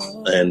void,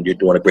 and you're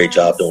doing a great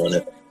job doing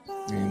it.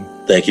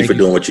 Thank you for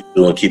doing what you're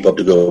doing. Keep up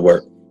the good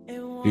work.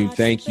 Dude,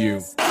 thank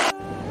you.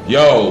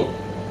 Yo,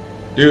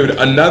 dude,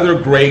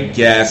 another great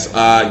guest.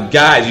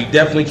 Guys, you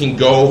definitely can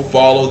go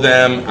follow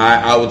them.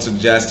 I would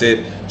suggest it.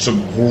 It's a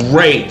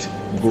great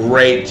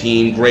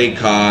team, great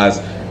cause.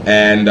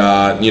 And,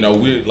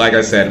 we, like I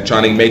said,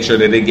 trying to make sure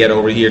that they get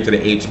over here to the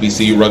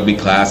HBCU Rugby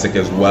Classic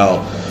as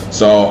well.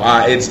 So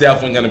it's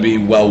definitely going to be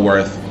well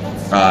worth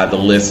the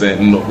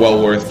listen,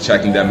 well worth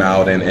checking them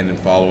out and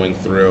following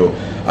through.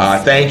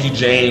 Thank you,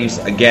 James,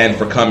 again,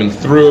 for coming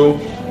through.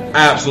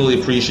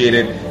 Absolutely appreciate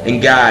it.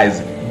 And,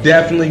 guys,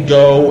 definitely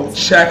go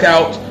check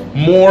out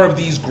more of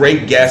these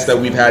great guests that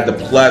we've had the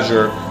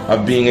pleasure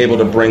of being able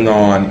to bring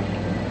on.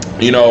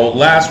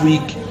 Last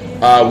week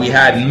we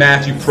had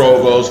Matthew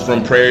Provost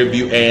from Prairie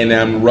View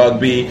A&M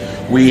Rugby.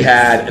 We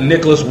had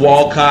Nicholas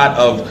Walcott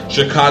of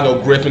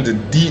Chicago Griffins, a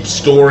deep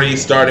story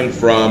starting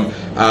from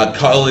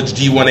college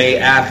D1A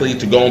athlete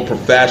to going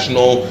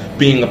professional,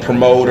 being a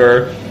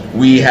promoter.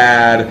 We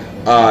had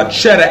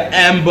Chetta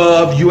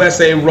Emba of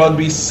USA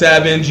Rugby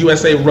 7s,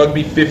 USA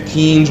Rugby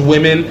 15s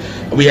women.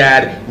 We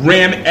had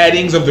Ram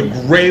Eddings of the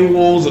Grey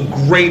Wolves, a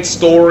great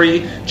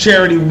story.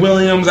 Charity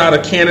Williams out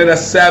of Canada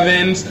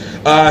 7s.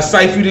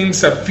 Saifuddin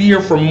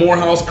Safir from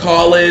Morehouse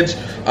College.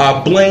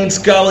 Blaine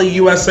Scully,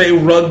 USA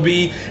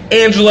Rugby.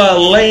 Angela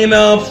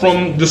Elena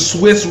from the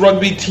Swiss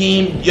Rugby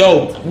team.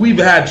 Yo, we've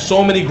had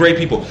so many great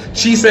people.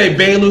 Chisei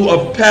Belu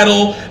of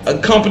Pedal, a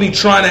company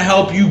trying to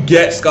help you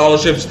get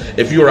scholarships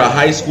if you're a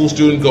high school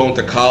student going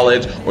to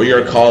college or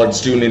you're a college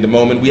student in the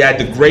moment. We had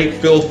the great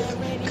Phil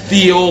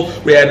Steele,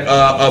 we had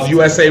of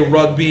USA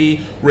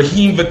Rugby,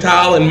 Raheem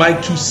Vital and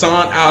Mike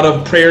Toussaint out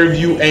of Prairie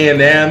View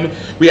A&M.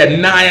 We had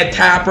Nia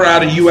Tapper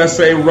out of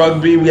USA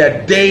Rugby. We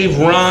had Dave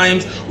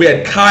Rhymes. We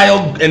had Kyle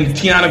and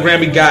Tiana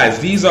Grammy. Guys,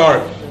 these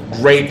are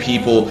great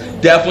people.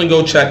 Definitely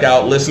go check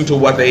out, listen to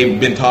what they've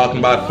been talking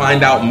about,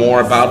 find out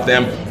more about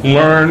them,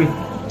 learn,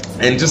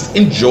 and just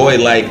enjoy.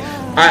 Like,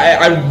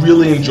 I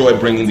really enjoy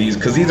bringing these,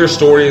 because these are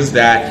stories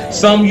that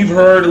some you've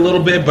heard a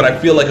little bit, but I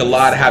feel like a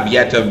lot have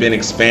yet to have been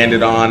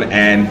expanded on,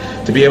 and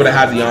to be able to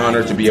have the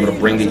honor to be able to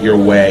bring it your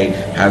way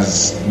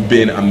has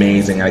been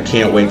amazing. I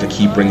can't wait to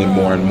keep bringing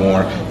more and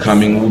more,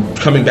 coming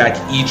back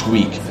each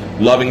week,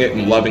 loving it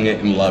and loving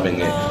it and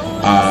loving it.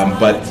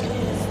 But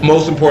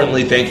most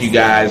importantly, thank you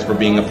guys for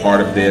being a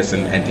part of this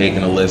and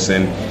taking a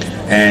listen.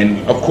 And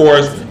of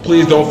course,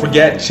 please don't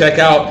forget, check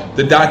out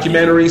the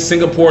documentary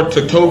Singapore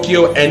to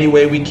Tokyo Any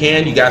Way We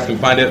Can. You guys can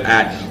find it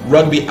at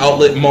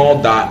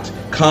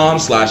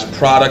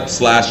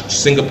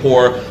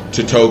rugbyoutletmall.com/product/Singapore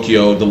to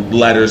Tokyo, the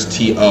letters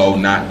TO,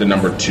 not the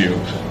number 2,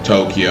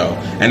 Tokyo.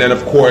 And then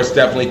of course,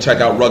 definitely check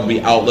out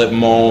Rugby Outlet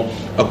Mall,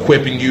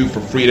 equipping you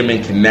for freedom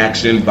and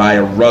connection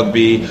via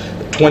rugby.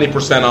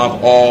 20% off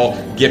all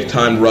Gift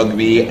Time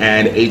Rugby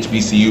and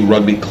HBCU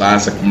Rugby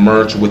Classic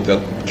merch with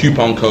the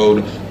coupon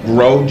code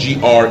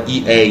GREAUX,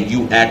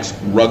 GREAUX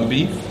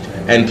Rugby.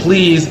 And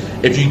please,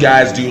 if you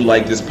guys do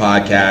like this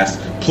podcast,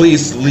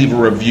 please leave a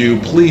review.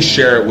 Please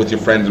share it with your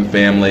friends and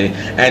family.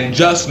 And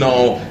just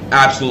know,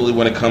 absolutely,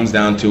 when it comes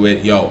down to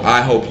it,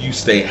 I hope you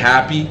stay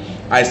happy.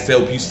 I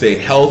hope you stay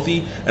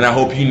healthy. And I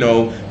hope you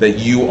know that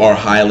you are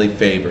highly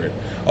favored.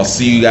 I'll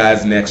see you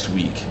guys next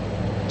week.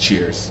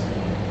 Cheers.